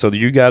to so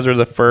you guys are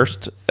the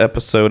first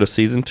episode of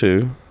season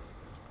 2.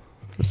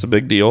 It's a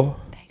big deal.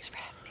 Thanks for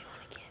having me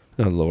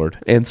on again. Oh Lord!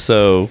 And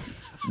so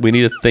we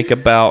need to think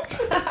about.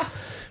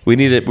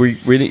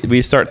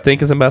 We start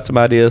thinking about some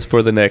ideas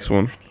for the next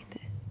one.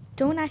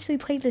 Don't actually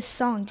play this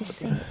song. Just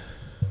sing it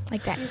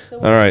like that. All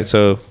right.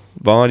 So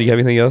Vaughn, you have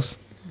anything else?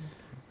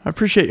 I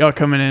appreciate y'all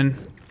coming in.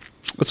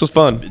 This was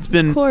fun. It's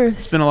been Of course.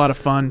 it's been a lot of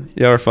fun.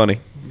 Y'all are funny.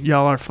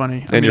 Y'all are funny. I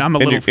And mean, you're, I'm a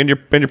and little. you're,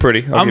 and you're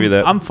pretty. I'll give you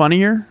that. I'm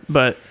funnier,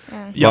 but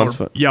Vaughn's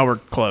fun. y'all were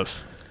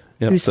close.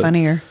 Yep, Who's so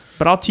funnier?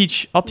 But I'll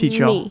teach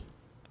y'all. Me.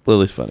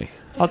 Lily's funny.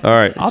 All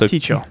right. I'll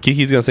teach y'all.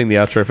 Kiki's going to sing the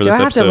outro for Do this I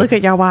have episode. to look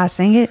at y'all while I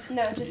sing it?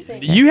 No, just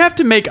sing. You have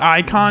to make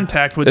eye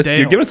contact with Dale.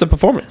 You're giving us a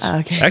performance.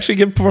 Okay. Actually,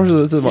 give a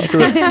performance to the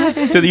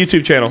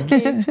YouTube channel.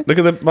 Look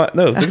at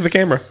look at the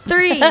camera.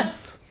 3,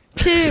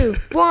 2,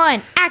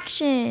 1,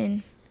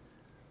 action.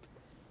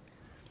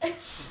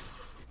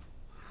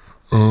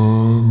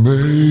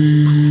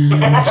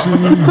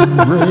 Amazing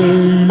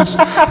grace,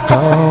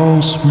 how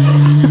sweet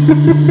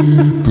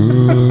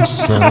the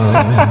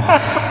sound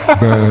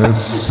that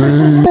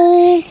saved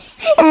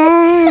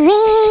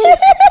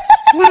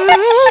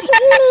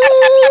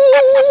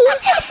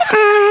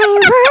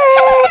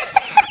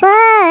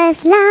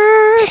was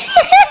lost,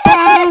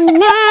 but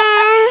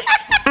now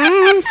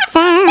I'm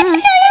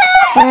found.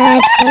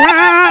 Was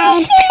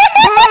blind,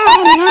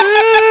 but now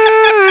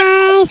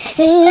I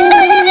see.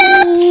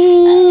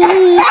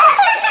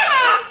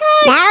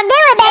 That'll do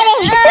it,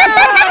 baby. Oh,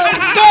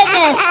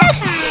 goodness.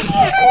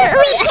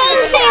 We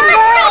changed your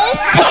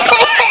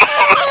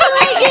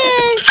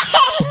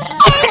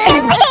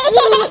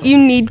voice. You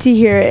need to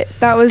hear it.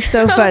 That was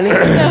so funny.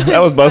 That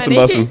was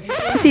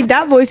bussin'. See,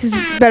 that voice is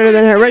better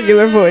than her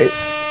regular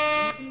voice.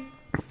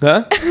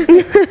 Huh?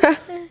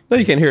 No,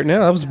 you can't hear it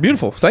now. That was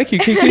beautiful. Thank you,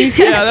 Kiki.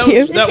 Yeah,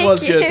 that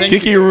was good. Thank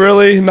Kiki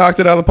really knocked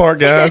it out of the park,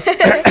 guys.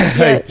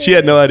 Hey, she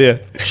had no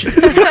idea.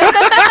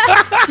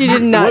 She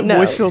did not What know.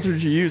 voice filter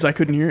did you use? I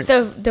couldn't hear it.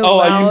 The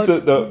I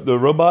used the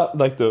robot,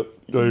 like the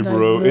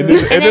bro, and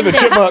then the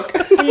chipmunk.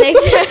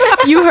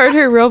 You heard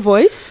her real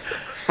voice?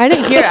 I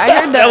didn't hear it.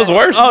 I heard That was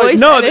worse. Oh,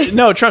 voice edit.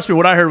 no, trust me.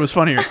 What I heard was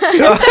funnier.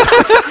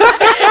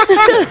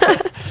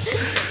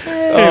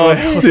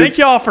 Anyway, well, thank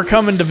y'all for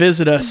coming to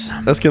visit us.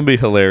 That's gonna be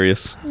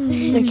hilarious.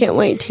 I can't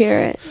wait to hear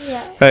it.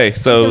 Hey,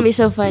 It's so gonna be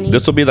so funny.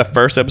 this will be the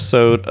first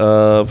episode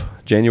of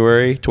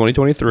January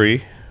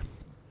 2023.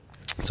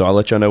 So I'll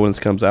let y'all know when this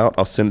comes out.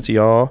 I'll send it to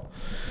y'all.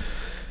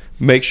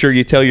 Make sure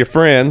you tell your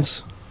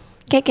friends.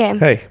 KK.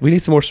 Hey, we need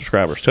some more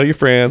subscribers. Tell your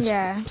friends.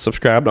 Yeah.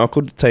 Subscribe to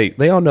Uncle Tate.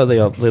 They all know they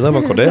love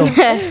Uncle Dale.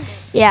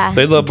 Yeah.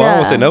 They love Bob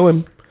once they know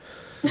him.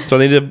 So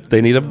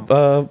they need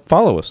to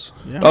follow us.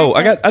 Yeah. Oh,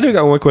 I do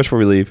got one question before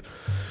we leave.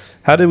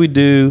 How did we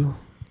do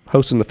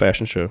hosting the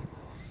fashion show?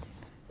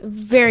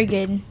 Very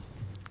good.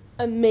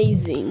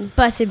 Amazing.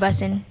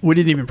 Bussin'. We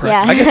didn't even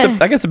practice. Yeah.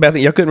 I guess the bad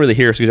thing, y'all couldn't really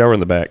hear us because y'all were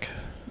in the back.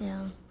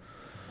 Yeah.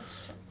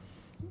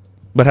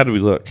 But how did we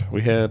look?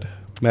 We had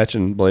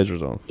matching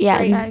blazers on.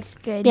 Yeah. That's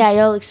good. Yeah,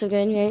 y'all look so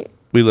good, right?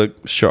 We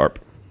look sharp.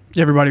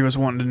 Everybody was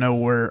wanting to know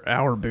where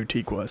our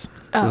boutique was.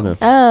 You know.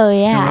 Oh, And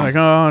yeah. we're like,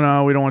 oh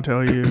no, we don't want to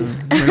tell you.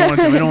 We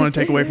don't want to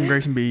take away from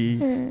Grace and B.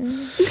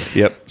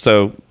 Yep.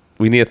 So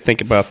we need to think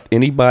about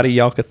anybody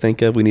y'all could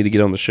think of. We need to get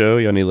on the show.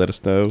 Y'all need to let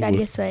us know. Gotta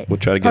get sweat. We'll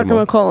try to get Parker them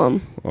on.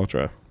 McCollum. I'll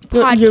try.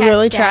 You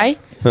really Podcast try?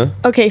 Huh?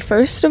 Okay,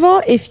 first of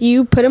all, if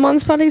you put him on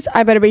this podcast,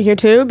 I better be here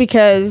too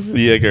because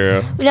Yeah,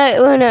 girl.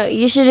 No.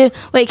 You should do.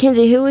 Wait,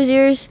 Kenzie, who was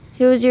yours?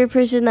 Who was your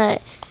person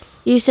that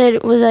you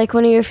said was like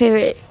one of your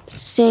favorite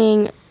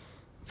singing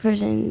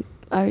person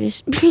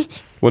artists?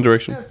 One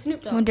Direction.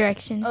 Snoop Dogg. One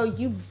Direction. Oh,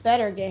 you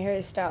better get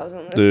Harry Styles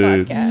on this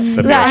Dude. podcast. We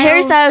That'd got be-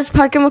 Harry Styles,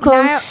 Parker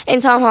McCollum, Niall-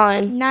 and Tom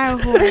Holland. Niall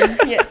Horan.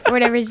 Yes.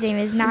 Whatever his name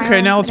is. Niall.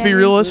 Okay, now let's be whatever.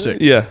 realistic.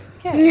 Yeah.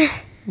 Okay.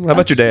 How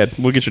about your dad?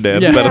 We'll get your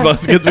dad. Yeah. About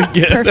as good as we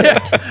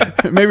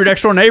get. Maybe your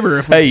next door neighbor.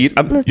 If we, Hey,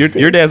 Let's see.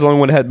 your dad's the only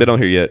one that hadn't been on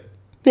here yet.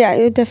 Yeah,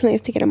 you definitely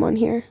have to get him on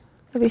here.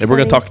 That'd be And we're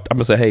gonna funny. talk. I'm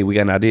gonna say, hey, we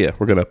got an idea.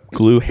 We're gonna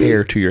glue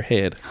hair to your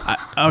head.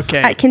 okay.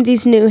 At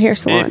Kenzie's new hair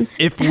salon.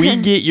 If we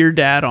get your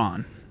dad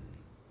on,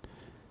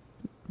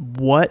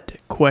 what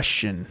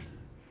question?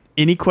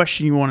 Any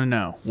question you want to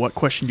know? What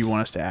question do you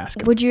want us to ask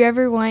him? Would you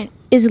ever want?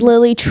 Is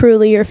Lily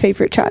truly your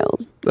favorite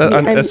child?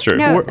 That's true.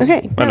 No.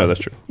 Okay. I know that's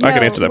true. I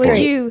can answer that for Would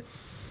you. you,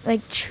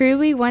 like,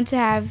 truly want to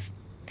have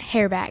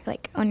hair back,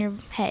 like, on your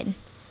head?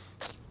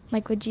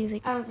 Like, would you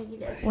like I don't think he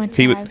does. want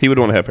to He have? would. He would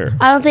want to have hair.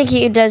 I don't think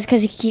he does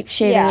because he keeps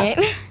shaving Yeah.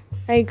 it.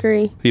 I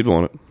agree. He'd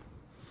want it.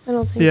 I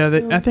don't think Yeah,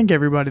 so. I think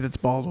everybody that's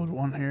bald would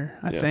want hair.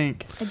 I Yeah.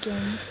 think. Again.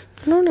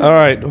 I don't know. All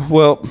right.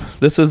 Well,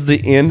 this is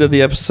the end of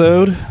the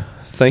episode.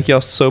 Thank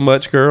y'all so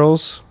much,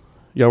 girls.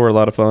 Y'all were a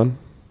lot of fun.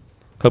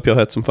 Hope y'all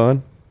had some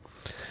fun.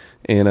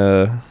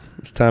 And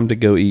it's time to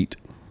go eat.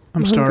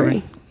 I'm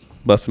starving. hungry.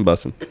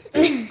 Bussin'.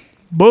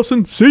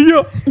 Bussin'. See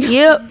ya.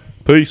 Yep.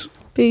 Peace.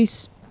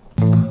 Peace.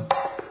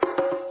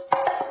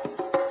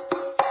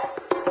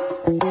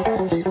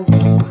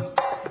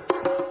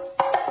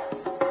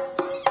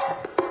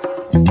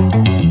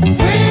 Thank you.